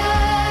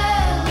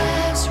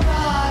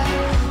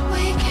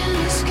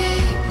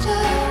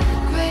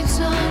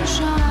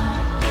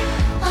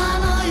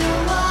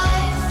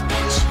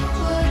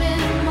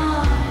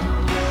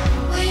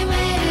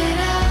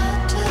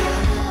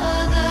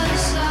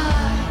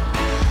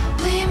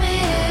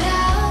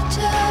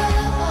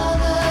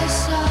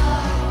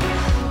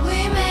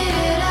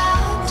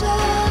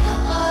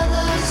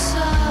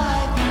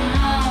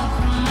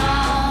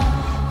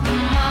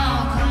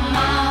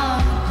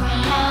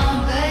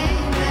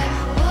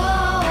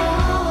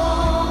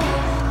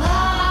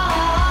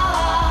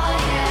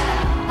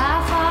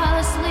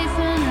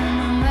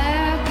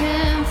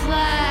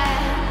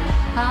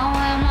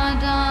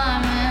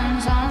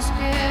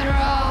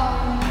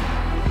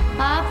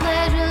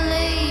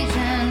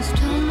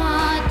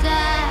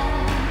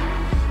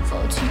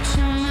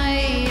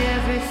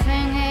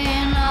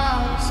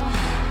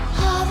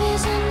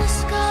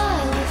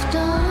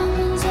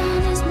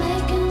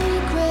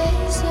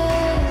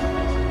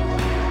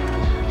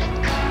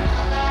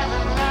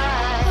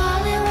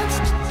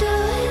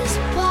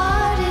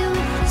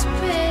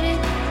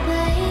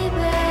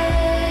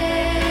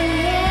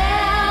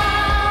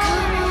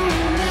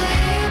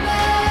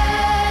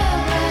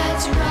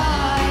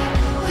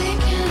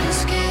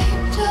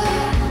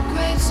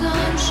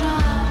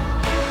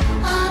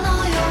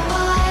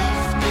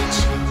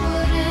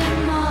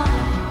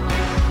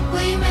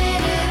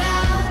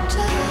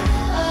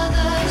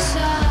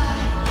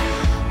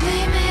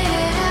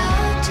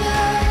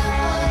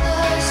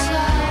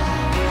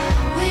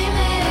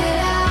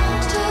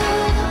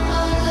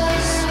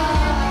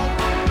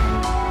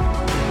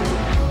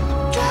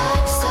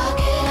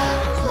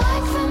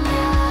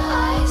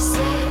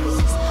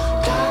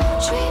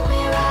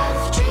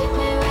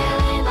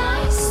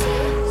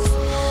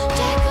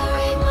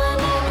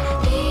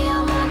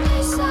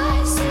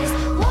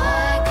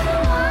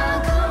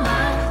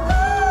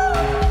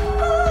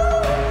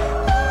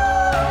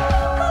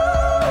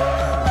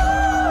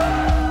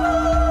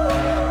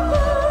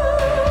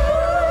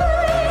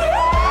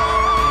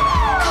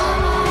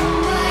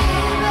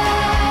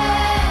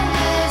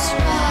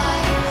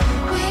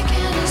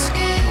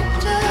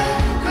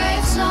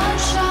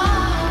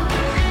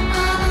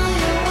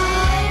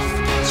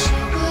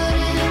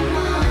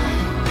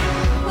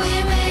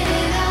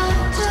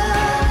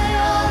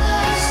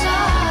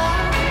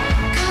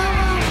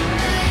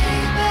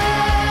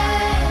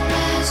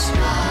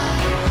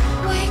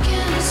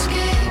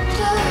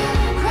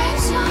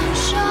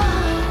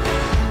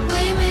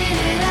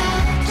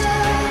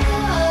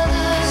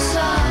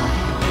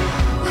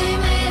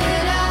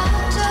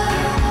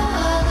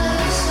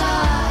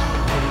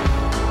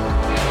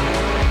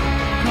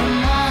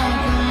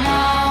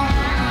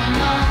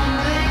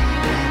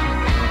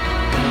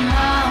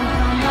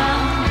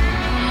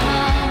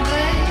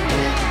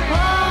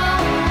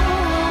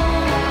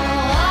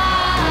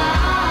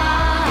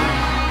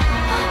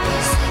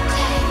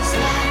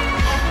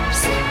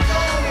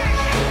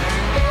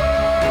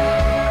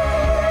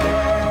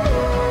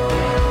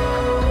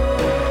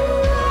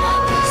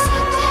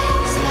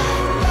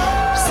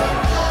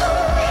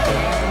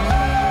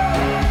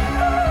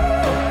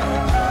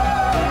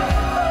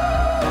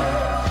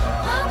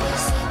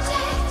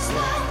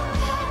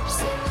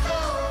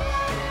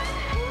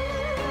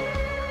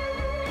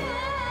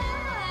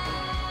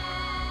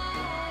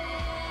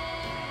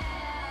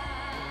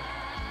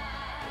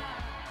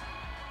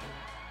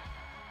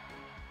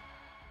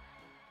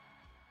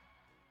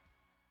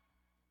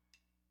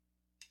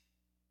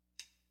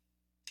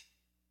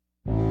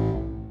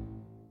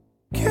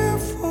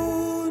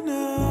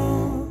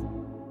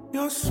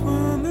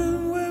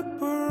 swimming with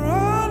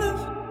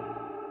piranhas.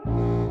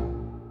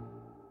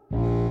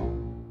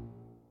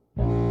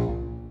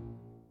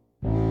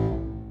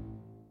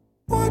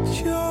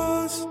 Watch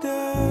your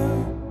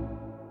step,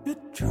 you're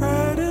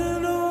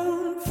treading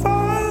on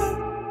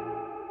fire.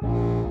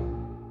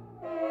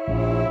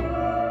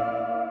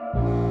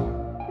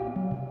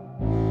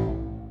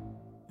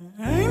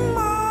 It ain't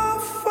my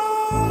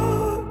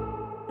fault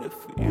if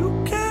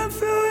you can't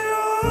feel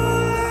your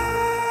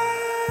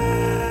legs.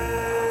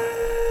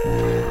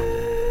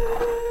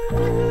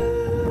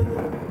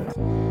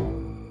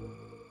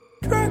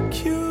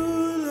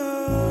 Dracula,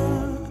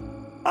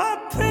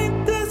 I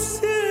paint the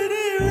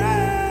city red.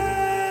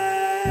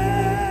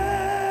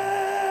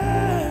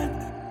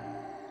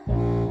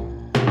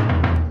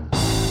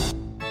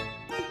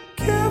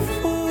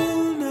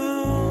 Careful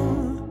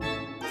now,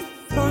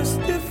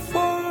 thirsty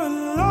for a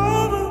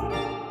lover.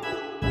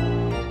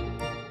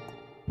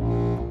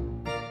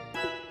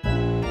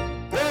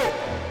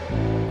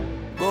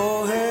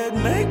 Go ahead,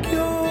 make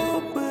your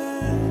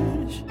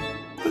wish,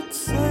 but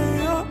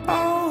say you're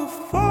our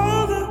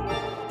Father.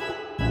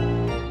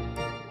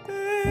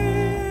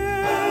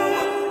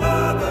 Our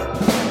Father.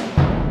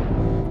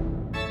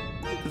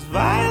 'Cause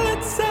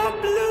violets are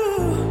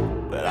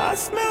blue, but I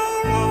smell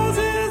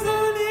roses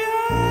on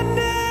your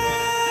neck.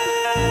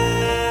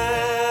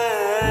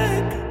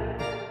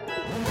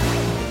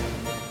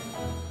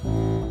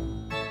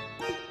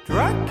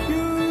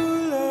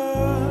 Dracula,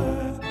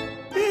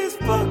 he's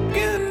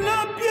fucking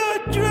up your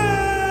dress.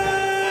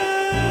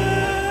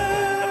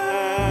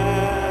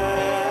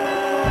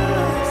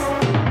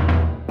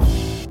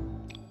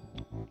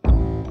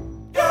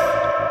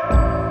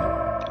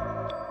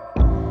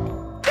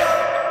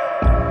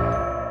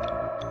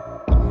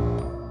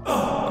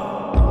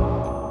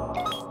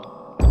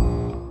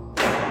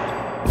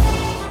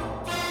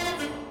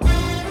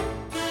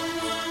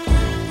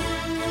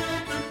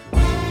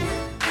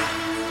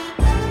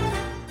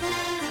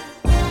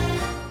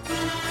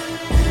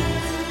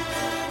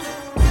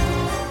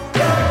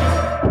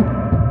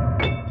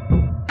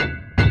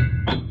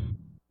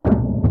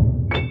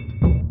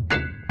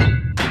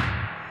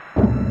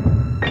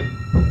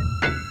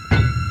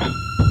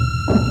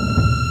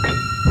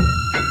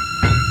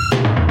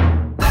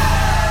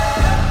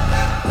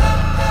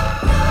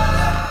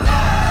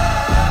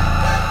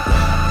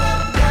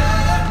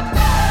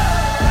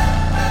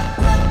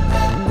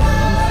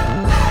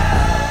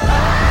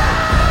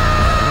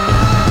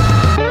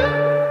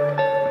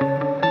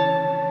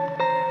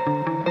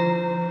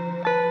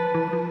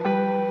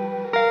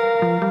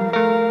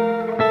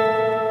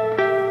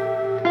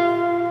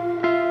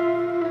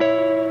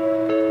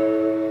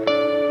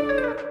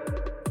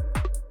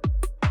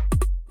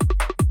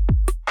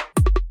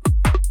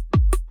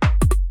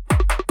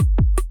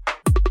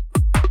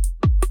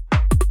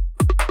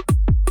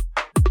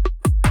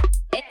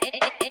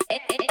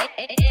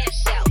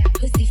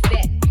 Pussy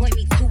fat, point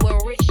me to a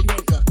rich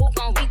nigga. Walk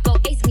on Rico,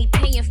 ace me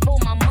paying for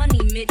my money,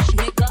 Mitch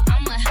nigga.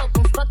 I'ma help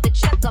him fuck the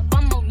check up,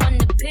 I'ma run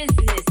the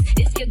business.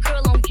 If your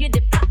girl don't get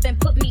it pop and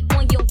put me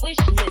on your wish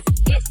list.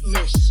 Hit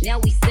list. Now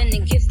we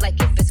sending gifts like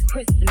if it's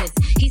Christmas.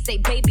 He say,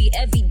 baby,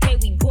 every day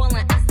we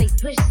ballin'. I say,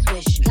 swish,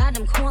 swish. Got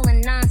him calling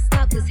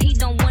non-stop cause he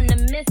don't wanna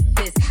miss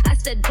this. I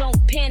said, don't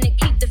panic,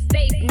 keep the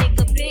faith,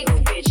 nigga, big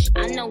bitch.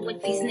 I know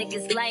what these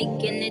niggas like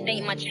and it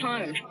ain't my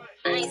charm.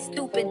 I ain't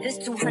stupid, this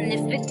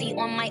 250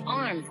 on my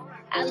arm.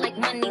 I like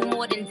money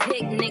more than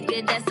dick,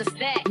 nigga, that's a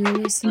fact. You're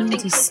listening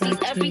Think to pussy's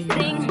South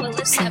everything? Radio, Well,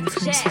 let's San have a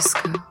chat.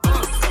 Francisco.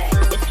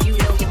 If you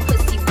know your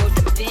pussy worth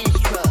the Benz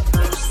truck,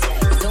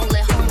 don't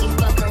let homie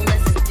fuck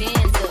unless it's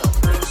bands up.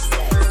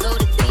 So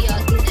the DR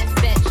get that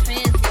fat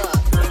transfer.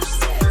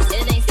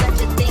 It ain't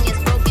such a thing as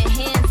broken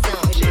hands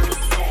on.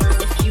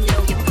 If you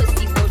know your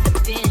pussy worth the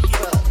Benz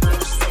truck,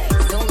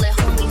 don't let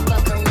homie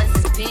fuck unless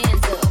it's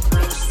bands up.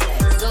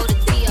 So the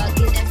DR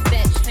get that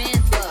fat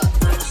transfer.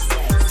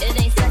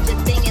 It ain't such a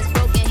thing as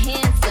broken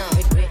hands on.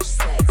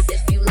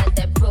 If you let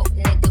that broke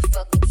nigga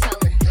fuck, tell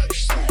him.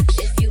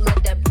 If you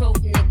let that broke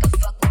nigga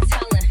fuck.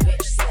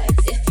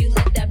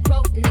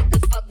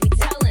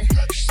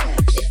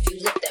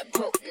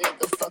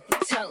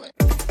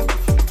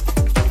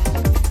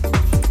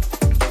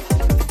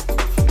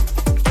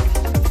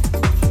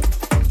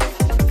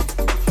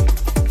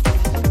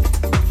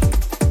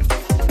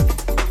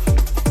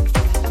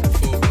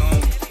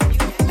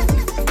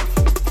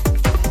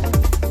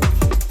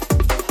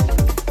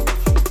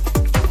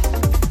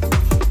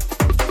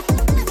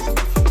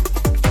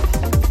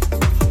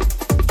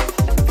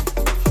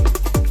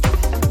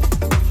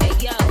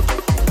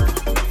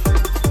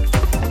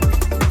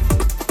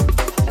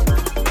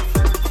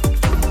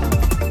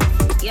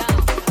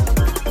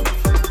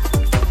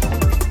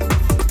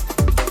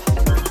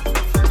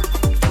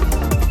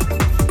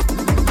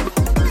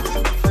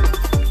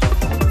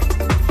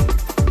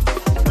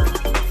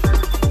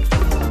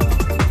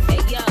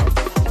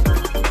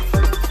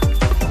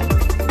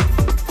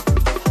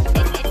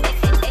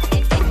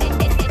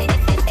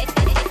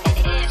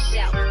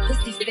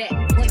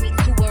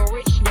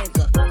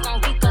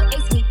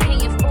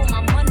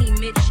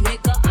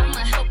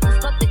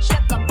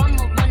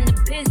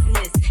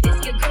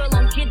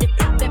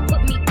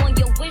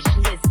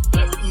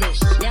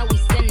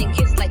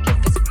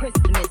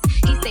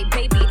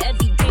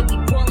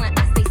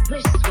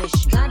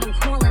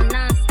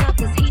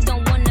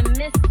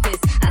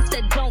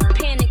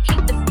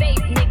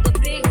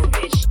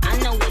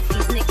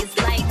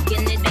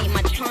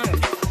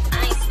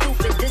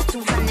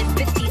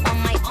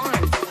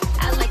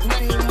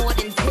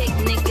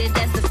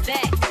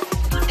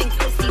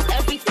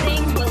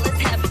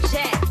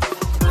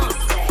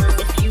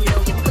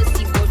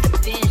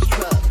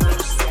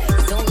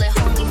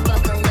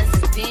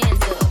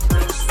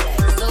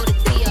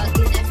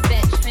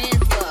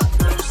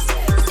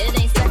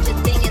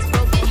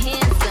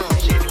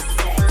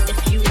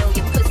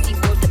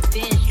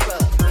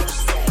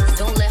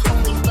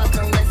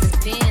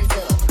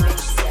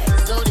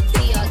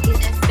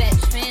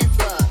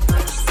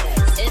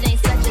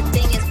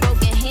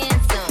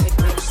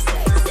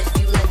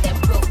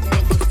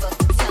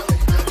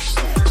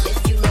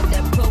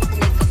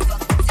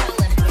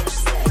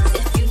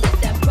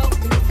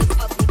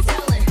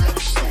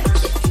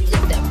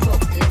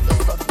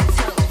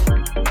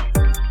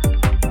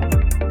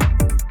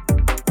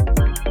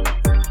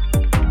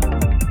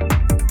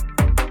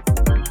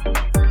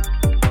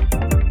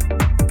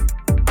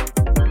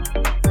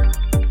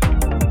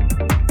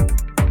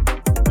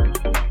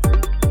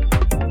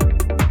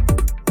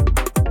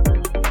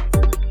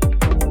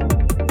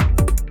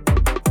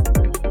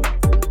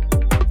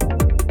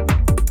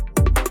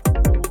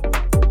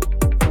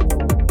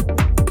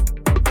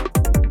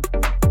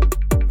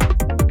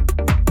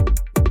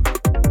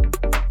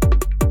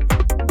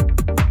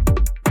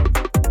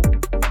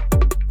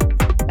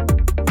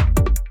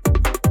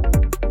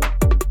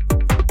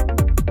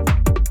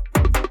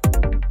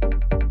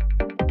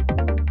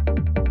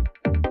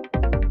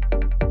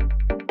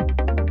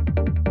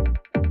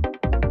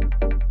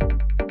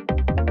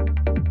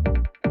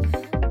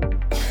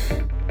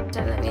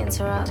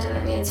 interrupt.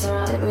 Didn't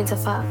mean to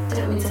fuck.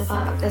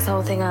 Fuck this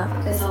whole thing up.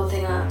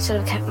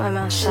 Should've kept my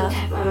mouth shut.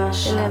 And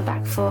then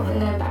back for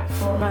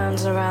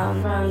rounds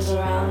around.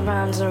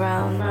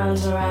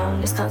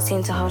 Just can't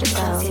seem to hold it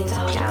down.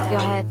 Get out of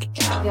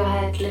your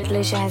head.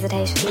 Lose your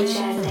hesitation.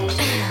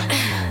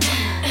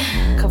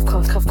 Cough.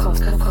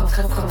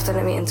 Don't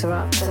let me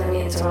interrupt. Didn't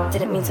mean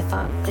to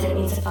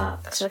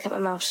fuck. Should've kept my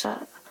mouth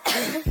shut.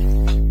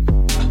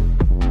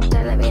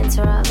 Don't let me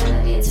interrupt.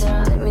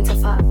 Didn't mean to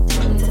fuck.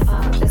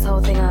 This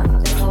whole thing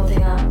up.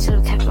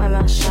 Should've kept my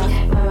mouth shut.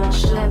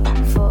 And then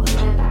back for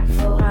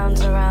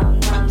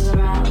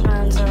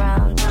rounds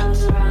around.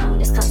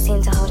 Just can't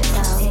seem to hold it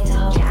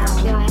down. Get out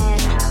of your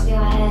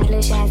head.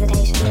 Lose your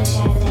hesitation.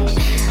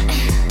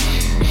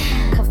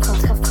 Cough.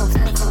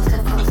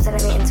 Don't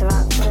let me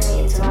interrupt. Didn't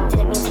mean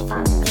to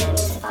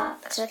fuck.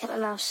 Should've kept my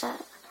mouth shut.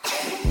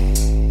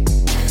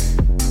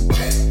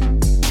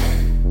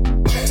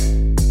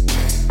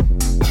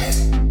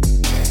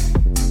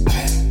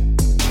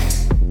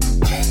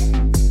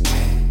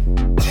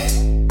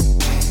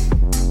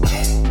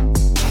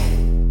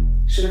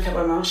 Should've kept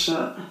my mouth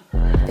shut.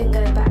 Been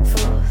going back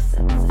forth,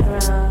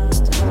 around.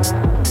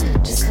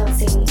 Just can't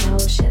seem to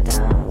hold shit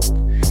down.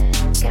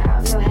 Get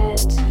out of your head,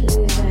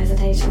 lose your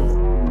hesitation.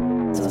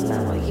 Wasn't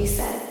that what you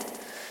said?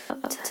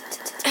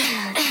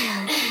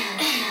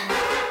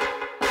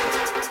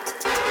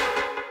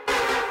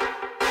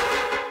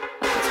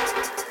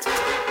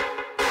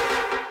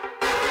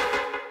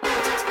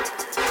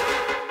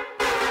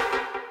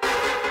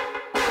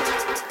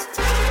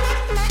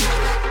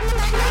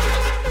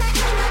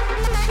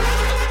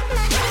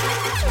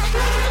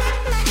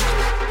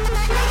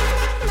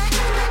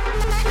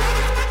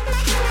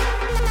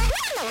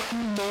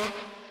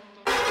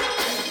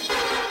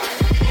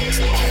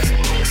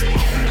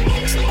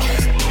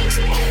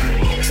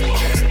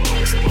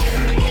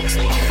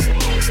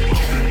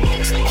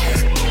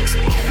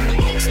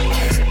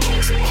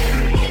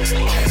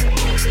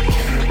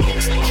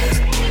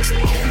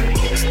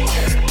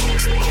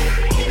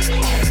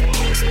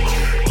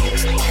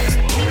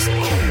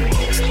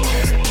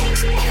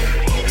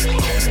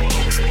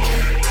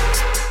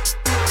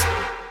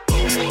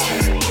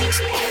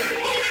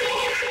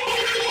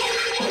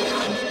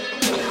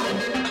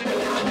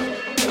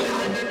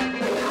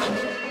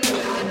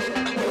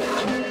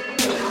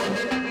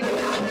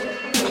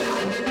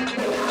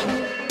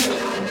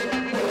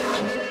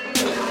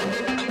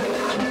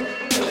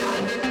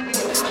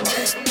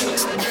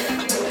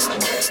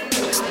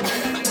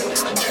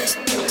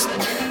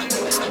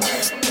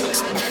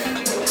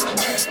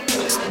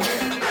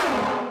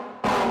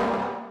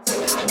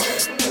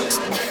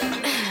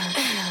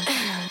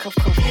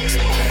 Cough.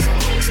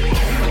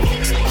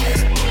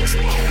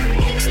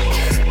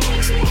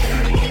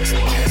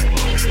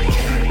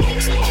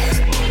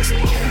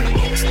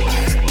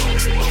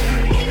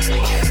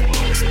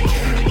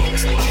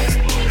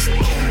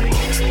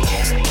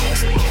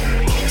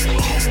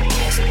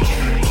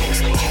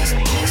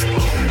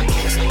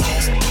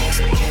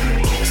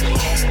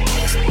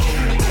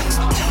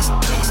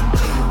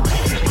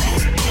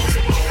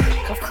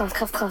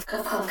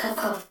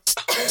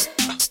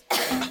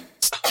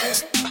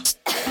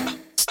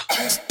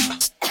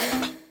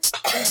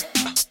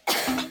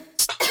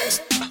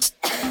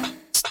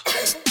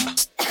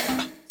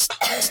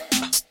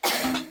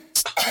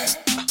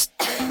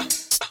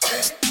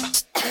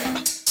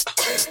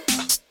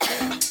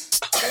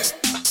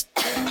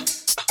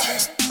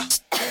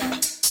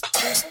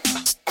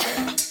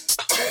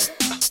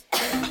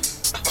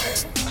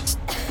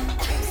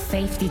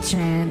 Safety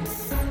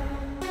Trance.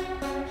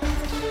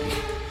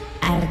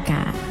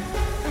 Arca.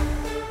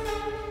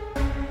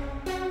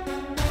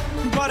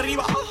 Pa'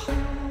 arriba,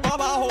 pa'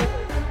 abajo,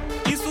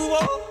 y subo,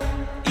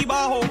 y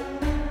bajo,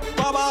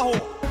 pa' abajo,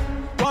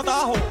 pa'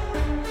 atajo,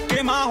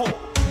 que majo.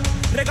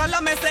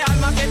 Regálame ese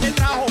alma que te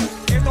trajo,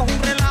 esto es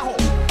un relajo.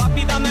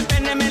 Papi, dame el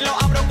pene, me lo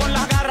abro con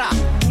las garras.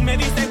 Tú me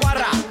dices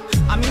guarra,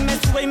 a mí me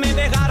sube y me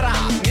desgarra.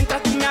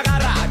 Mientras tú me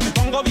agarras, te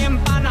pongo bien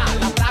pana.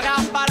 Las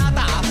plagas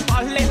baratas,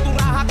 hazle tu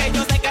raja que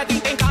yo sé que a ti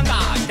te encanta.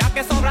 Ya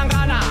que sobran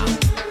ganas,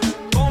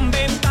 con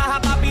ventaja,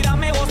 papi,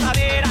 dame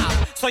gozadera.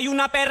 Soy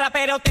una perra,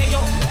 pero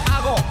yo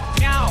hago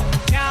miau,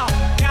 miau,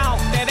 miau.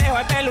 Te dejo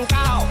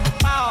espelucao,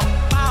 pao,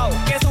 pao.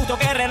 Qué susto,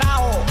 qué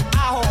relajo,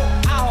 ajo,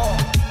 ajo.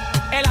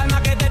 El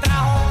alma que te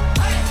trajo,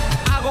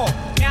 hago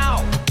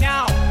miau,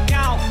 miau,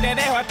 miau. Te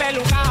dejo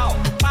espelucao,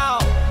 pao,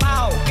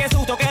 pao. Qué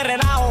susto, qué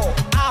relajo,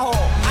 ajo,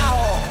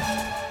 ajo.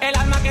 El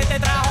alma que te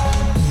trajo.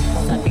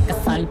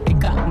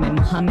 Salpica, me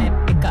moja, me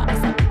pica.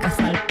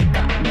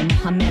 Salpica, me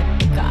moja, me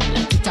pica.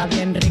 La chicha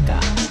bien rica,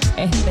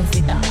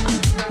 espesita,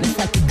 me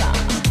salpica.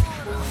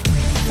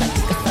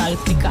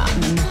 Salpica,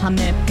 me moja,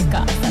 me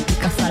pica.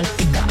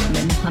 Salpica,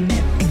 me moja,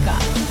 me pica.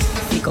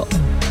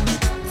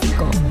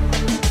 Psicopática.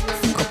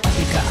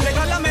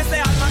 Regálame ese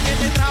alma que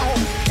te trajo,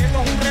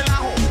 esto es un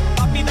relajo.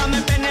 Papi, dame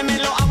el pene, me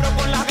lo abro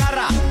con las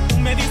garras. Tú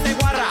me dices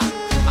guarra,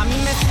 a mí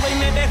me sube y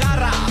me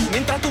desgarra.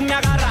 Mientras tú me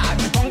agarras,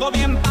 te pongo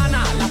bien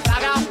pana. Las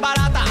plagas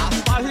baratas,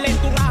 hazle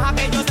tu raja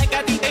que yo sé que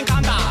a ti te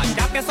encanta.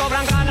 Ya que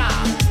sobran ganas,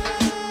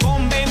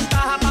 con ventaja.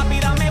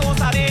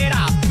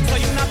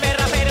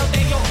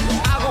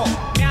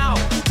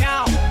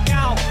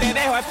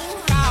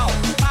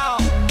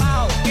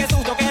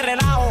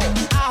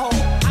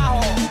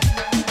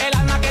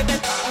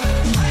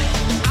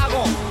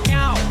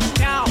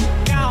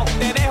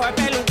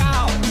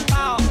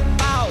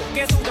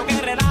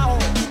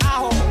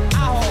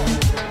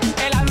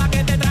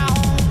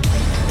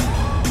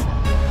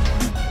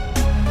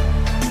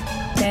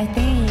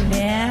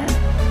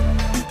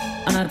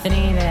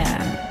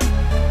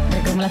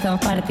 la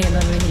estamos partiendo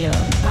Luis y yo.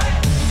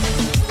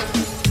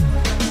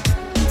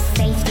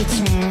 Safety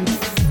Trance.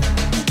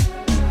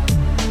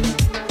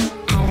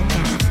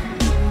 Arca.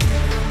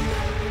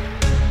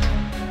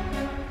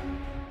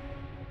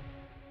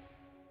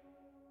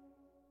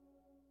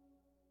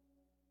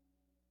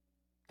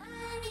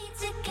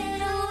 To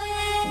get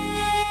away,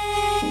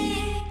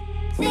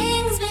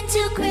 things been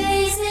too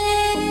crazy.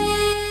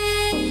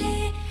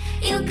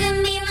 You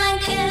can be my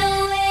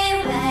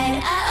getaway ride.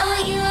 I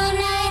owe you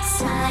next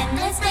time.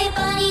 Let's play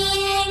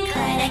Bonnie and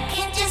Clyde. I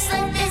can't just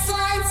let this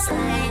one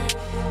slide.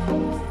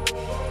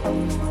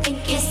 Think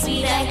it's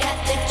sweet, I got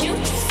the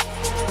juice.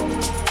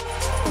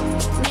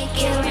 Make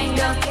it rain,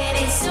 don't get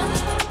it soon.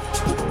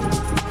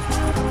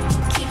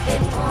 Keep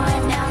it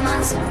pouring down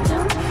my soul.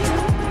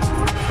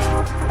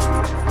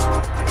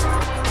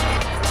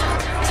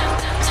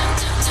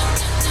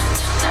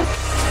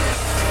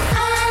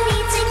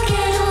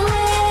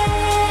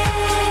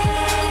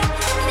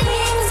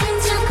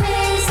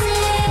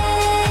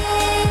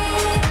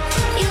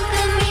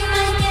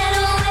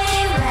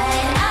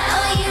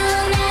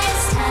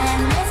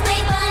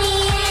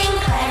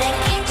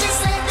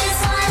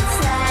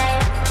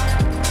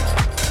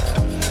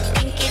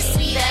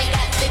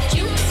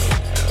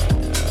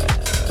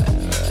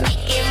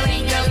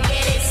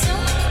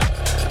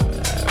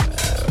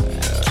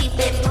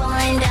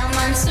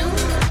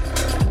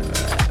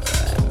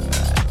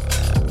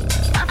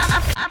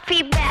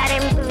 Be bad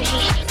and bougie,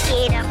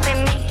 get up and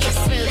make it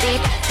smoothie.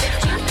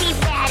 Be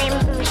bad and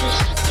bougie,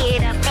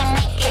 get up and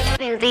make it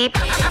smoothie.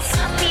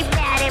 Be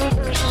bad and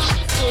bougie,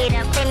 get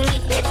up and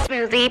make it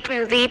smoothie.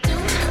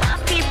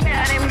 Be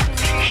bad and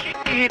bougie,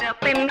 get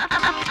up and